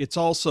also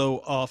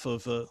off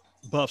of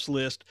Buff's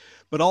list.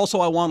 But also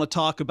I want to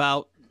talk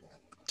about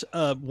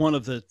one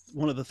of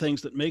the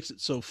things that makes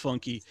it so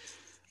funky.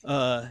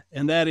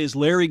 And that is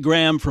Larry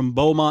Graham from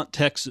Beaumont,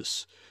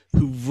 Texas,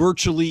 who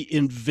virtually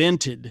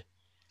invented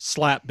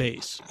slap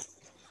bass.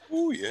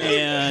 Oh yeah!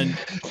 And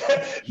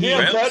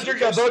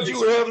Patrick, I thought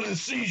you were having a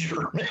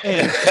seizure.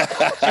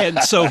 And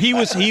so he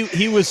was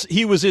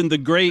in the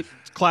great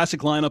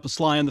classic lineup of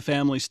Sly and the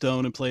Family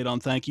Stone and played on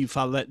 "Thank You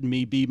for Letting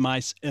Me Be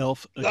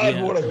Myself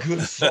Again." God, what a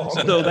good song!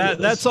 So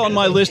that's on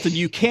my list, and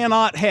you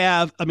cannot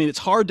have. I mean, it's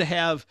hard to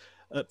have,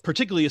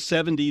 particularly a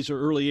 '70s or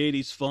early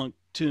 '80s funk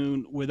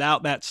tune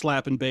without that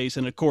slapping bass.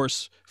 And of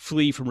course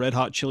Flea from Red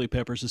Hot Chili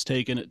Peppers has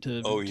taken it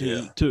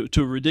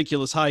to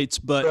ridiculous heights,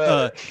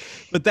 but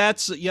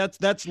that's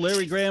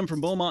Larry Graham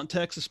from Beaumont,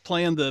 Texas,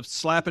 playing the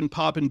slapping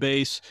popping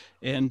bass,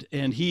 and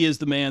he is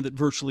the man that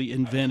virtually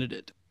invented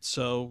it.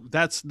 So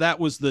that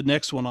was the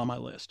next one on my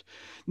list.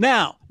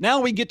 Now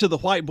we get to the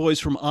White Boys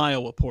from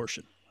Iowa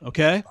portion,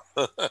 okay?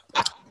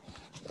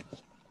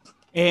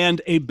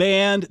 And a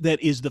band that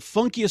is the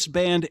funkiest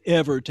band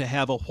ever to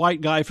have a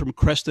white guy from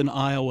Creston,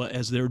 Iowa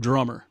as their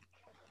drummer.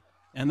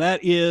 And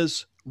that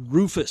is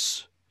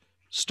Rufus,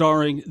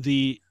 starring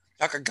the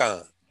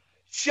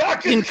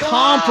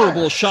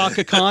incomparable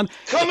Chaka Khan.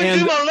 Come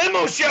into my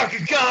limo,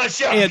 Chaka Khan,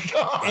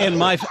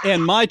 Khan.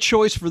 And my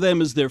choice for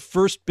them is their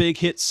first big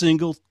hit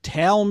single,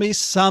 "Tell Me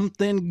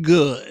Something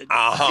Good."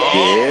 Yeah.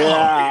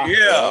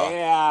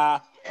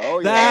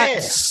 Oh,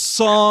 That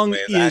song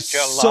is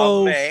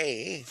so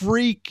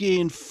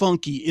freaking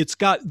funky. It's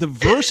got the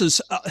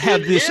verses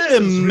have this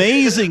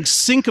amazing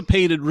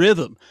syncopated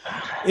rhythm.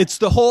 It's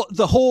the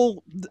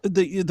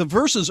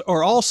verses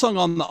are all sung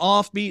on the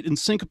offbeat and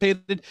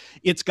syncopated.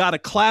 It's got a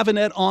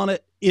clavinet on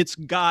it. It's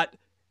got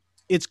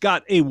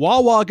a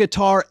wah-wah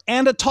guitar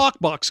and a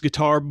talkbox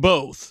guitar,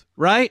 both,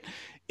 right?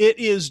 It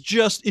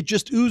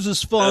just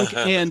oozes funk,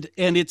 and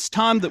it's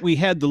time that we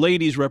had the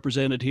ladies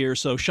represented here.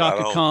 So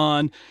Chaka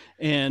Khan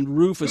and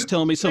Rufus,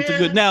 Tell Me Something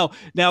Good. Now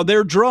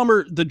their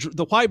drummer,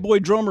 the white boy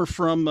drummer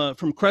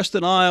from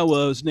Creston,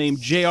 Iowa, is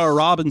named J.R.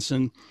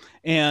 Robinson.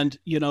 And,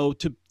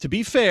 to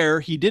be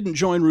fair, he didn't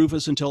join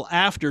Rufus until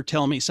after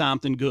Tell Me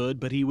Something Good,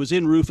 but he was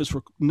in Rufus for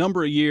a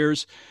number of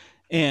years.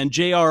 And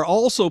J.R.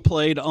 also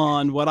played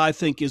on what I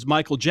think is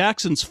Michael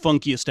Jackson's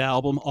funkiest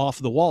album, Off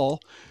the Wall.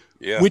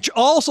 Yeah. Which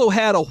also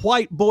had a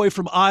white boy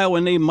from Iowa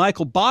named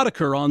Michael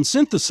Boddicker on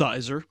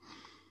synthesizer,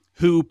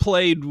 who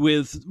played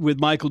with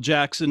Michael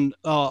Jackson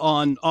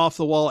on Off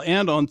the Wall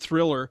and on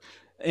Thriller.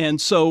 And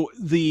so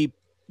the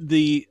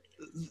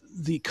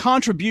the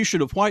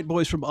contribution of White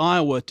Boys from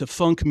Iowa to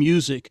funk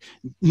music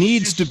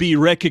needs to be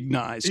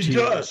recognized. It here.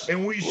 does,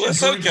 and we should. Well, that's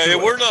drink okay. to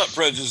it. We're not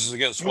prejudiced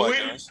against white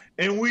guys.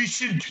 And we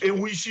should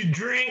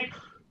drink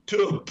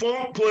to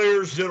funk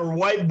players that are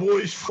white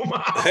boys from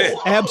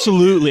Iowa.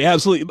 Absolutely.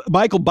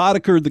 Michael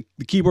Boddicker,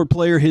 the keyboard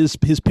player, his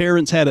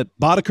parents had a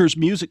Boddicker's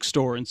music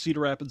store in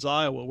Cedar Rapids,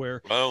 Iowa,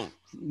 where Oh,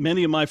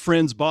 many of my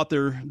friends bought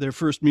their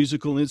first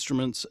musical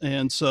instruments.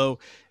 And so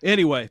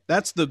anyway,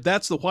 that's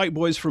the White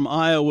Boys from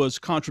Iowa's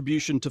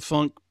contribution to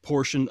funk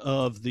portion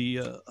of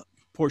the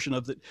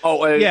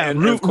Oh, and, Yeah,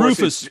 and of course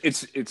Rufus.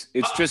 It's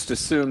just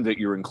assumed that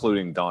you're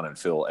including Don and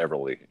Phil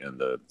Everly in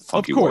the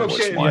Funky course. White Boys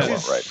Okay, from Iowa,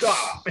 just right?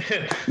 stop.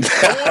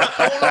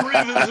 I want to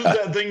revisit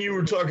that thing you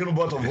were talking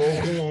about, the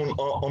vocal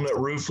on that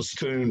Rufus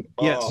tune.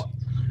 Yes.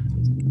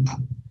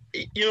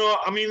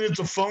 I mean, it's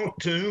a funk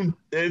tune.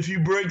 If you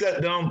break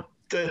that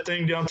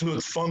thing down to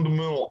its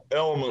fundamental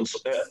elements,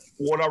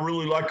 what I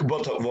really like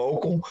about that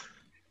vocal,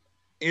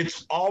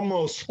 it's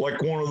almost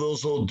like one of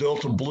those old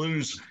Delta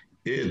blues.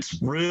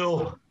 It's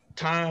real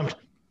timed,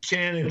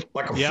 chanted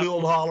like a Yep.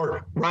 field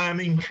holler,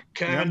 rhyming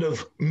kind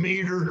of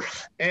meter,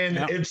 and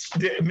Yep.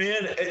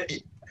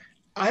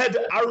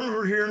 I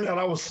remember hearing that.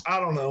 I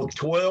don't know,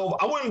 12.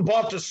 I went and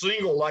bought the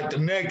single like the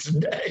next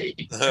day.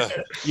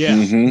 Yeah.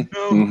 You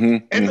know?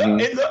 And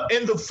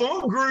the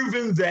funk groove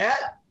in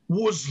that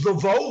was the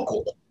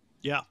vocal.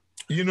 Yeah.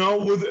 You know,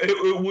 with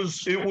it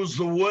was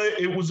the way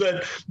it was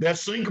that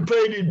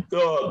syncopated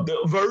the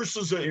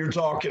verses that you're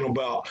talking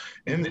about,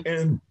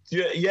 and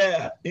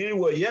yeah.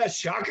 Anyway, yeah,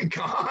 Shaka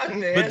Khan,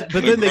 man.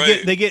 But then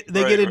Right. they get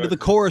Right, into right. the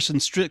chorus and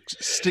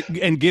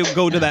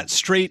go to that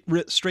straight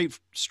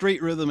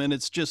rhythm, and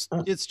it's just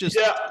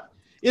Yeah,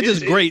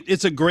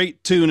 It's a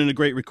great tune and a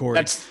great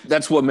recording.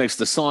 That's what makes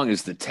the song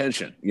is the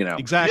tension, you know.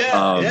 Exactly.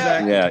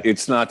 Yeah. Yeah,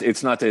 it's not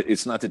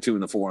the 2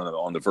 and the 4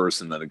 on the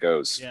verse and then it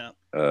goes Yeah.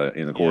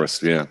 in the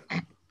chorus. Yeah.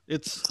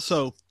 It's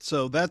so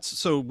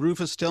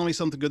Rufus, tell me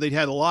something good. They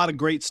had a lot of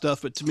great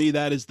stuff, but to me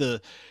that is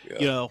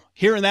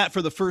hearing that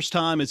for the first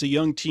time as a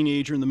young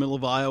teenager in the middle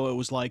of Iowa, it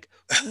was like,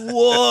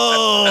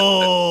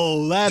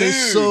 whoa, that is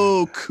Dude.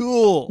 so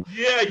cool.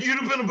 Yeah, you'd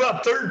have been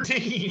about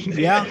 13.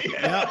 Yeah.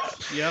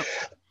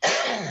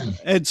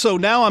 And so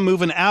now I'm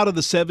moving out of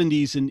the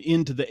 70s and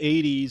into the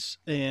 80s,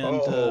 and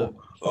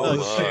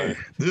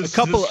a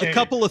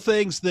couple of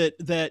things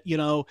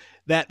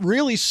that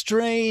really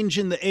strange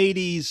in the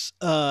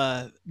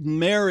 80s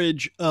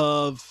marriage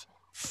of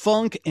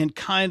funk and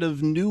kind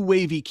of new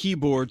wavy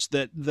keyboards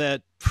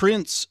that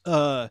Prince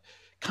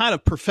kind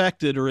of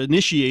perfected or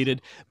initiated,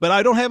 but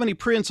I don't have any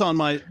Prince on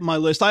my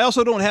list. I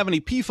also don't have any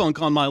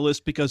P-Funk on my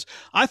list because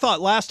I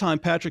thought last time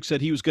Patrick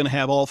said he was going to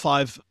have all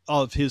 5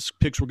 of his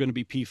picks were going to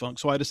be P-Funk,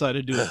 so I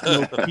decided to do a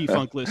no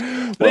P-Funk list.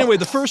 But anyway,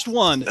 the first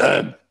one,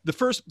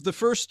 the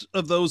first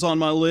of those on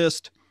my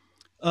list,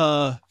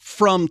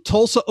 from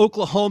Tulsa,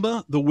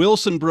 Oklahoma, the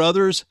Wilson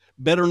Brothers,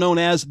 better known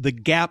as the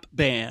Gap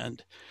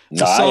Band.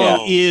 The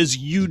song is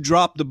 "You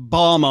Dropped the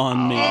Bomb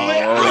on Me."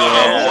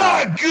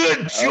 What a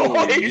good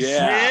choice,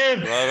 man.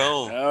 right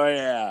on. Oh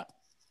yeah.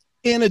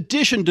 In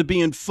addition to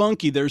being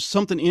funky, there's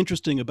something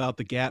interesting about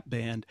the Gap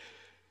Band.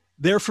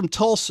 They're from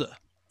Tulsa,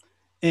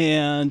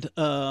 and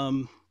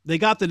they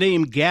got the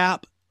name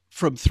Gap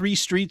from 3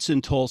 streets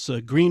in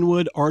Tulsa: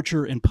 Greenwood,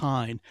 Archer, and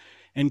Pine.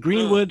 And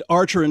Greenwood,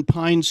 Archer, and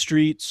Pine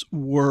streets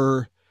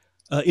were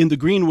in the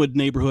Greenwood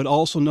neighborhood,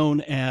 also known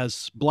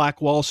as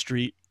Black Wall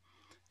Street.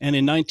 And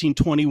in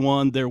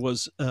 1921, there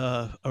was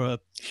a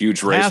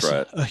Huge race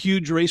riot. a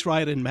huge race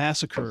riot and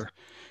massacre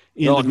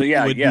in the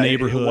Greenwood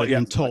neighborhood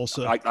in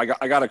Tulsa. I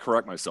got to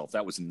correct myself.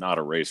 That was not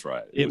a race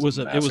riot. It was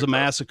a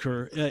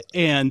massacre,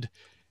 and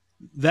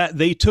that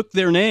they took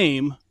their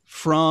name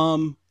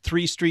from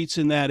 3 streets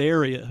in that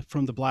area,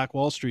 from the Black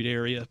Wall Street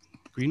area,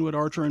 Greenwood,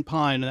 Archer, and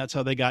Pine, and that's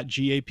how they got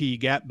GAP,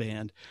 Gap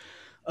Band.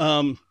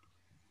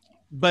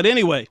 But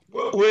anyway,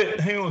 Wait,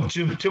 hang on,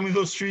 Jim. Tell me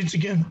those streets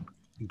again.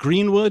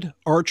 Greenwood,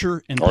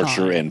 Archer, and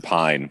Archer Pine. and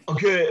Pine.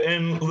 Okay,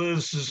 and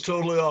this is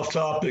totally off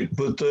topic,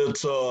 but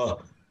that's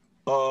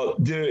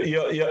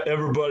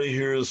everybody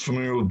here is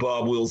familiar with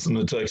Bob Wilson,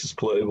 the Texas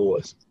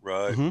Playboys,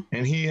 Right. Mhm.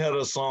 and he had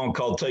a song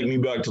called "Take Me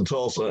Back to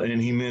Tulsa,"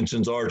 and he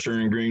mentions Archer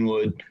and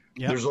Greenwood.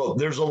 Yep.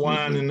 There's a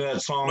line in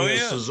that song Oh, that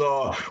yeah. says,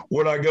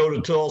 "Would I go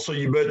to Tulsa?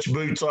 You bet your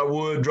boots I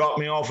would. Drop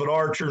me off at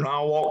Archer, and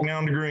I'll walk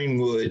down to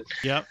Greenwood."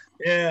 Yep.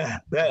 Yeah, How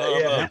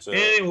about that?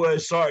 Anyway,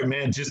 sorry,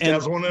 man. Just And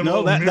as one of them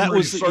no, little that memory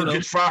was,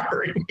 circuits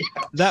firing.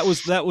 That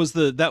was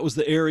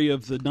the area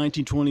of the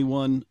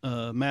 1921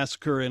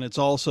 massacre, and it's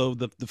also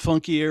the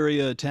funky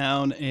area of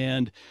town.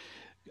 And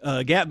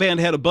Gap Band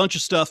had a bunch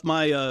of stuff.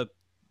 My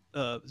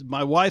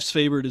wife's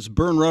favorite is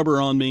 "Burn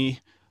Rubber on Me,"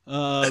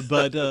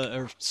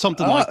 or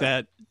something like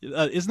that.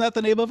 Isn't that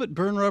the name of it?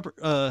 Burn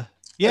Rubber.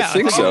 Yeah, I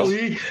think so.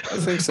 Probably. I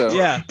think so.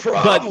 Yeah,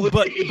 Probably.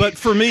 but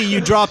for me,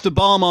 "You Dropped a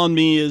Bomb on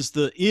Me" is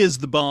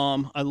the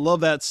bomb. I love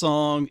that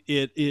song.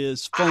 It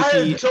is I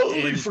funky. had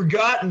totally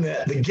forgotten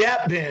that. The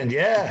Gap Band,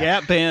 yeah.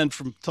 Gap Band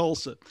from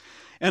Tulsa.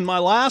 And my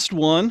last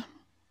one,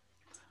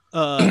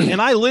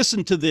 and I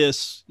listened to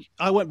this.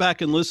 I went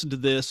back and listened to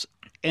this,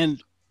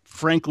 and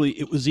frankly,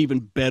 it was even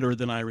better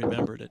than I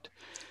remembered it.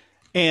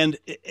 And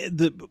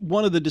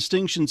one of the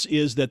distinctions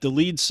is that the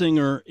lead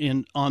singer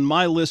on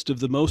my list of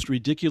the most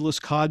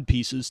ridiculous cod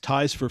pieces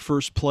ties for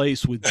first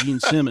place with Gene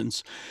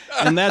Simmons,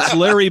 and that's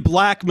Larry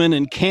Blackmon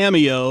and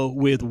Cameo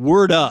with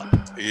 "Word Up."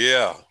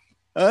 Yeah.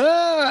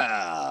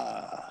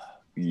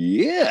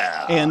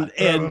 Yeah. And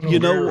you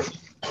know,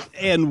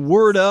 and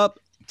 "Word Up"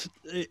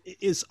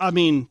 is, I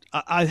mean,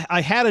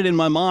 I had it in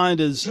my mind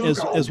as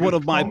one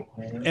of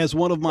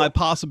my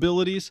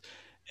possibilities.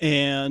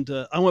 And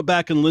I went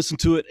back and listened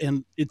to it,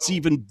 and it's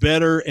even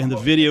better. And the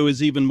video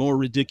is even more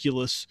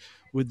ridiculous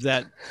with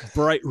that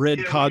bright red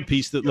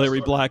codpiece that Larry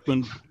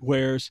Blackmon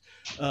wears.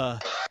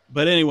 But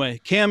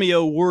anyway,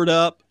 Cameo, "Word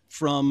Up"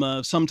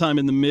 from sometime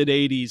in the mid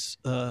 '80s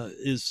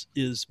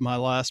is my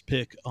last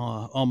pick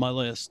on my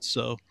list.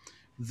 So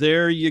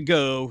there you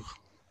go.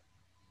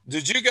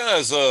 Did you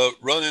guys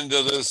run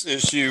into this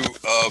issue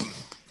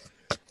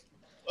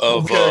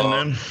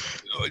Man.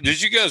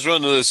 did you guys run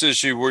into this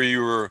issue where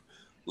you were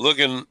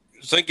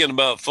thinking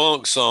about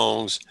funk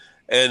songs,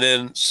 and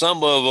then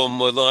some of them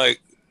would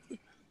like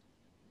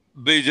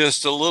be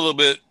just a little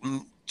bit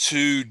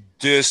too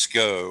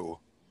disco?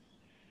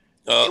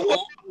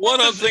 What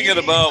I'm thinking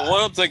about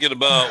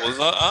was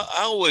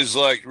I always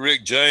liked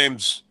Rick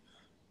James'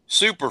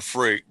 Super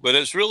Freak, but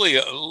it's really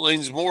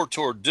leans more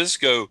toward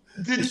disco.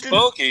 It's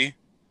funky,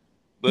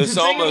 but it's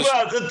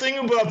the thing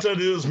about that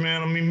is,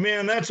 man, I mean,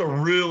 man, that's a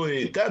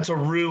really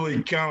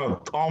kind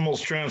of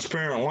almost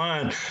transparent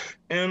line.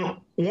 And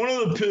one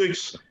of the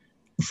picks,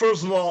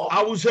 first of all,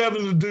 I was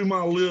having to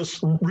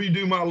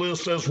redo my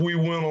list as we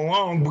went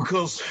along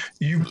because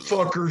you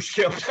fuckers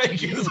kept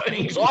taking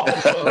things off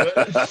of it.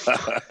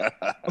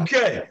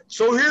 Okay,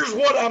 so here's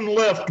what I'm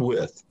left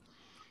with.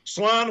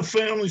 Sly and the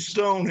Family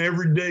Stone,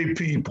 Everyday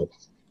People.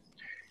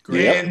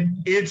 Great.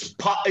 And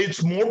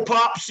it's more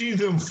popsy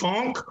than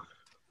funk,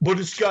 but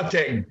it's got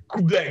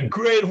that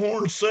great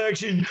horn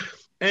section.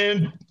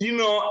 And, you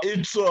know,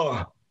 it's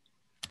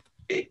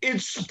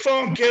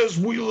funk as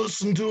we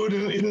listen to it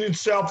in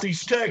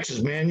Southeast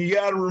Texas, man. You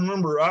got to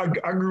remember, I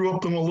grew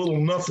up in a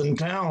little nothing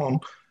town.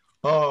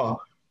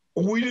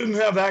 We didn't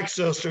have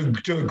access to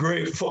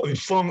great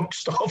funk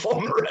stuff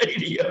on the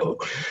radio,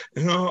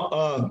 you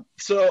know.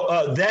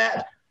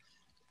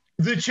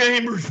 The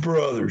Chambers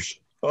Brothers,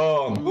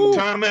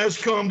 Time Has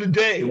Come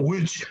Today,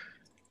 which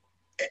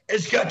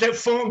it's got that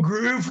funk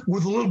groove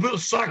with a little bit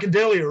of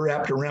psychedelia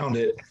wrapped around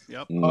it.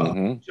 Yep.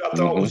 Which I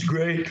thought was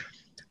great.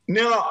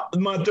 Now,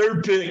 my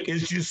third pick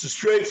is just a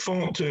straight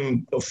funk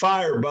tune, "A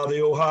Fire" by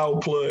the Ohio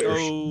Players.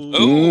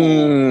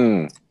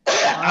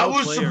 I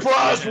was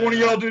surprised one of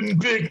y'all didn't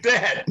pick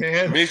that,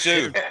 man. Me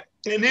too.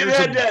 And it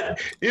had that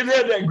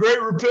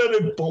great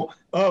repetitive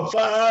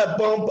fire,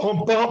 bump,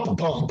 bump, bump, bump,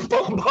 bump,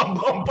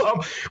 bump, bump,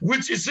 bump,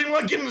 which it seemed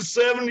like in the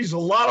 '70s, a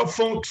lot of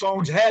funk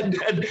songs had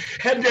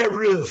that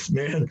riff,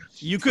 man.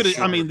 You could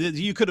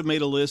have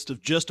made a list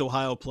of just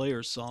Ohio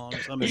Players songs.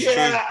 I mean,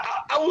 Yeah,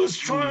 I was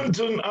trying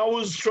to not,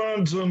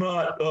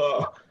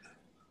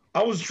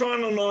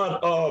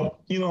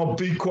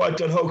 be quite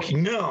that hokey.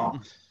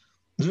 Now,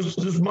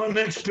 this my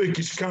next pick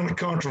is kind of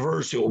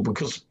controversial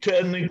because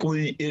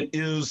technically it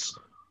is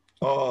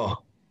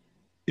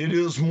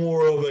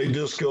more of a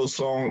disco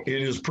song.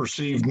 It is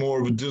perceived more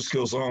of a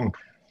disco song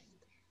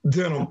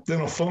than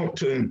a funk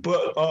tune.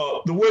 But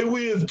the way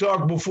we had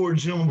talked before,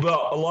 Jim,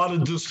 about a lot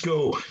of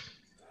disco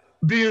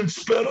being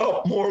sped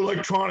up, more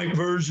electronic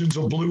versions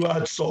of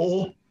Blue-Eyed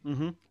Soul.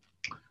 Mm-hmm.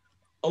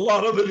 A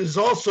lot of it is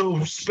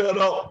also sped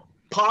up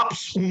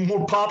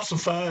more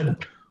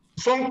popsified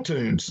funk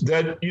tunes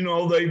that, you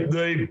know, they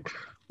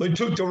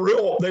took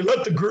they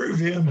let the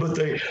groove in, but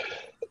they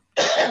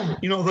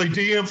they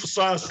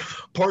de-emphasized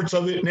parts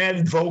of it and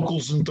added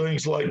vocals and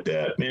things like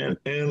that, man.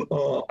 And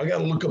I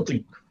gotta look up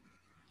the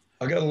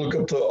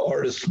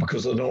artist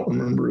because I don't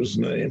remember his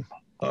name.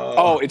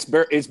 It's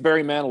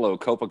Barry Manilow,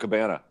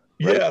 Copacabana.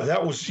 Right? Yeah,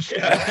 that was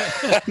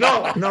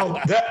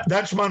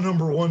that's my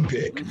number one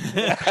pick.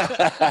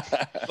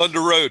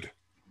 Thunder Road.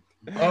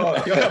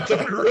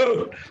 Thunder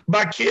Road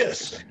by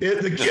Kiss.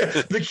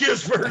 The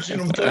Kiss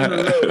version of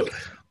Thunder Road.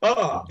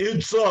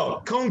 It's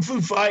Kung Fu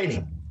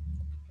Fighting.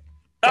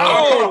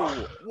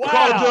 Wow.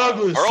 Carl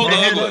Douglas. Earl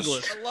man.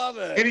 Douglas. I love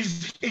it. And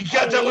he's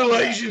got that little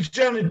Asian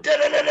sounding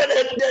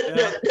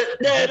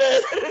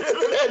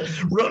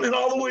running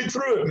all the way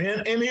through it,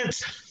 man. And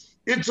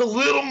it's a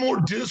little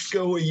more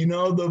disco-y, you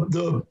know.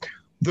 The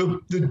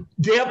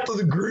depth of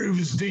the groove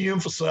is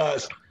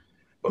de-emphasized.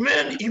 But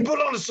man, you put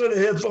on a set of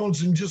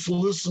headphones and just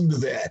listen to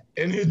that.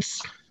 And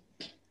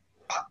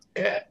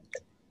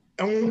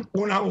and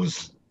when I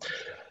was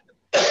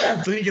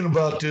thinking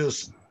about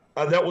this,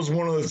 that was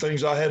one of the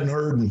things I hadn't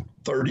heard in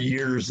 30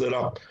 years that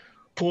I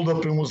pulled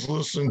up and was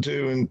listening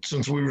to. And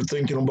since we were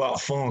thinking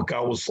about funk, I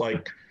was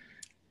like,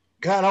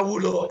 God, I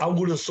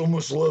would have so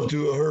much loved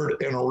to have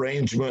heard an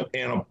arrangement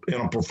and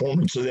a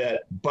performance of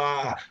that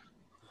by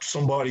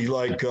somebody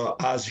like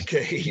Isaac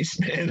Hayes,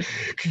 man.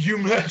 Can you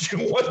imagine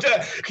what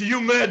that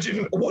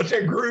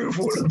groove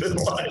would have been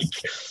like?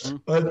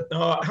 But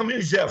how many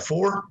is that?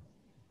 4?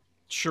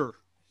 Sure.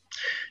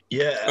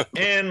 Yeah,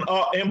 and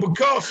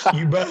because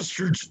you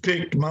bastards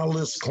picked my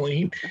list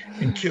clean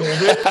and killed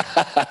it,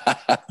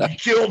 you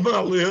killed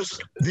my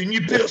list. Then you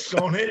pissed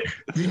on it.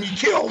 Then you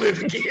killed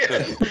it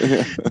again.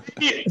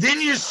 Then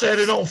you set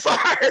it on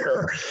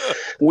fire.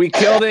 We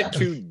killed it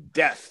to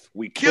death.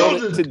 We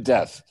killed it to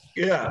death.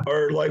 Yeah,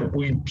 or like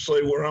we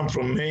say where I'm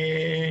from,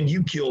 man,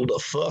 you killed the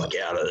fuck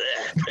out of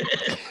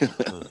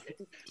that.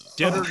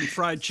 Deader than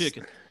fried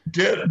chicken.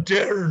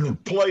 Deader than a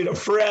plate of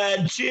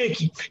fried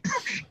chicken.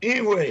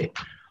 Anyway.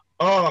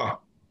 Pat,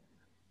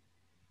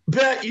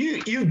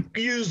 you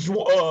used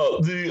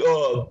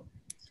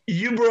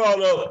you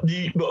brought up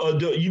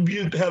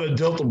you had a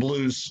Delta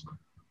Blues,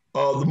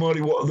 the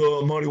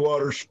Muddy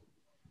Waters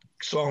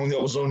song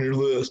that was on your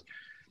list.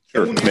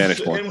 Sure,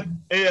 Manishmore.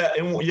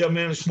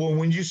 Manishmore.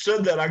 When you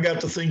said that, I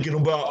got to thinking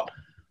about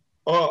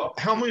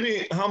how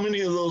many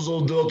of those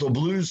old Delta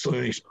Blues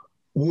things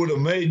would have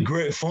made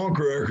great funk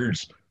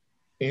records,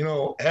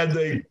 had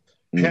they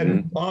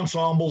had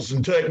ensembles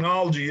and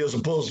technology as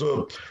opposed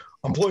to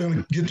I'm playing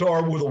a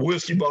guitar with a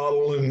whiskey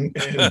bottle and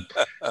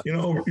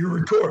you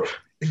record.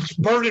 It's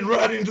burning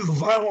right into the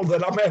vinyl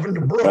that I'm having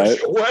to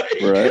brush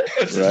away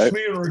as it's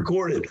being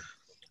recorded.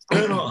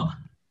 And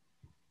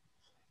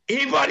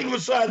anybody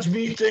besides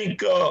me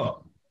think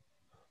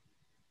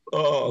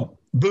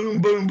Boom,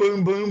 Boom,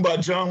 Boom, Boom by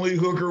John Lee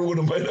Hooker would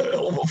have made a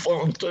hell of a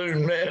funk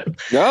tune, man.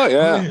 Oh,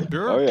 yeah. Man.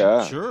 Sure. Oh,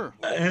 yeah. Sure.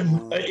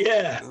 And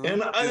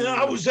and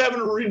I was having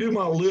to redo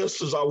my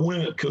list as I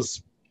went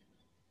because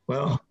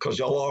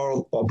y'all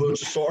are a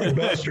bunch of sorry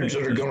bastards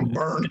that are going to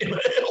burn in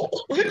hell.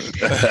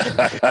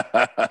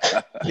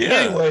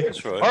 Anyway,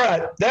 that's right. All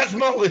right, that's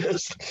my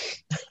list.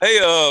 Hey,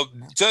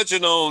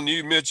 touching on,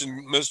 you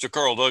mentioned Mr.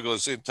 Carl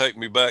Douglas. It take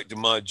me back to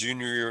my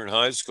junior year in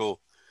high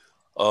school.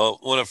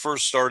 When I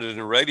first started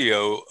in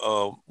radio,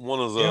 one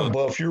of the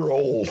Buff, you're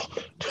old.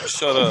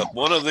 Shut up.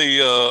 One of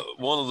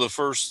the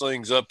first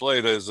things I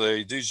played as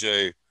a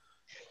DJ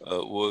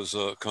was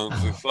Kung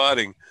Fu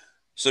Fighting.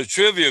 So,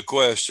 trivia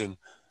question: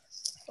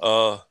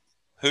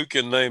 who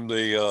can name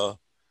the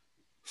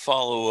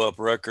follow-up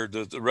record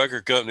that the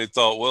record company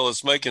thought, well,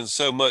 it's making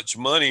so much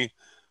money,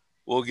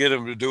 we'll get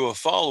them to do a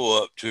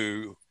follow-up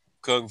to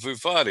Kung Fu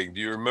Fighting? Do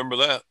you remember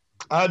that?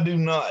 I do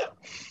not.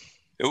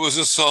 It was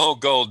a song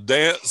called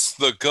 "Dance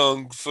the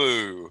Kung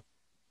Fu."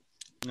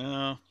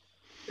 No.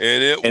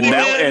 And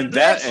it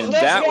that's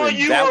why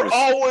you are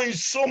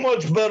always so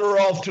much better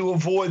off to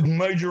avoid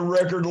major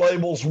record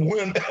labels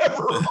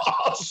whenever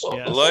possible.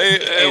 Yeah.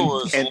 It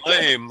was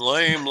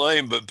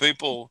lame, but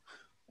people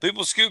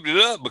scooped it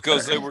up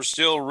because they were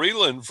still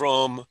reeling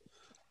from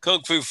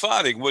Kung Fu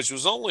Fighting, which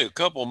was only a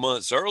couple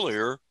months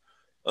earlier.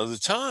 The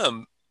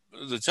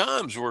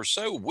times were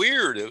so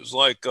weird. It was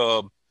like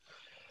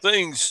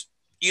things,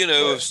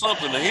 if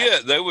something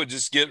hit, they would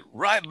just get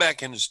right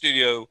back in the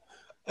studio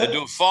and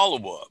do a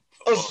follow-up.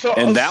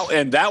 And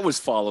that was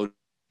followed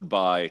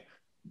by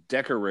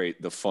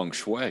Decorate the Feng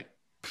Shui.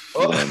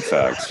 In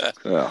fact,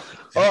 yeah.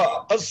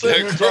 I was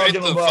sitting here talking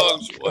about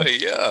Feng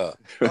Shui, yeah.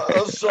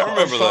 I was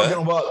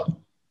talking about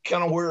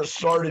kind of where it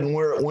started and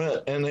where it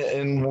went,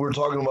 and we're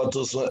talking about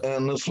this,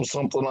 and this was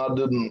something I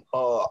didn't.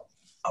 I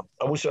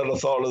wish I'd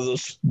have thought of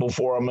this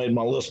before I made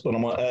my list, but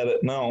I'm gonna add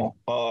it now.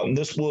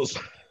 This was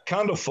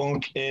kind of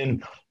funk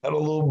and had a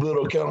little bit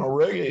of kind of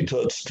reggae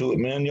touch to it,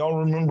 man. Y'all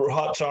remember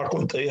Hot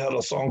Chocolate? They had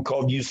a song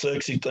called "You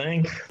Sexy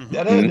Thing."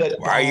 That had that.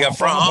 Where are you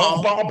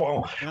from?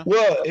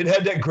 Well, it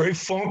had that great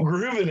funk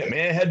groove in it,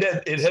 man.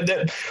 It had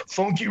that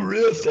funky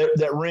riff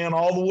that ran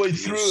all the way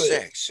through You it.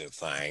 sexy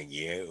thing,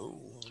 you.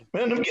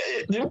 Man,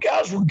 them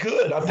guys were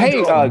good. I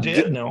think they're all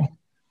dead now.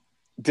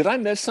 Did I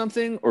miss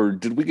something, or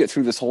did we get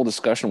through this whole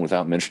discussion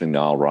without mentioning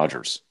Nile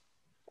Rodgers?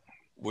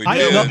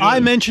 I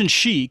mentioned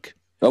Chic.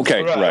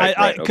 Okay,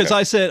 right. Because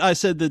I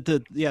said that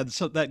the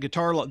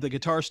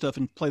guitar stuff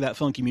and play that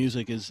funky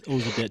music owes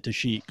a debt to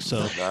Chic.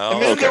 So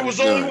there was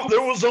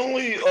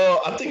only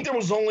I think there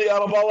was only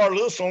out of all our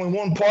lists only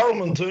one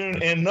Parliament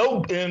tune and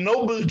no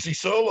Bootsy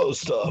solo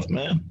stuff,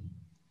 man.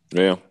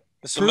 Yeah.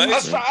 It's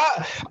amazing.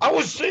 I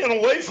was staying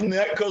away from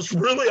that because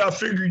really I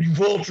figured you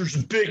vultures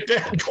would pick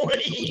that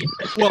clean.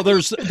 Well, there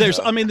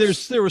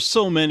were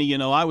so many.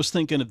 I was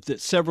thinking of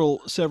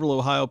several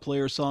Ohio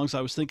Player songs.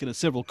 I was thinking of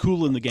several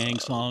Kool and the Gang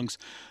songs.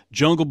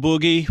 Jungle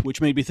Boogie,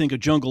 which made me think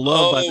of Jungle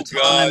Love by the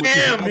time.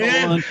 Yeah,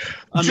 man.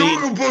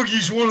 Jungle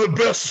Boogie's one of the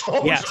best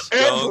songs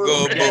ever.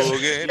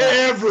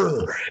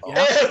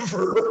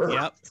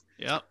 Ever.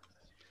 Yep.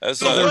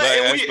 That's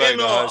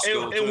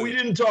and we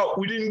didn't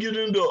get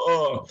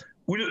into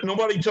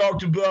nobody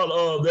talked about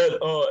that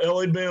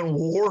LA band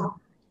War.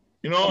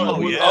 I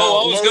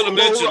was going to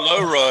mention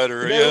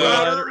Lowrider.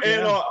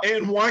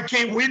 And Why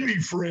Can't We Be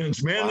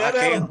Friends, man? That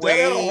had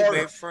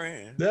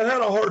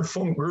a hard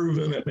funk groove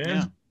in it,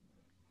 man.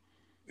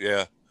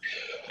 Yeah.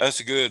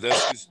 That's good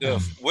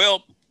stuff.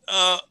 Well,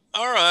 all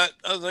right.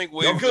 I think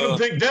y'all could have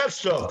picked that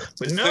stuff,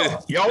 but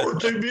no, y'all were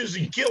too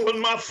busy killing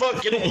my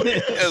fucking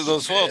list. Yeah,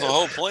 that's what the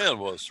whole plan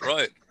was,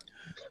 right?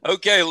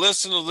 Okay,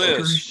 listen to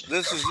this.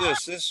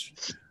 This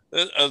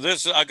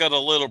I got a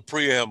little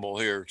preamble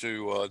here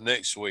to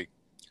next week.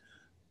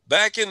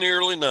 Back in the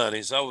early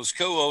 90s, I was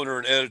co-owner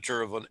and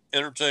editor of an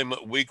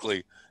entertainment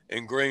weekly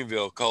in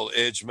Greenville called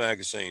Edge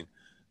Magazine.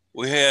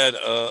 We had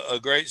a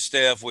great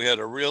staff. We had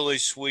a really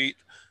sweet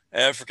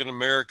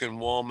African-American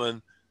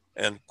woman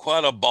and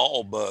quite a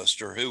ball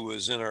buster who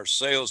was in our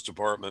sales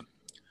department.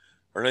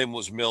 Her name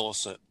was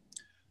Millicent.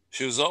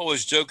 She was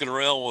always joking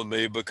around with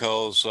me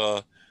because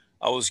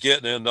I was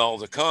getting into all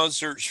the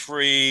concerts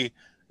free,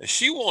 and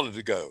she wanted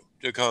to go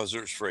to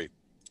concerts free,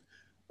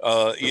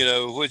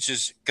 which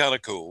is kind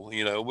of cool.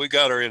 We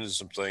got her into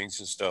some things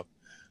and stuff.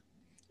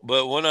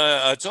 But when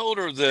I told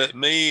her that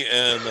me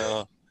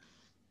and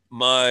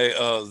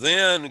my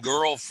then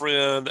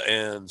girlfriend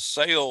and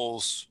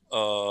sales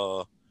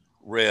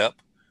rep,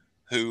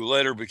 who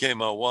later became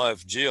my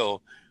wife,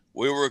 Jill,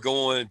 we were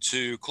going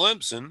to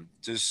Clemson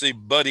to see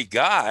Buddy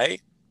Guy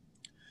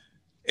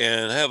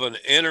and have an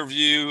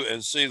interview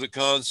and see the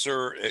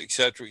concert, et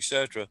cetera, et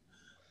cetera.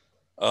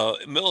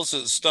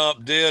 Millicent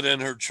stopped dead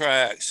in her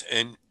tracks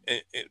and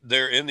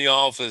they're in the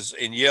office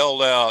and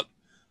yelled out,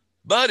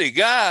 "Buddy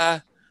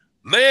Guy,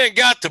 man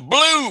got the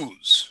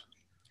blues."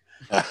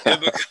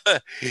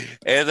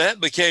 And that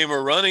became a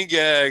running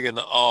gag in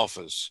the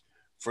office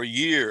for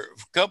a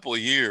couple of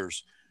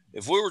years.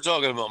 If we were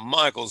talking about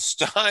Michael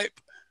Stipe,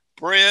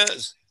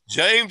 Prince,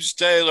 James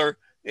Taylor,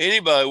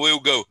 anybody, we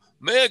would go,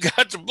 "Man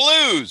got the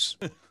blues."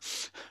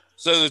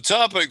 So the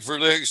topic for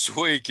next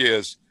week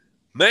is,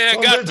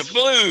 "Man got the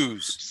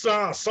blues."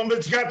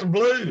 Somebody's got the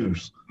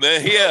blues.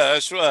 Man, yeah,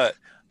 that's right.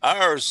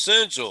 Our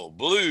essential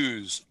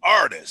blues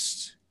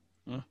artist.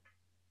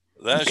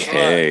 That's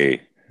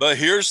right. But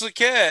here's the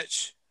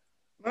catch.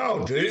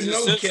 No, dude, These no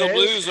essential catch.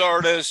 blues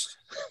artists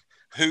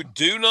who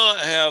do not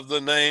have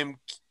the name,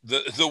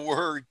 the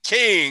word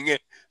king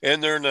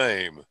in their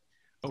name.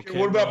 Okay,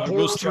 what about there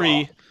goes pork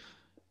three? chop?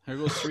 There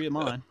goes three of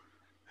mine.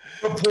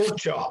 A pork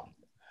chop.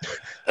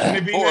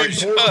 Maybe Pork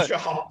named pork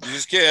chop. chop. You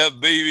just can't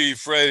have BB,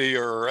 Freddie,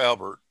 or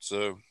Albert.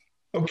 So,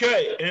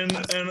 Okay, and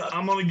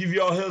I'm gonna give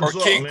y'all a heads or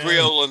up, King man.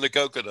 Creole and the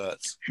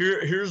Coconuts.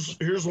 Here's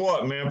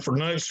what, man. For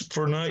next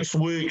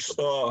week's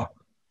high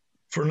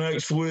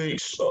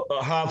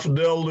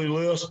fidelity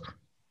list.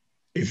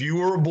 If you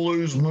were a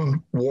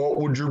bluesman, what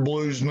would your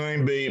blues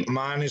name be?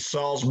 Mine is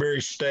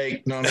Salisbury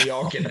Steak. None of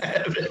y'all can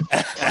have it.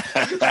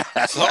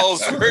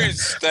 Salisbury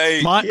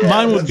Steak. Mine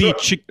would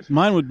that's be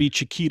mine would be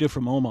Chiquita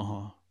from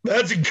Omaha.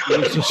 That's a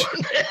good one.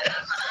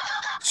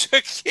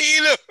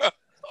 Chiquita.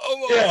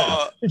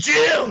 Oh, Yeah,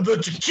 Jim, the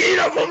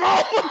Chiquita from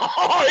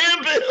Omaha.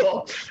 Yeah,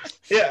 Bill.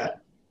 Yeah,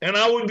 and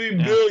I would be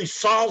Billy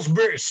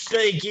Salisbury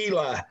Steak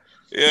Eli.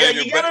 Yeah,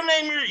 you gotta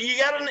name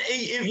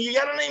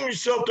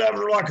yourself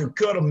after like a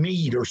cut of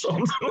meat or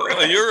something.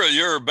 Right?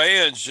 Your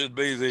band should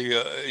be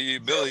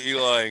the Billy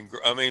Eli and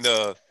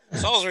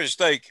Salisbury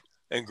Steak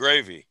and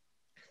Gravy.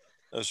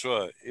 That's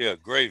right. Yeah,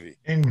 Gravy.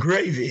 And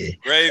Gravy.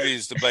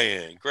 Gravy's the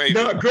band. Gravy.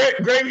 No,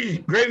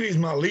 Gravy's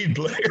my lead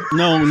player.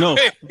 No.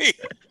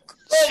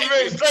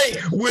 Salisbury Steak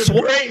with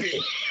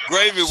Gravy.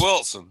 Gravy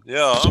Wilson.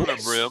 Yeah, I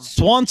remember him.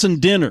 Swanson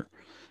Dinner.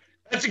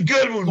 That's a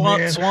good one,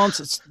 man.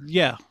 Swanson.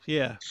 Yeah.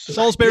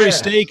 Salisbury Yeah.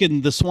 Steak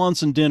and the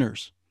Swanson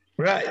Dinners.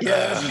 Right?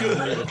 Yeah, that's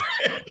good.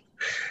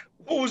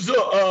 What was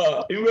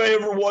the? Anybody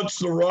ever watch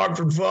the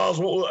Rockford Files?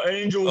 What was the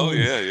Angel? Oh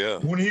yeah.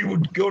 When he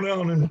would go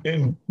down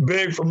and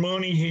beg for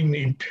money,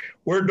 he'd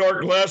wear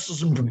dark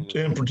glasses and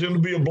pretend to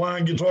be a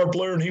blind guitar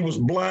player, and he was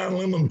Blind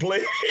Lemon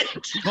Pledge.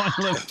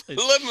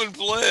 Lemon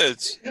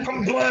Pledge.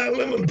 I'm Blind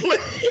Lemon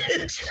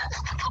Pledge.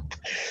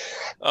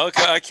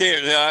 Okay, I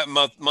can't.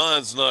 My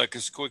mind's not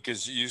as quick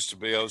as it used to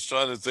be. I was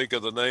trying to think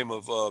of the name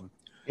of.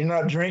 You're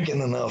not drinking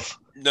enough.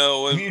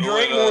 No, If you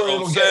drink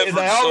more,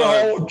 the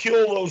alcohol will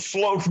kill those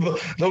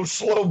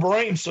slow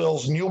brain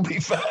cells, and you'll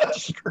be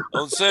faster.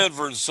 On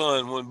Sanford and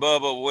Son, when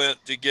Bubba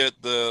went to get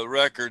the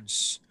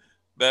records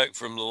back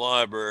from the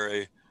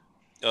library,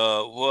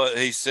 what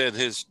he said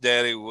his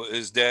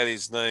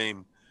daddy's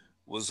name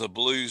was a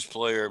blues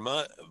player,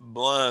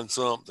 Blind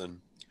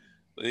something.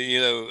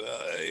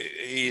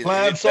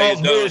 Blind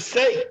Salisbury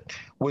Steak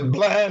with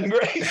blind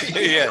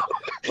gravy. Yeah,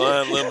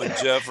 Blind Lemon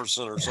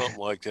Jefferson or something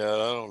like that.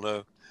 I don't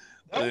know.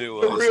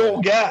 Anyway, The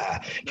real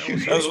guy.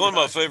 that was one of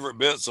my favorite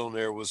bits on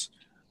there was,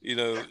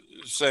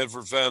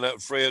 Sanford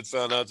Fred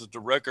found out that the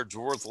records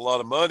were worth a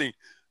lot of money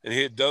and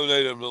he had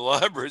donated them to the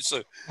library.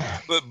 So,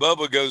 but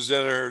Bubba goes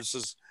down there and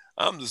says,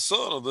 "I'm the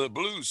son of the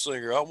blues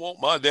singer. I want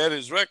my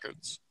daddy's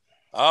records.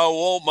 I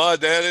want my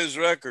daddy's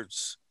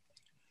records."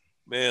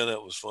 Man,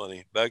 that was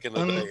funny back in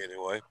the day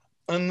anyway.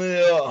 And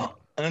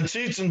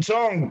Cheech and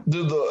Chong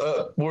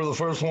were the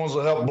first ones to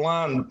help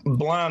blind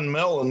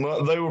Melon.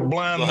 They were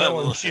blind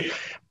Melon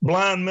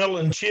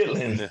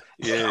Chitlin.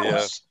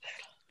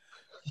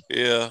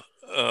 Yeah.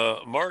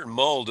 Martin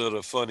Mull did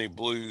a funny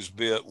blues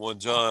bit one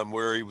time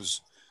where he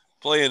was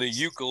playing a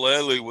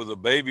ukulele with a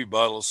baby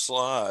bottle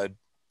slide,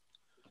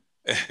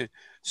 and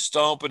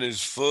stomping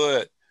his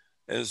foot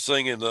and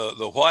singing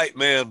the white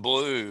man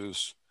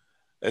blues.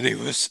 And he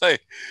would say,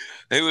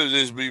 he would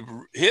just be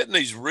hitting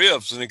these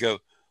riffs and he'd go,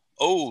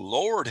 "Oh,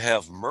 Lord,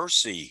 have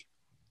mercy.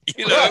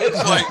 You know,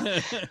 it's like,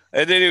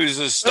 and then he was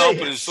just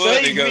stomping his foot,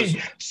 and he goes,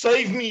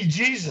 Save me,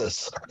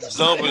 Jesus.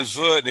 stomping his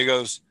foot, and he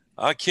goes,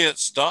 I can't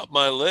stop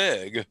my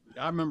leg.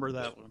 I remember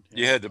that one.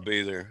 You had to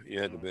be there.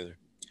 You had to be there.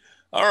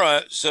 All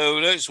right. So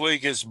next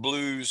week it's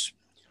blues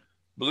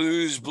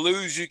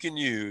you can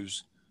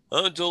use.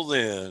 Until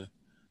then,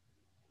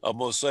 I'm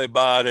going to say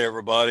bye to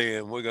everybody,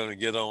 and we're going to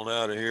get on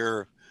out of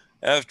here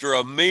after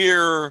a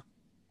mere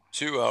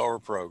 2-hour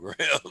program.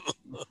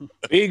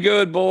 Be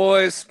good,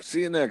 boys.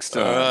 See you next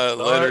All time. right.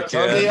 Later, Talk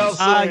to y'all cats.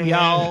 soon, Hi, man.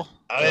 y'all.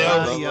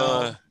 Adios. Bye,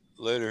 y'all. Bye-bye.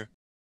 Later.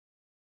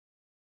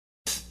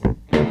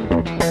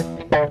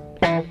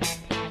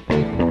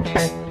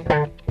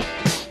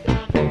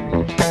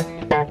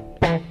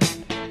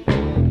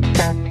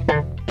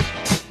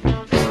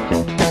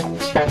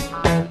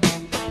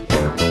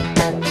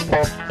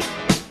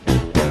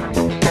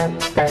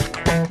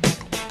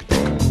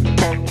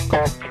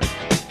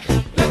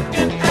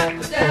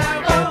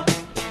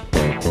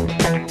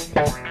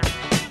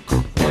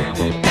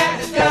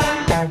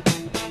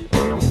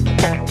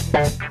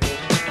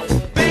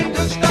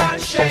 Fingers start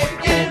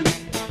shaking.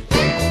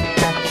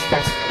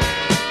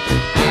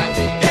 I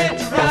begin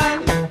to run.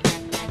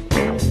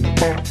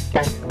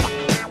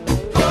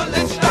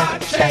 Bullets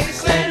start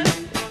chasing.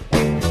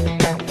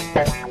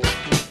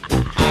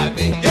 I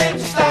begin to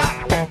stop.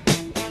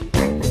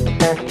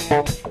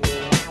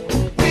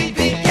 We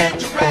begin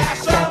to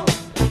wrestle.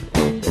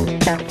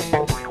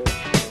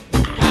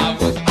 I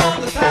was on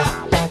the top.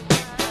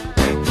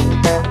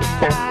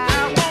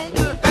 I want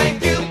to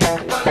thank you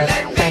for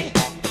letting me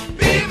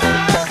be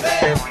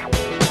myself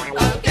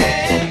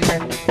again.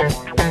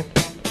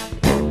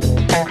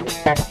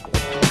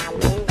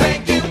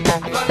 Thank you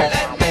for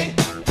letting me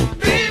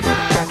be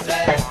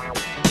myself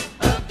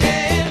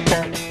again.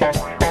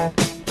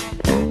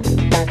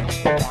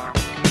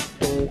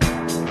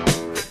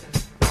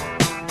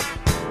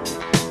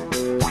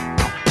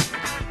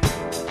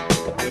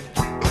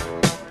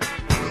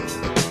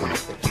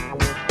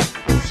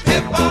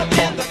 Step out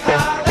in the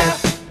collar,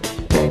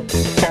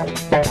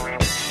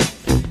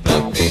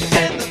 look me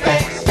in the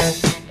face.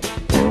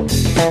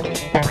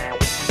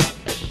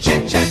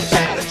 Chit chat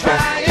chatter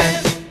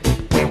trying,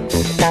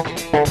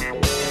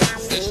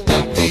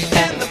 stuck me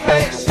in the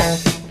face.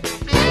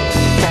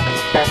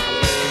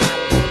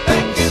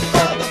 Thank you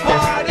for the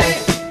party,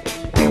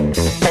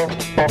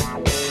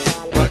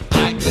 but I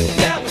could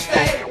never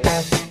stay.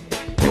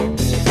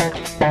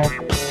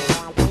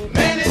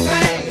 Many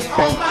things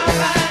on my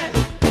mind,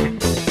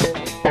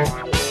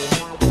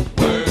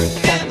 words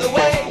in the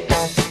way.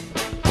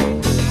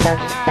 I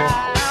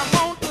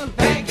want to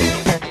thank you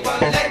for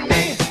letting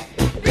me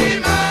be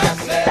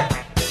myself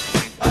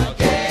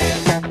again.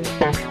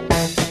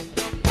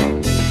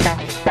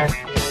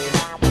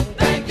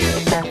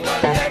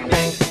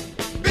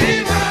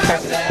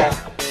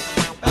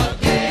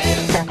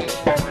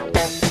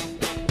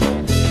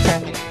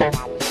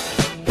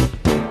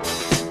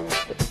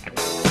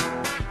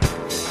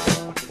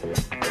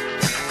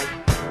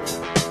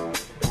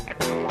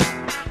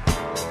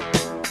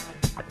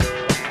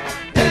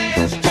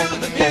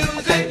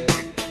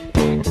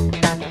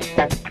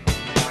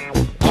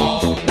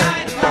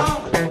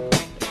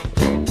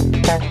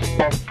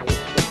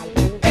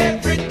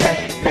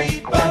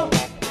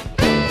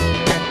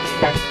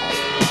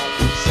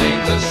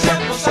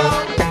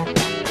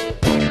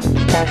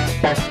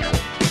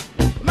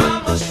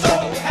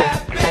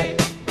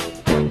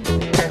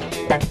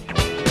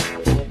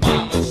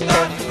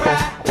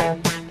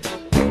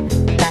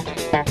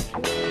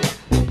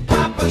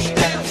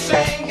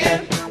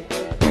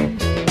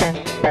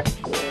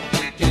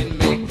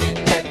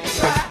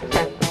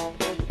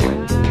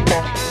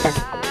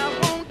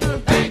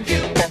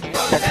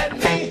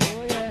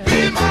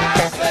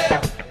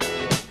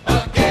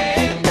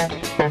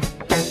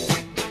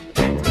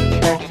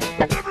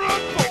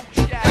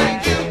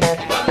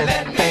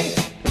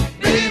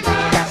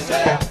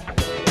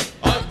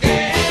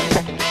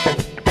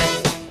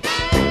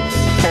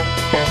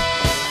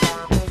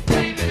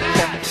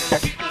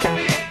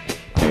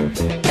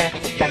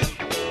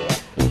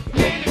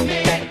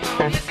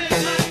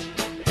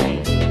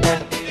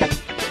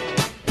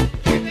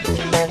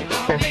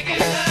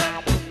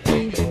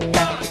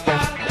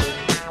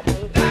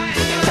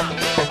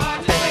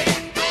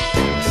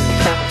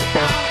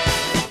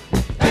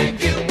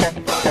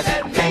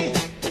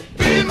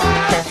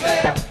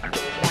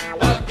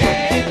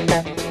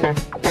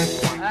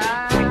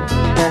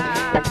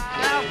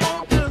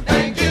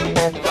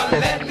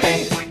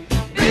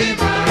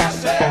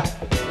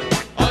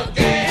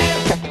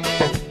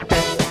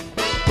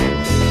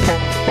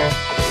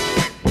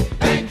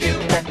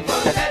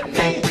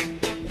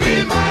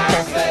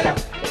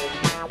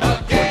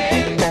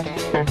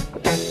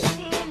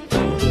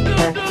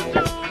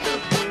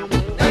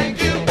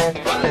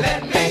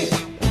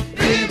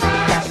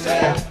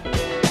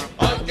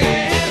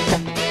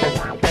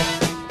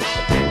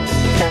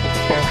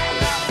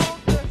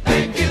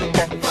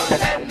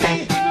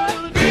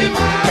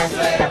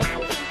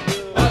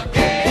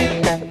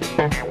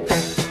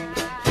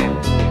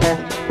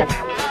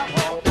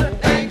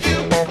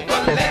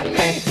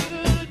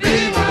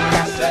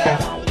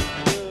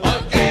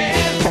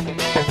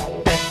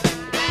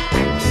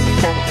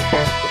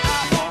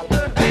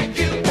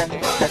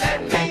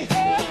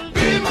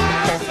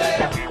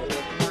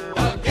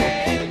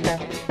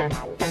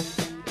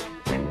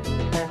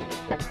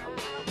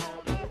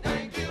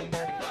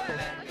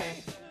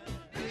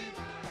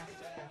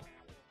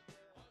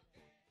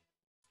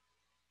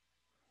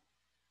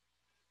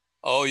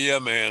 Oh, yeah,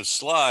 man.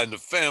 Sly and the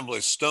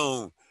Family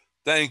Stone.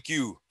 Thank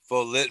you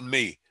for letting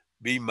me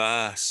be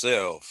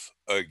myself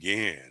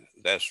again.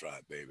 That's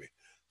right, baby.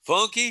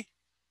 Funky?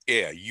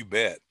 Yeah, you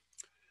bet.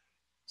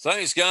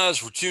 Thanks, guys,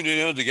 for tuning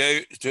in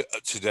today.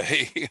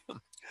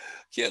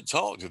 Can't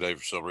talk today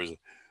for some reason.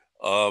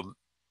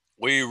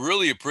 We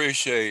really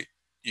appreciate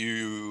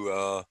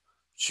you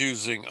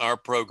choosing our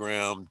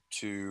program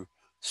to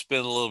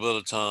spend a little bit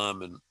of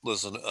time and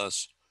listen to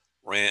us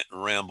rant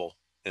and ramble.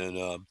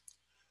 And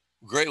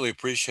greatly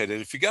appreciate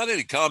it. If you got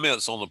any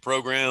comments on the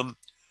program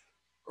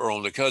or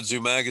on the Kudzu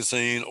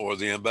Magazine or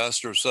the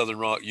Ambassador of Southern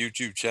Rock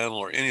YouTube channel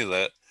or any of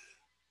that,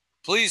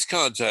 please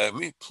contact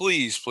me.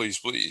 Please, please,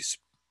 please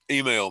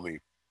email me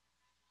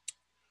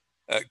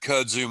at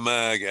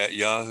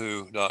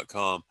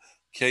kudzumag@yahoo.com.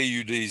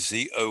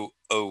 KUDZOOMAG,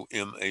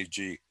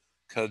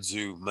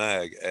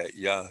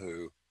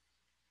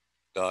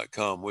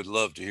 kudzumag@yahoo.com. We'd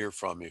love to hear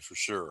from you for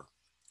sure.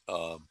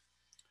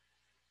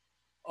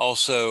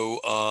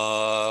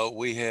 Also,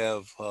 we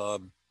have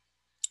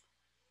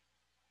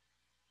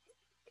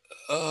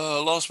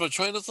lost my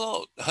train of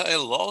thought. I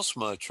lost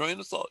my train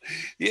of thought.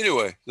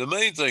 Anyway, the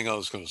main thing I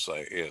was going to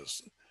say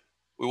is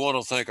we want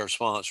to thank our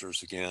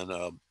sponsors again,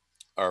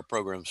 our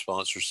program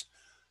sponsors.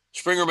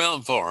 Springer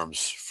Mountain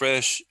Farms,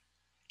 fresh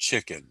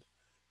chicken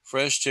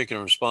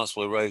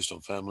responsibly raised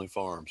on family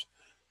farms.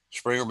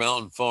 Springer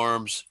Mountain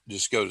Farms,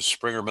 just go to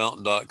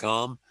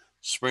springermountain.com,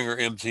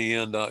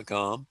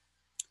 springermtn.com.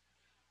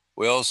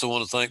 We also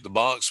want to thank the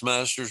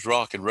Boxmasters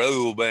Rock and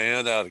Roll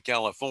Band out of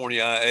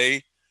California,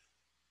 IA,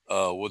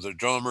 with a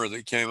drummer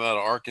that came out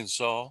of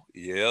Arkansas.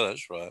 Yeah,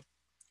 that's right.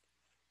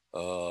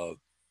 The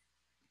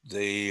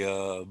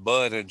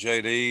Bud and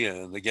JD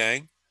and the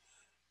gang.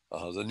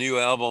 The new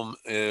album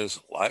is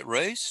Light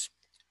Race,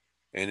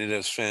 and it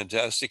is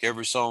fantastic.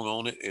 Every song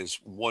on it is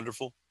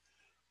wonderful.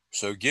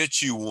 So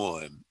get you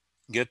one.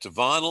 Get the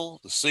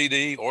vinyl, the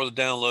CD, or the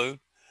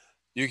download.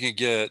 You can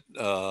get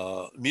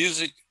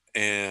music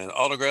and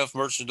autographed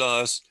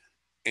merchandise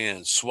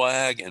and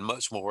swag and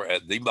much more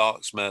at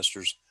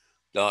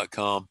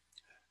theboxmasters.com.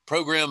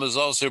 Program is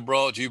also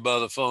brought to you by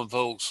the fun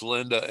folks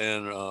Linda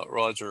and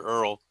Roger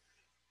Earl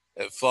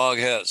at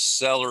Foghat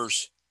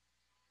Cellars.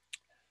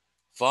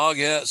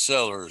 Foghat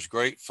Cellars,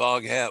 great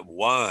Foghat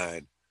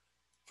wine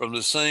from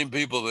the same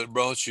people that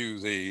brought you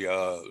the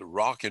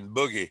rock and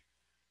boogie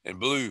and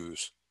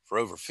blues for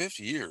over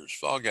 50 years.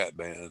 Foghat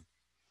Band.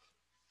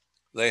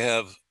 They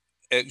have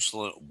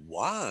excellent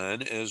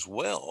wine as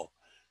well,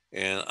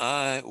 and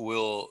I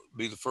will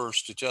be the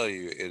first to tell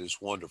you it is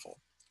wonderful.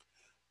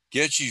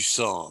 Get you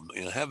some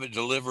and have it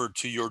delivered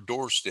to your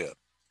doorstep.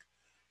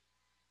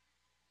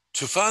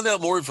 To find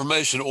out more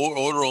information or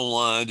order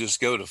online,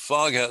 just go to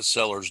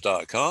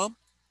foghatcellars.com,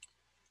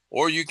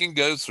 or you can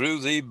go through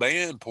the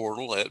band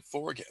portal at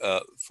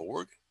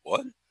foghat.com.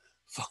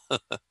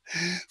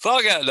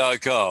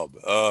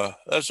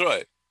 That's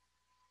right.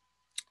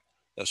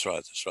 That's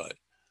right.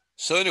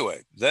 So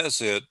anyway,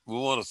 that's it. We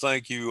want to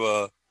thank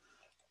you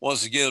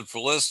once again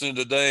for listening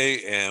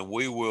today, and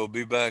we will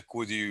be back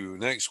with you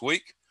next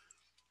week.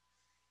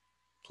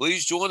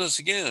 Please join us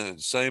again.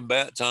 Same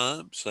bat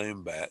time,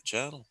 same bat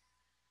channel.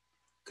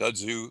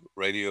 Kudzu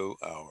Radio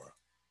Hour.